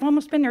here, I've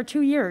almost been there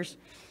 2 years,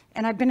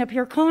 and I've been up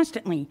here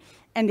constantly,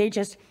 and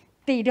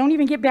they don't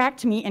even get back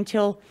to me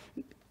until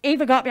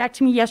Ava got back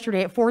to me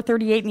yesterday at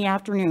 4:38 in the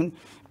afternoon.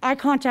 I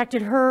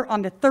contacted her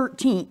on the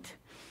 13th,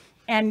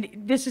 and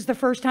this is the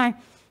first time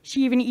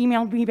she even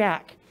emailed me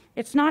back.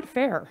 It's not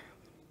fair.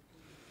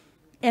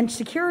 And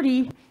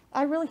security,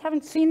 I really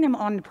haven't seen them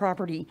on the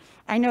property.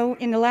 I know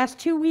in the last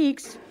 2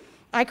 weeks,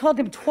 I called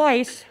them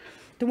twice.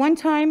 The one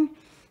time,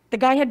 the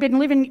guy had been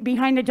living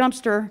behind the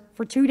dumpster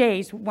for 2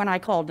 days when I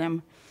called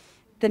him.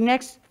 The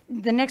next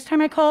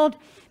time I called,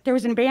 there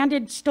was an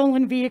abandoned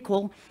stolen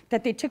vehicle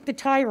that they took the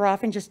tire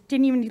off and just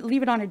didn't even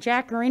leave it on a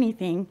jack or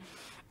anything.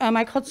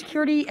 I called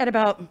security at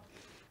about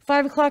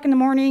 5 o'clock in the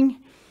morning,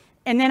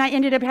 and then I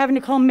ended up having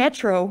to call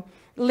Metro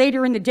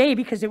later in the day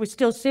because it was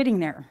still sitting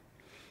there.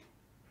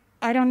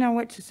 I don't know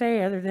what to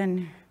say other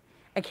than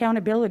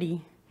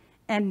accountability,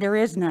 and there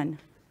is none.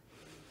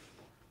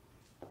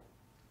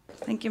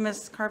 Thank you,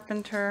 Ms.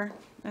 Carpenter.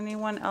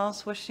 Anyone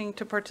else wishing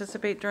to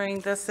participate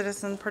during the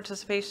citizen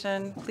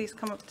participation, please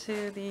come up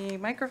to the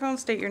microphone,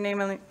 state your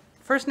name and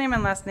first name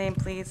and last name,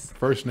 please.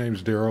 First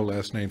name's Darrell,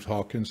 last name's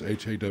Hawkins,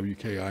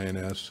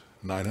 Hawkins,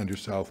 900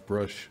 South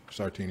Brush,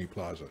 Sartini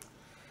Plaza.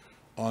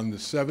 On the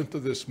 7th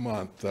of this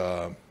month,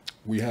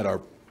 we had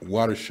our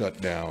water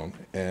shut down,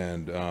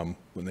 and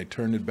when they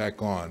turned it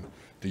back on,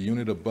 the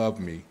unit above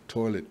me,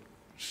 toilet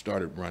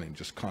started running,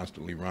 just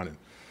constantly running.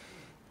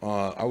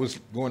 I was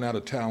going out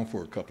of town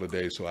for a couple of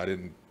days, so I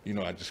didn't,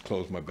 I just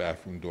closed my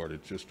bathroom door to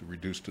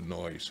reduce the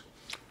noise.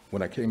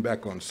 When I came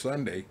back on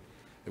Sunday,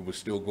 it was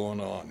still going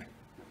on.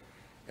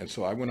 And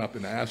so I went up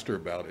and asked her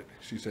about it.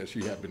 She said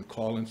she had been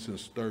calling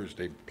since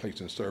Thursday,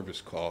 placing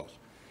service calls,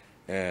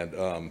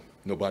 and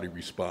nobody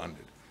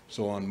responded.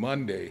 So on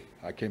Monday,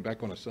 I came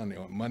back on a Sunday.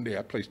 On Monday,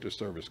 I placed a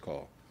service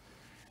call.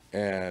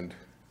 And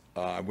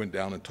I went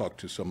down and talked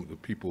to some of the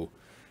people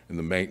in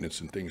the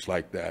maintenance and things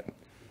like that.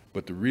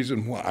 But the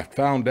reason why I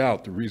found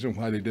out, the reason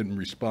why they didn't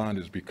respond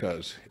is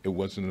because it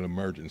wasn't an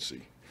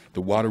emergency.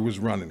 The water was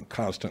running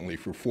constantly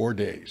for 4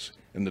 days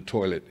in the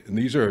toilet. And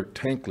these are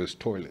tankless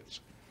toilets,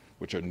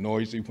 which are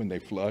noisy when they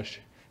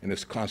flush, and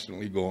it's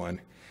constantly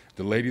going.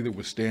 The lady that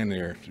was staying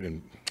there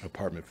in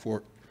apartment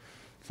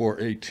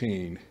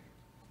 418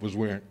 was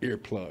wearing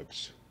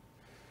earplugs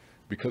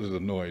because of the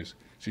noise.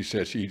 She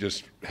said she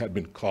just had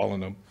been calling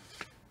them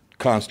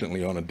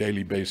constantly on a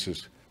daily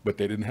basis, but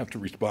they didn't have to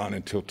respond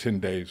until 10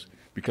 days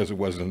because it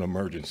wasn't an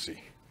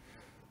emergency.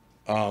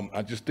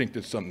 I just think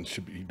that something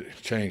should be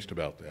changed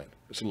about that.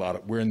 It's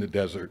we're in the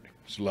desert.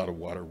 It's a lot of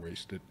water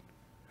wasted.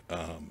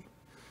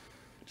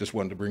 Just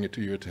wanted to bring it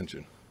to your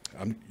attention.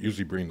 I'm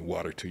usually bringing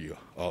water to you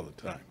all the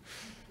time.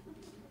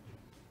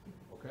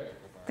 Okay.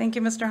 Thank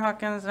you, Mr.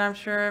 Hawkins, and I'm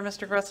sure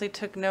Mr. Grossley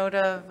took note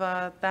of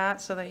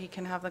that so that he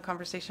can have the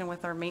conversation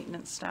with our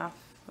maintenance staff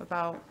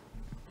about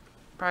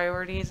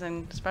priorities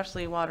and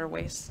especially water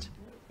waste.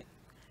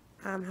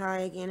 Hi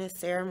again, it's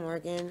Sarah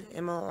Morgan,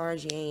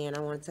 M-O-R-G-A-N. I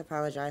wanted to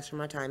apologize for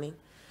my timing.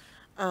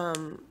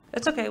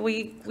 It's okay.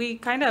 We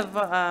kind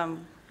of,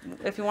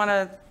 if you want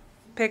to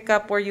pick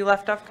up where you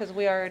left off, because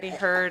we already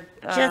heard.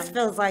 Just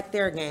feels like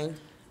their gang.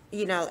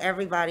 You know,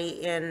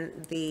 everybody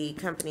in the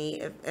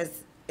company,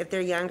 if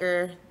they're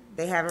younger,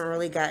 they haven't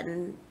really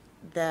gotten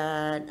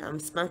that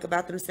spunk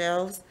about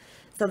themselves,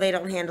 so they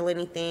don't handle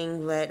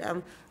anything. But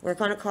we're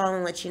going to call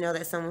and let you know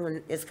that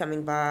someone is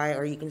coming by,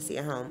 or you can see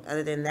a home.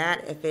 Other than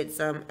that, if it's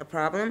a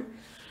problem,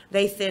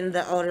 they send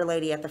the older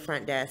lady at the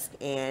front desk,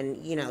 and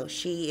you know,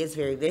 she is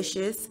very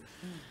vicious.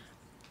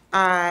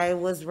 I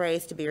was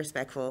raised to be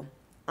respectful.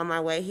 On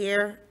my way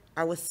here,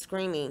 I was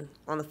screaming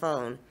on the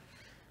phone,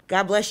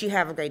 "God bless you,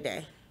 have a great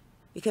day,"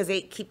 because they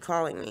keep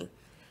calling me.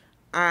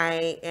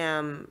 I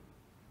am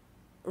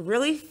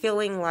really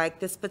feeling like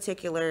this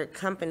particular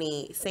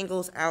company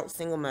singles out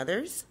single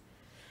mothers,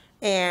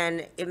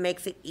 and it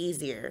makes it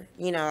easier.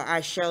 You know,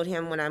 I showed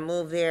him when I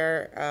moved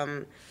there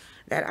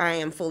that I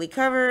am fully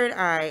covered.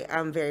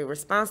 I'm very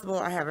responsible.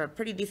 I have a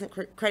pretty decent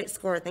credit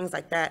score, things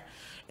like that.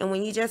 And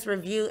when you just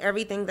review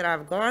everything that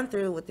I've gone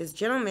through with this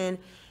gentleman,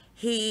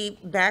 he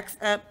backs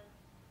up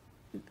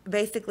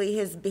basically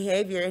his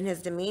behavior and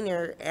his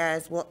demeanor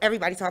as, well,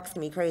 everybody talks to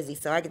me crazy,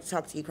 so I get to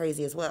talk to you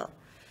crazy as well.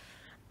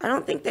 I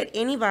don't think that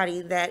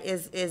anybody that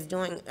is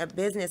doing a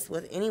business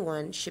with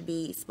anyone should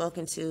be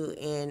spoken to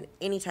in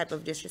any type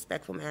of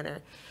disrespectful manner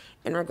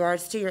in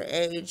regards to your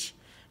age,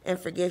 and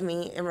forgive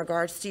me, in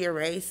regards to your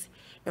race,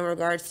 in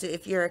regards to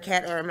if you're a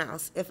cat or a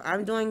mouse. If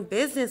I'm doing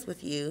business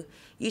with you,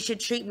 you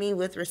should treat me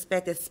with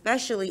respect,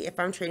 especially if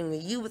I'm treating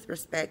you with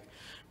respect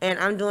and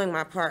I'm doing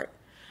my part.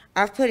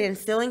 I've put in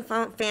ceiling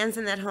fans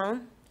in that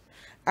home.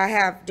 I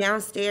have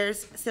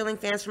downstairs ceiling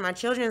fans for my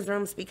children's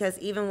rooms because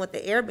even with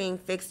the air being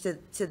fixed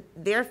to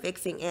their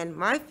fixing and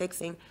my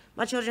fixing,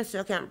 my children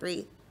still can't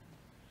breathe.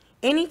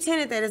 Any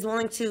tenant that is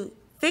willing to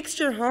fix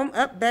your home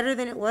up better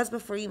than it was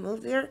before you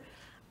moved there,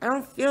 I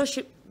don't feel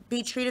should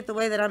be treated the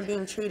way that I'm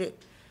being treated.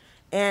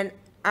 And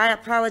I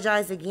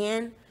apologize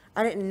again.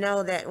 I didn't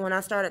know that when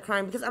I started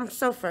crying, because I'm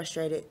so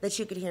frustrated that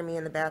you could hear me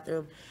in the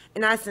bathroom.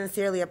 And I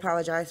sincerely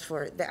apologize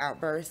for the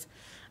outburst.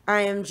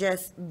 I am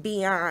just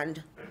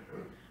beyond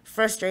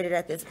frustrated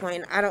at this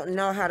point. I don't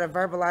know how to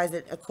verbalize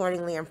it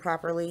accordingly and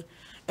properly.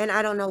 And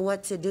I don't know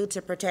what to do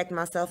to protect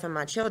myself and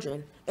my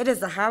children. It is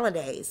the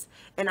holidays.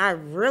 And I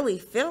really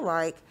feel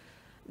like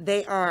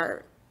they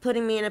are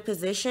putting me in a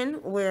position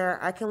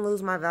where I can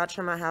lose my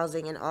voucher, my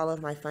housing, and all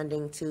of my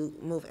funding to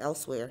move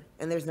elsewhere,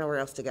 and there's nowhere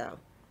else to go.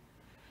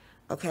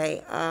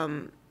 Okay,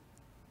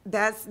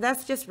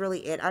 that's just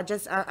really it.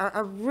 I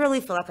really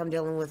feel like I'm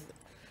dealing with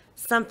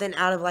something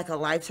out of like a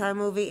Lifetime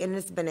movie, and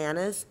it's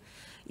bananas.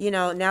 You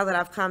know, now that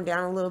I've calmed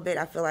down a little bit,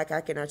 I feel like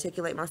I can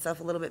articulate myself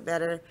a little bit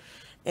better.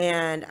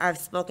 And I've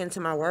spoken to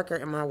my worker,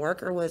 and my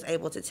worker was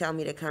able to tell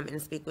me to come and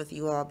speak with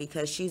you all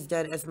because she's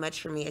done as much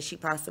for me as she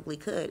possibly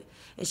could.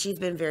 And she's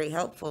been very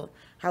helpful.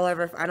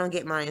 However, if I don't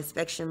get my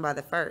inspection by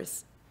the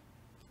 1st,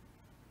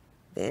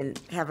 then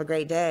have a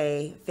great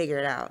day, figure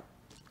it out.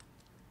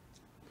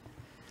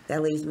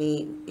 That leaves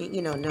me,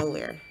 you know,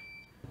 nowhere.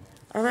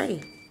 All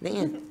righty, the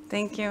end.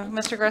 Thank you.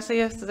 Mr.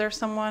 Grossley, is there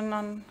someone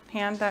on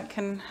hand that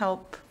can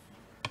help?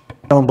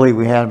 I don't believe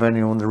we have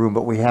anyone in the room,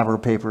 but we have her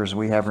papers,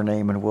 we have her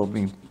name, and we'll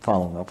be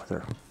following up with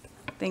her.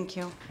 Thank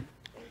you.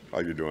 How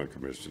you doing,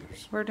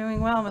 Commissioners? We're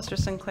doing well, Mr.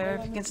 Sinclair.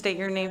 If you can state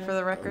your name for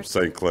the record.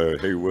 St. Clair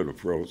Haywood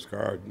of Rose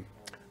Garden.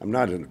 I'm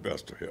not in the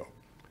best of health,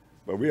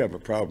 but we have a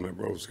problem at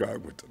Rose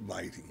Garden with the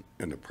lighting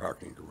in the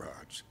parking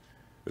garage.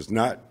 It's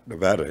not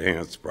Nevada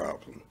Hand's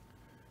problem.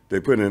 They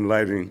put in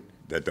lighting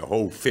that the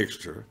whole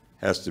fixture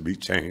has to be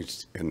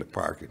changed in the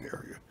parking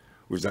area,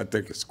 which I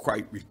think is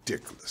quite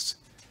ridiculous.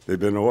 They've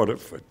been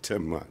ordered for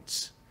 10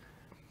 months.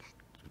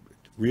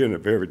 We're in a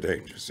very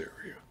dangerous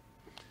area,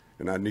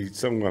 and I need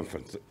someone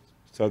from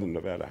Southern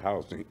Nevada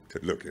Housing to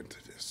look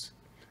into this.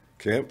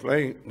 Can't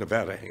blame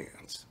Nevada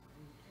Hands,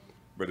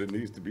 but it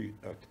needs to be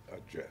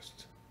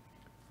addressed.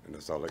 And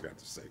that's all I got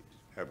to say.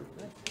 Have a good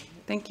day.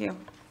 Thank you.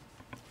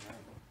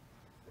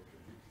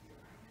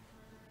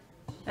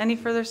 Any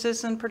further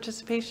citizen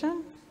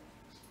participation?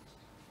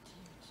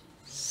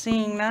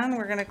 Seeing none,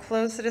 we're going to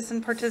close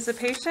citizen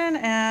participation,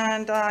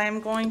 and I'm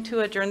going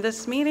to adjourn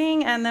this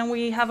meeting, and then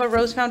we have a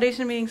Rose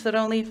Foundation meeting, so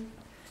don't leave.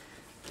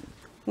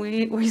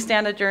 We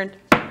stand adjourned.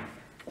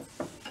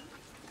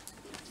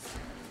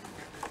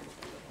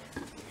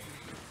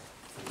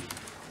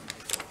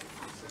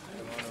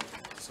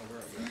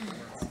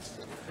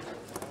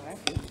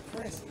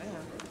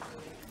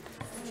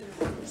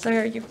 So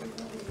are you?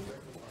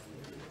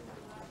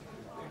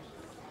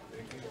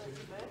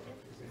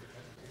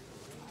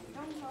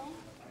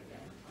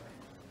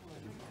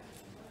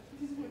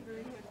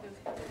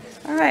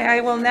 All right,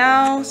 I will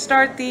now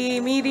start the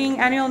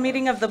annual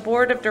meeting of the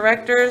Board of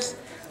Directors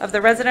of the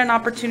Resident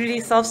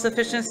Opportunity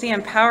Self-Sufficiency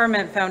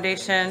Empowerment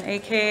Foundation,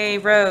 AKA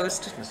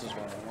ROST,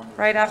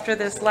 right after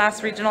this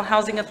last Regional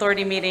Housing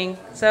Authority meeting.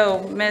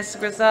 So, Ms.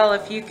 Grizel,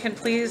 if you can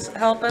please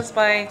help us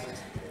by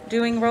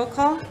doing roll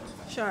call?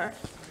 Sure.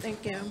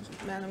 Thank you,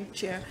 Madam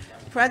Chair.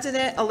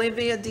 President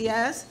Olivia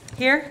Diaz.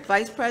 Here.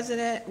 Vice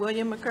President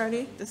William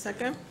McCurdy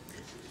II.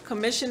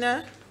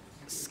 Commissioner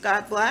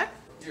Scott Black.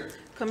 Here.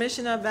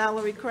 Commissioner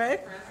Valerie Craig.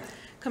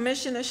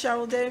 Commissioner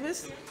Cheryl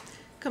Davis.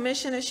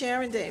 Commissioner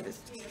Sharon Davis.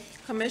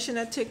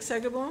 Commissioner Tick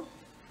Segable.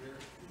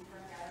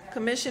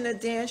 Commissioner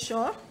Dan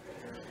Shaw.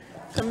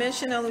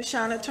 Commissioner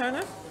Lushana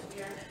Turner.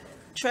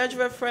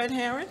 Treasurer Fred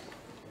Herron.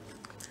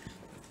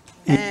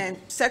 And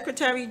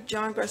Secretary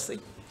John Gressley.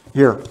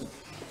 Here.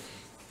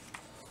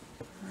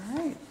 All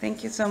right,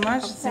 thank you so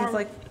much. It seems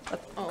like,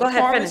 Go go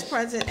ahead, Quorum is finish.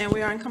 present, and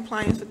we are in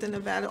compliance with the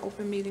Nevada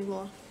open meeting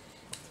law.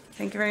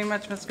 Thank you very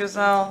much, Ms.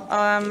 Grizel.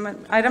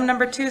 Item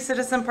number 2,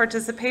 citizen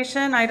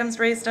participation. Items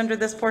raised under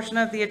this portion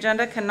of the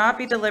agenda cannot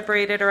be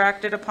deliberated or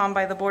acted upon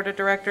by the Board of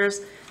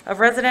Directors of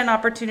Resident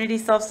Opportunity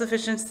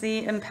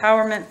Self-Sufficiency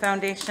Empowerment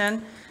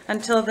Foundation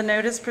until the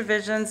notice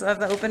provisions of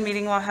the open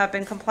meeting law have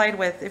been complied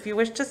with. If you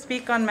wish to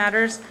speak on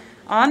matters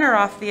on or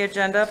off the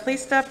agenda,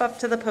 please step up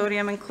to the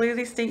podium and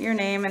clearly state your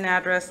name and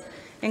address.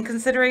 In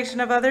consideration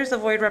of others,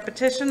 avoid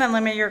repetition and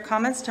limit your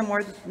comments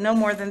to no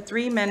more than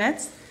 3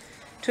 minutes.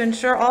 To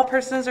ensure all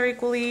persons are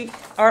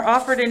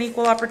offered an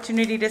equal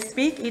opportunity to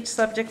speak, each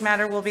subject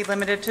matter will be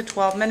limited to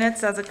 12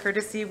 minutes. As a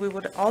courtesy, we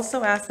would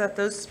also ask that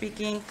those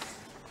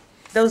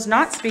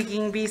not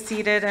speaking be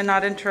seated and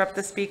not interrupt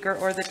the speaker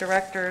or the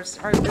directors.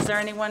 Is there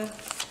anyone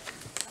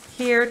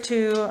here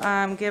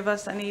to give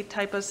us any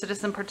type of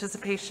citizen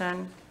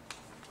participation?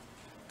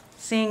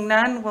 Seeing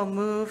none, we'll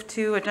move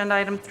to agenda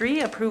item 3,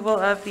 approval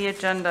of the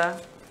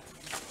agenda.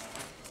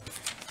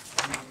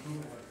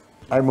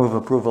 I move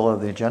approval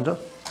of the agenda.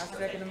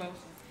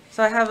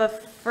 So I have a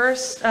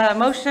first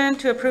motion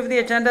to approve the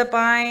agenda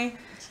by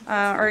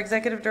our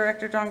Executive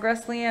Director, John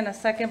Gressley, and a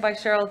second by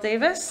Cheryl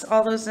Davis.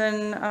 All those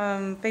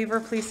in favor,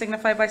 please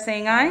signify by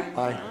saying aye.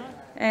 Aye.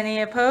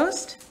 Any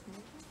opposed?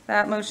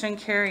 That motion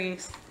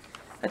carries.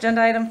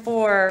 Agenda item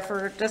 4,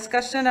 for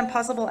discussion and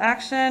possible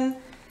action.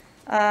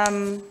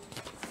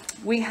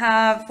 We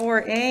have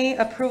 4A,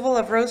 approval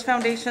of Rose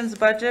Foundation's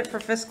budget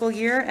for fiscal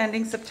year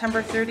ending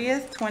September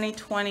 30th,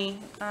 2020.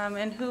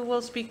 And who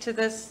will speak to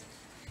this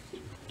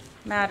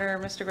matter,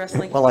 Mr.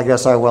 Gressley? Well, I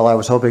guess I will. I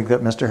was hoping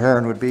that Mr.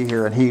 Herron would be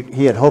here, and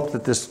he had hoped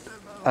that this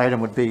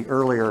item would be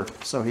earlier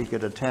so he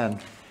could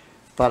attend.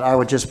 But I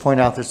would just point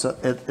out this,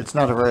 it's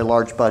not a very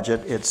large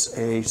budget. It's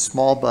a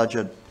small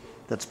budget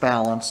that's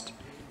balanced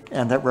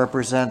and that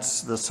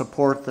represents the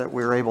support that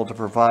we're able to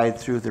provide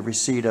through the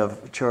receipt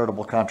of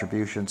charitable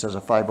contributions as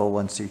a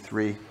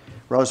 501c3.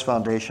 Rose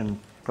Foundation,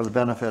 for the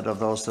benefit of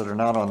those that are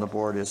not on the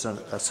board, is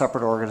a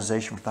separate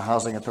organization from the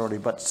Housing Authority,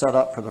 but set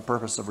up for the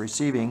purpose of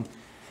receiving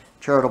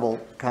charitable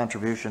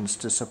contributions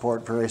to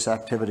support various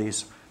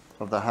activities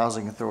of the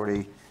Housing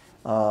Authority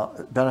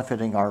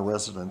benefiting our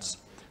residents.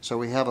 So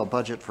we have a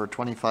budget for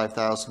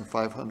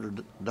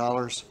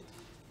 $25,500,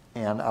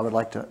 and I would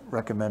like to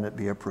recommend it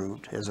be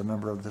approved as a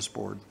member of this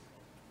board.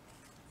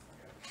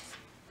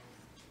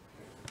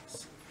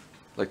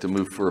 I'd like to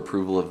move for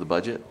approval of the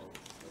budget.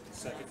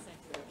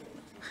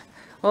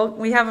 Well,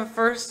 we have a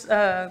first,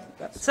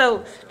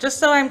 so just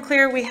so I'm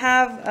clear, we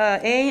have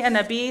A and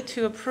a B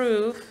to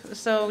approve.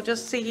 So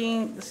just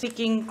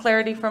seeking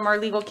clarity from our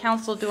legal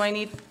counsel,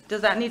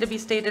 does that need to be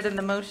stated in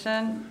the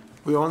motion?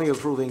 We're only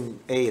approving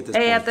A at this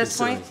point. A at this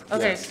point?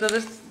 Okay, Yes. so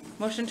this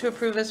motion to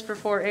approve is for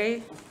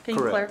 4A. Can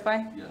you Correct. clarify?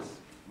 Yes.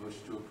 Motion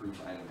to approve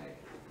item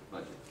A,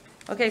 budget.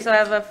 Okay, so I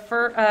have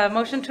a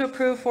motion to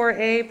approve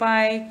 4A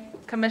by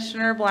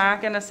Commissioner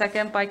Black and a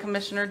second by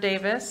Commissioner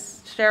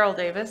Davis, Cheryl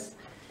Davis.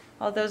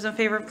 All those in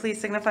favor, please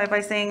signify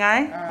by saying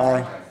aye.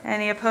 Aye.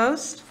 Any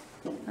opposed?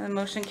 The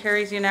motion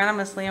carries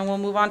unanimously, and we'll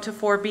move on to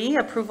 4B,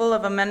 approval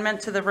of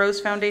amendment to the Rose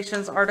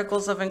Foundation's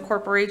Articles of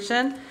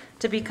Incorporation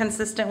to be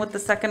consistent with the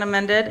second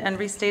amended and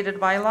restated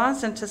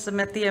bylaws, and to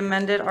submit the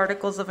amended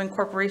Articles of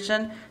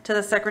Incorporation to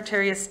the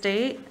Secretary of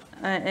State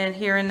and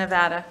here in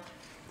Nevada.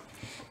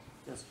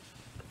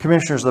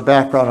 Commissioners, the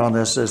background on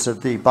this is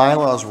that the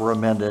bylaws were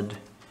amended,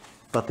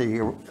 but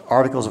the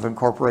Articles of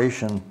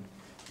Incorporation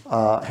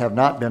have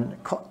not been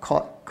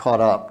caught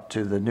up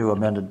to the new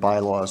amended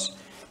bylaws.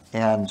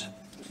 And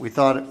we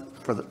thought,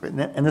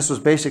 and this was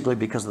basically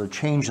because of the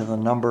change in the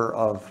number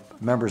of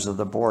members of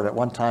the board. At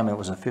one time, it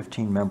was a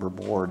 15-member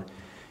board.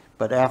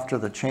 But after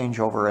the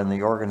changeover in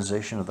the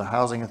organization of the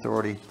Housing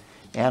Authority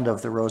and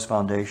of the Rose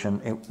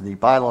Foundation, the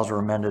bylaws were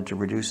amended to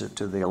reduce it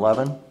to the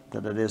 11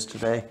 that it is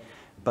today.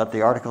 But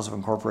the Articles of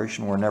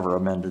Incorporation were never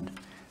amended.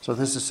 So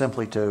this is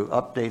simply to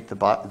update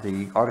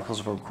the Articles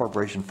of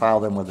Incorporation, file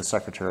them with the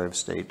Secretary of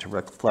State to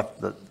reflect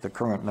the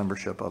current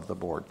membership of the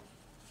board.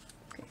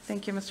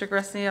 Thank you, Mr.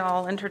 Gressy.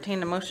 I'll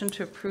entertain a motion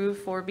to approve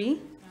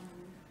 4B.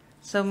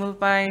 So moved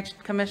by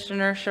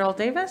Commissioner Cheryl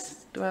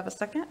Davis. Do I have a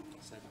second?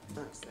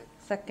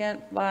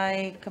 Second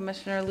by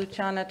Commissioner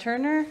Luciana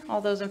Turner.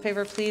 All those in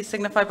favor, please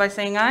signify by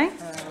saying aye.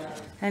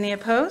 Any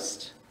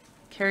opposed?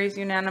 Carries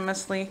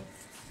unanimously.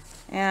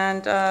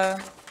 And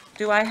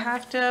do I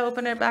have to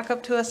open it back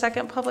up to a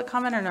second public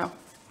comment or no?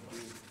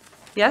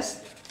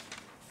 Yes?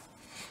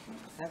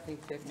 No, you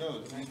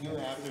do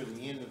after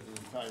the end of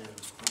the entire,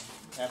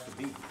 after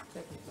B.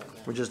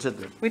 We just did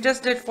the, We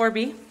just did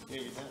 4B. Yeah,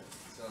 you're done.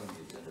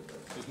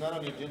 It's not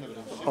on the agenda, but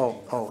it should be.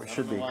 oh, it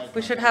should be.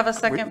 We should have a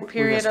second we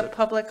period missed of it.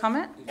 public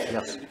comment.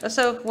 Yes.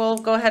 So we'll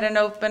go ahead and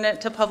open it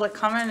to public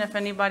comment if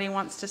anybody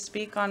wants to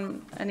speak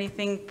on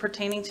anything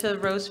pertaining to the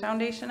Rose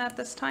Foundation at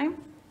this time.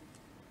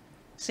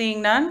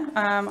 Seeing none,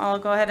 I'll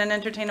go ahead and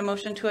entertain a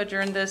motion to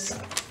adjourn this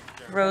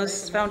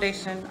Rose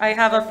Foundation. I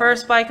have a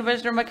first by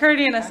Commissioner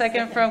McCurdy and a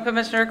second from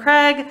Commissioner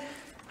Craig.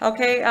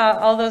 Okay,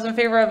 all those in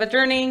favor of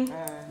adjourning?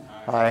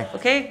 Aye.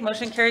 Okay,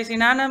 motion carries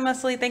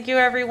unanimously. Thank you,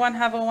 everyone.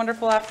 Have a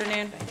wonderful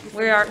afternoon.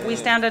 We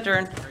stand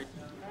adjourned.